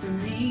next to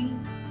me,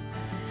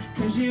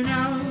 'cause you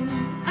know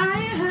I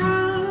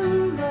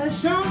have a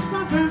soft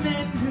spot for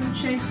men who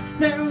chase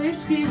their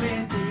whiskey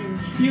with you.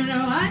 You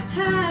know I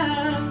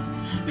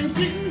have been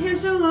sitting here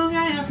so long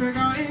I have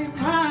forgotten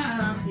why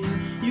I'm here.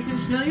 You can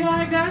spill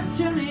your guts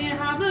to me,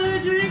 have a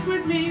drink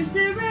with me,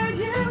 sit right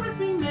here with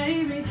me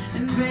maybe,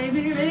 and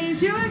baby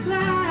raise your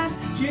glass,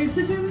 cheers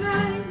to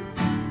tonight.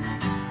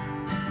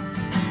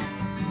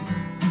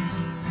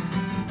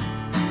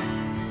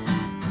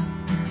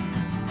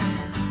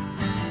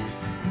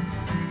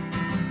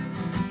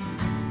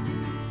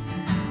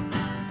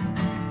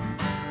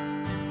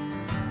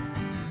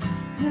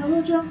 Now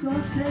we're drunk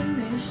off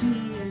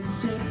Tennessee and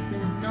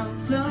sipping on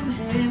some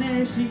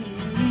Hennessy.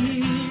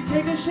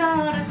 Take a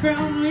shot at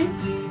Crown with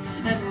me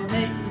and we'll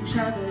make each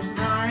other's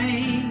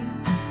night.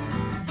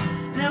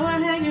 Now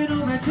we're hanging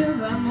over till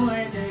the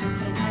morning.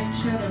 Tonight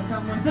should have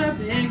come with a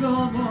big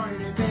old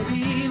warning,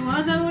 baby.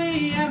 One that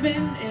we have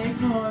been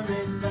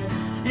ignoring, but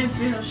it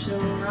feels so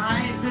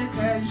right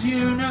because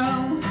you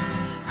know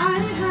I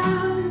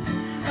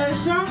have a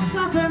soft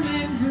spot for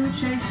men who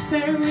chase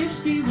their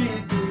whiskey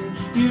with you.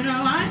 You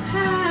know I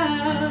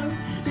have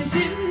been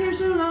sitting here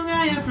so long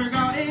I have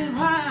forgotten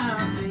why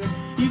I'm here.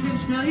 You can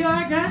spill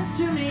your guts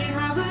to me,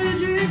 have a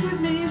drink with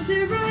me,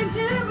 sit right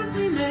here with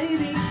me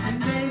maybe, and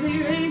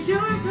baby raise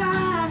your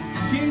glass,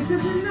 cheers to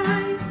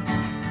tonight.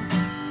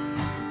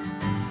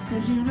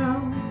 'Cause you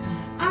know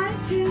I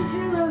came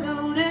here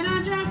alone and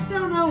I just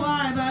don't know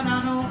why, but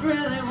I don't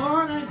really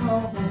wanna go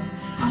home.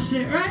 I'll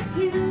sit right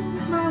here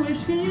with my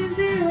whiskey and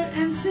beer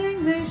and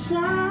sing this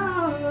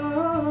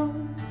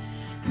song.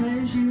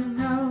 'Cause you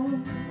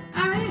know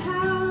I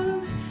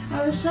have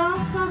a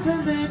soft spot for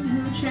men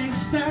who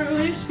chase their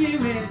whiskey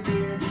with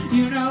beer.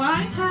 You know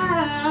I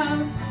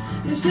have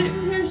been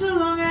sitting here so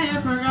long I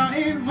have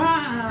forgotten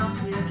why I'm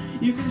here.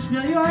 You can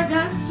spill your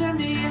guts to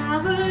me,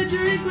 have a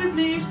drink with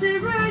me,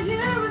 sit right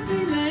here with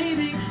me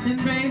maybe, and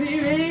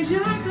baby raise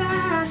your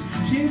glass,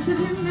 cheers to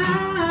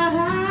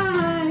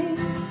tonight.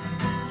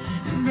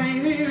 And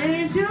baby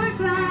raise your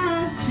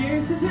glass,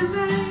 cheers to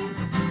tonight.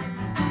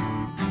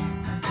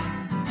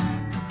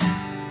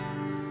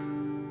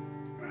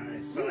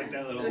 I like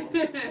that little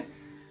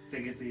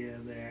thing at the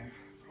end there.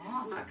 It's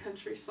Awesome. my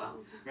country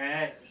song.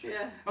 Right.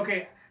 Yeah.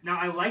 Okay, now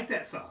I like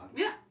that song.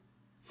 Yeah.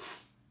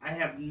 I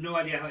have no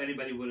idea how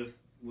anybody would have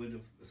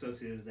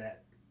associated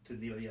that to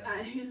Neil Young.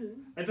 I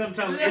That doesn't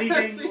sound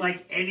anything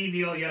like any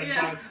Neil Young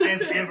Yeah. song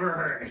I've ever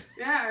heard.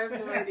 Yeah, I have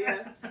no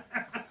idea.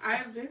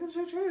 David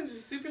Chartre was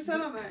just super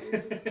set on that.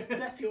 He's like,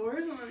 that's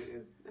yours? I'm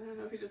like, I don't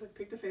know if he just like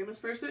picked a famous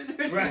person or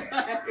just Right.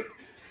 like...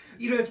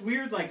 You know, it's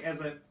weird, like, I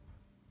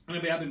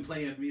mean, I've been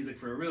playing music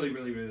for a really,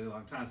 really, really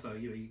long time, so,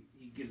 you know, you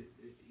get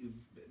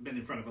been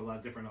in front of a lot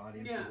of different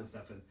audiences Yeah. and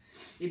stuff, and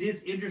it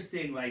is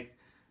interesting, like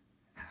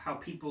how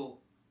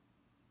people.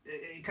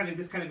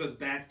 This kind of goes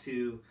back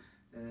to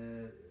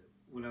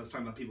when I was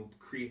talking about people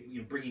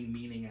bringing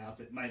meaning out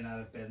that might not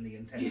have been the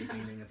intended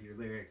meaning of your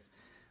lyrics.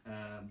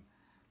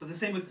 But the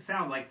same with the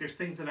sound. Like, there's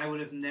things that I would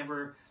have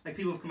never... Like,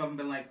 people have come up and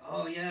been like,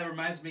 oh, yeah, it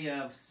reminds me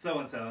of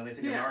so-and-so, and they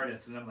think I'm an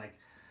artist. And I'm like,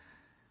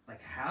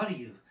 how do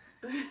you...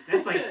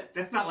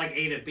 That's not like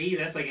A to B,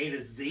 that's like A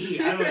to Z.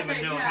 I don't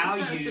even know how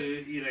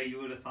you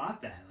would have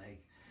thought that.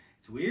 Like,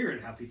 it's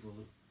weird how people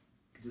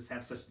just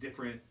have such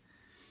different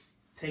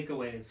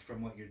takeaways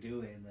from what you're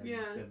doing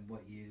than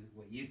what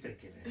you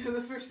think it is.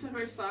 The first time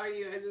I saw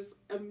you, I just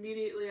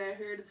immediately I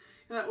heard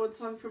that one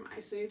song from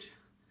Ice Age.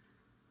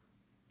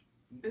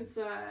 It's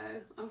I'll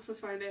have to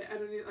find it.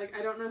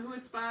 I don't know who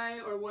it's by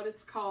or what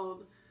it's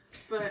called,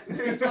 but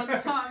there's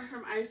one song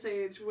from Ice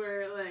Age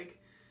where like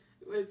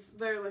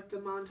they're like the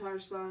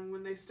montage song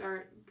when they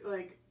start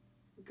like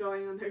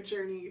going on their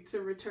journey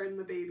to return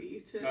the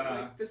baby to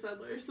like the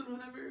settlers and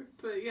whatever.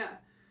 But yeah.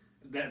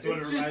 That's what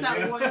it's it reminds just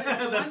me that of.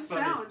 one That's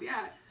sound,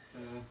 yeah.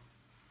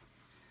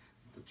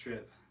 It's a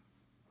trip.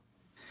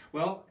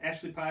 Well,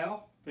 Ashley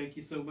Pyle, thank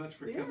you so much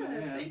for coming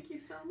in. Thank you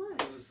so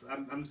much.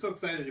 I'm so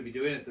excited to be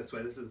doing it this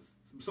way. This is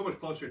so much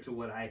closer to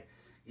what I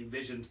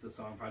envisioned the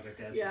song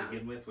project as to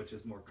begin with, which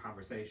is more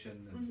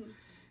conversation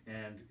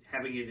and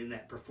having it in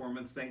that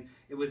performance thing.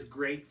 It was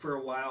great for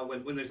a while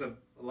when there's a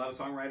lot of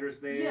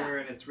songwriters there,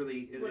 and it's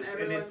really and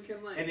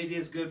it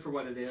is good for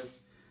what it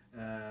is.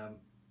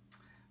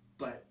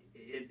 But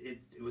it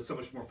was so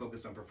much more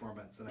focused on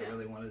performance, and I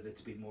really wanted it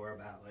to be more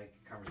about like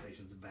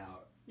conversations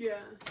about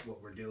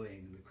what we're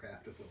doing and the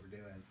craft of what we're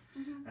doing.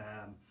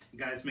 You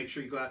guys, make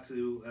sure you go out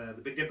to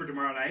the Big Dipper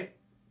tomorrow night.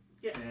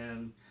 Yes.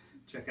 And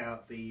check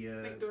out the...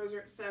 Big doors are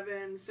at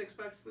 7,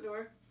 $6 the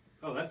door.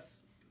 Oh,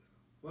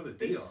 what a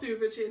deal. It's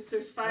super cheap.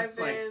 There's 5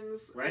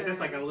 bands. Right? That's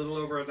like a little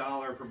over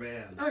 $1 per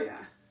band. Oh, yeah.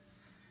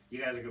 You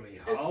guys are going to be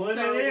hauling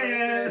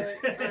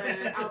it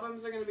in.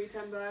 Albums are going to be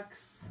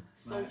 $10.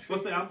 So nice.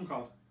 What's the album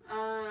called?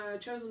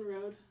 Chosen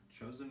Road.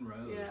 Chosen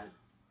Road. Yeah.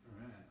 All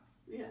right.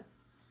 Yeah.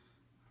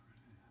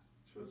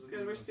 It's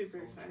good. We're super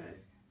excited.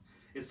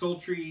 Is Soul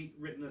Tree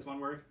written as one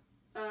word?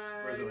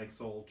 Or is it like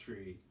Soul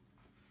Tree?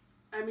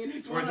 I mean,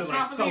 it's one on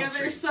top of the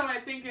other, so I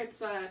think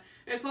it's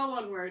all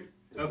one word.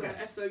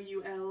 It's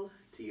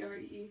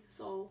SOULTRE,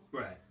 soul.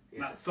 Right. Yeah.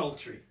 Not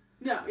sultry.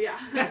 No, yeah.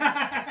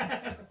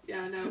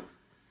 Yeah, no.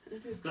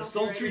 The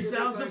sultry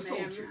sounds of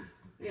sultry.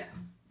 Yes.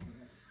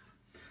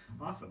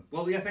 Awesome.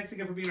 Well, yeah, thanks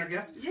again for being our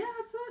guest. Yeah,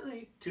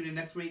 absolutely. Tune in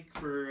next week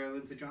for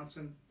Lindsay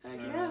Johnston. Heck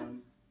yeah.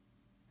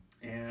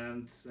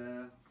 And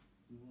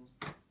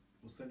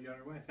we'll send you on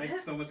your way.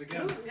 Thanks so much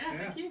again. Cool. Yeah,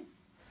 thank you.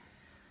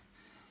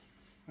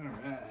 All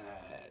right.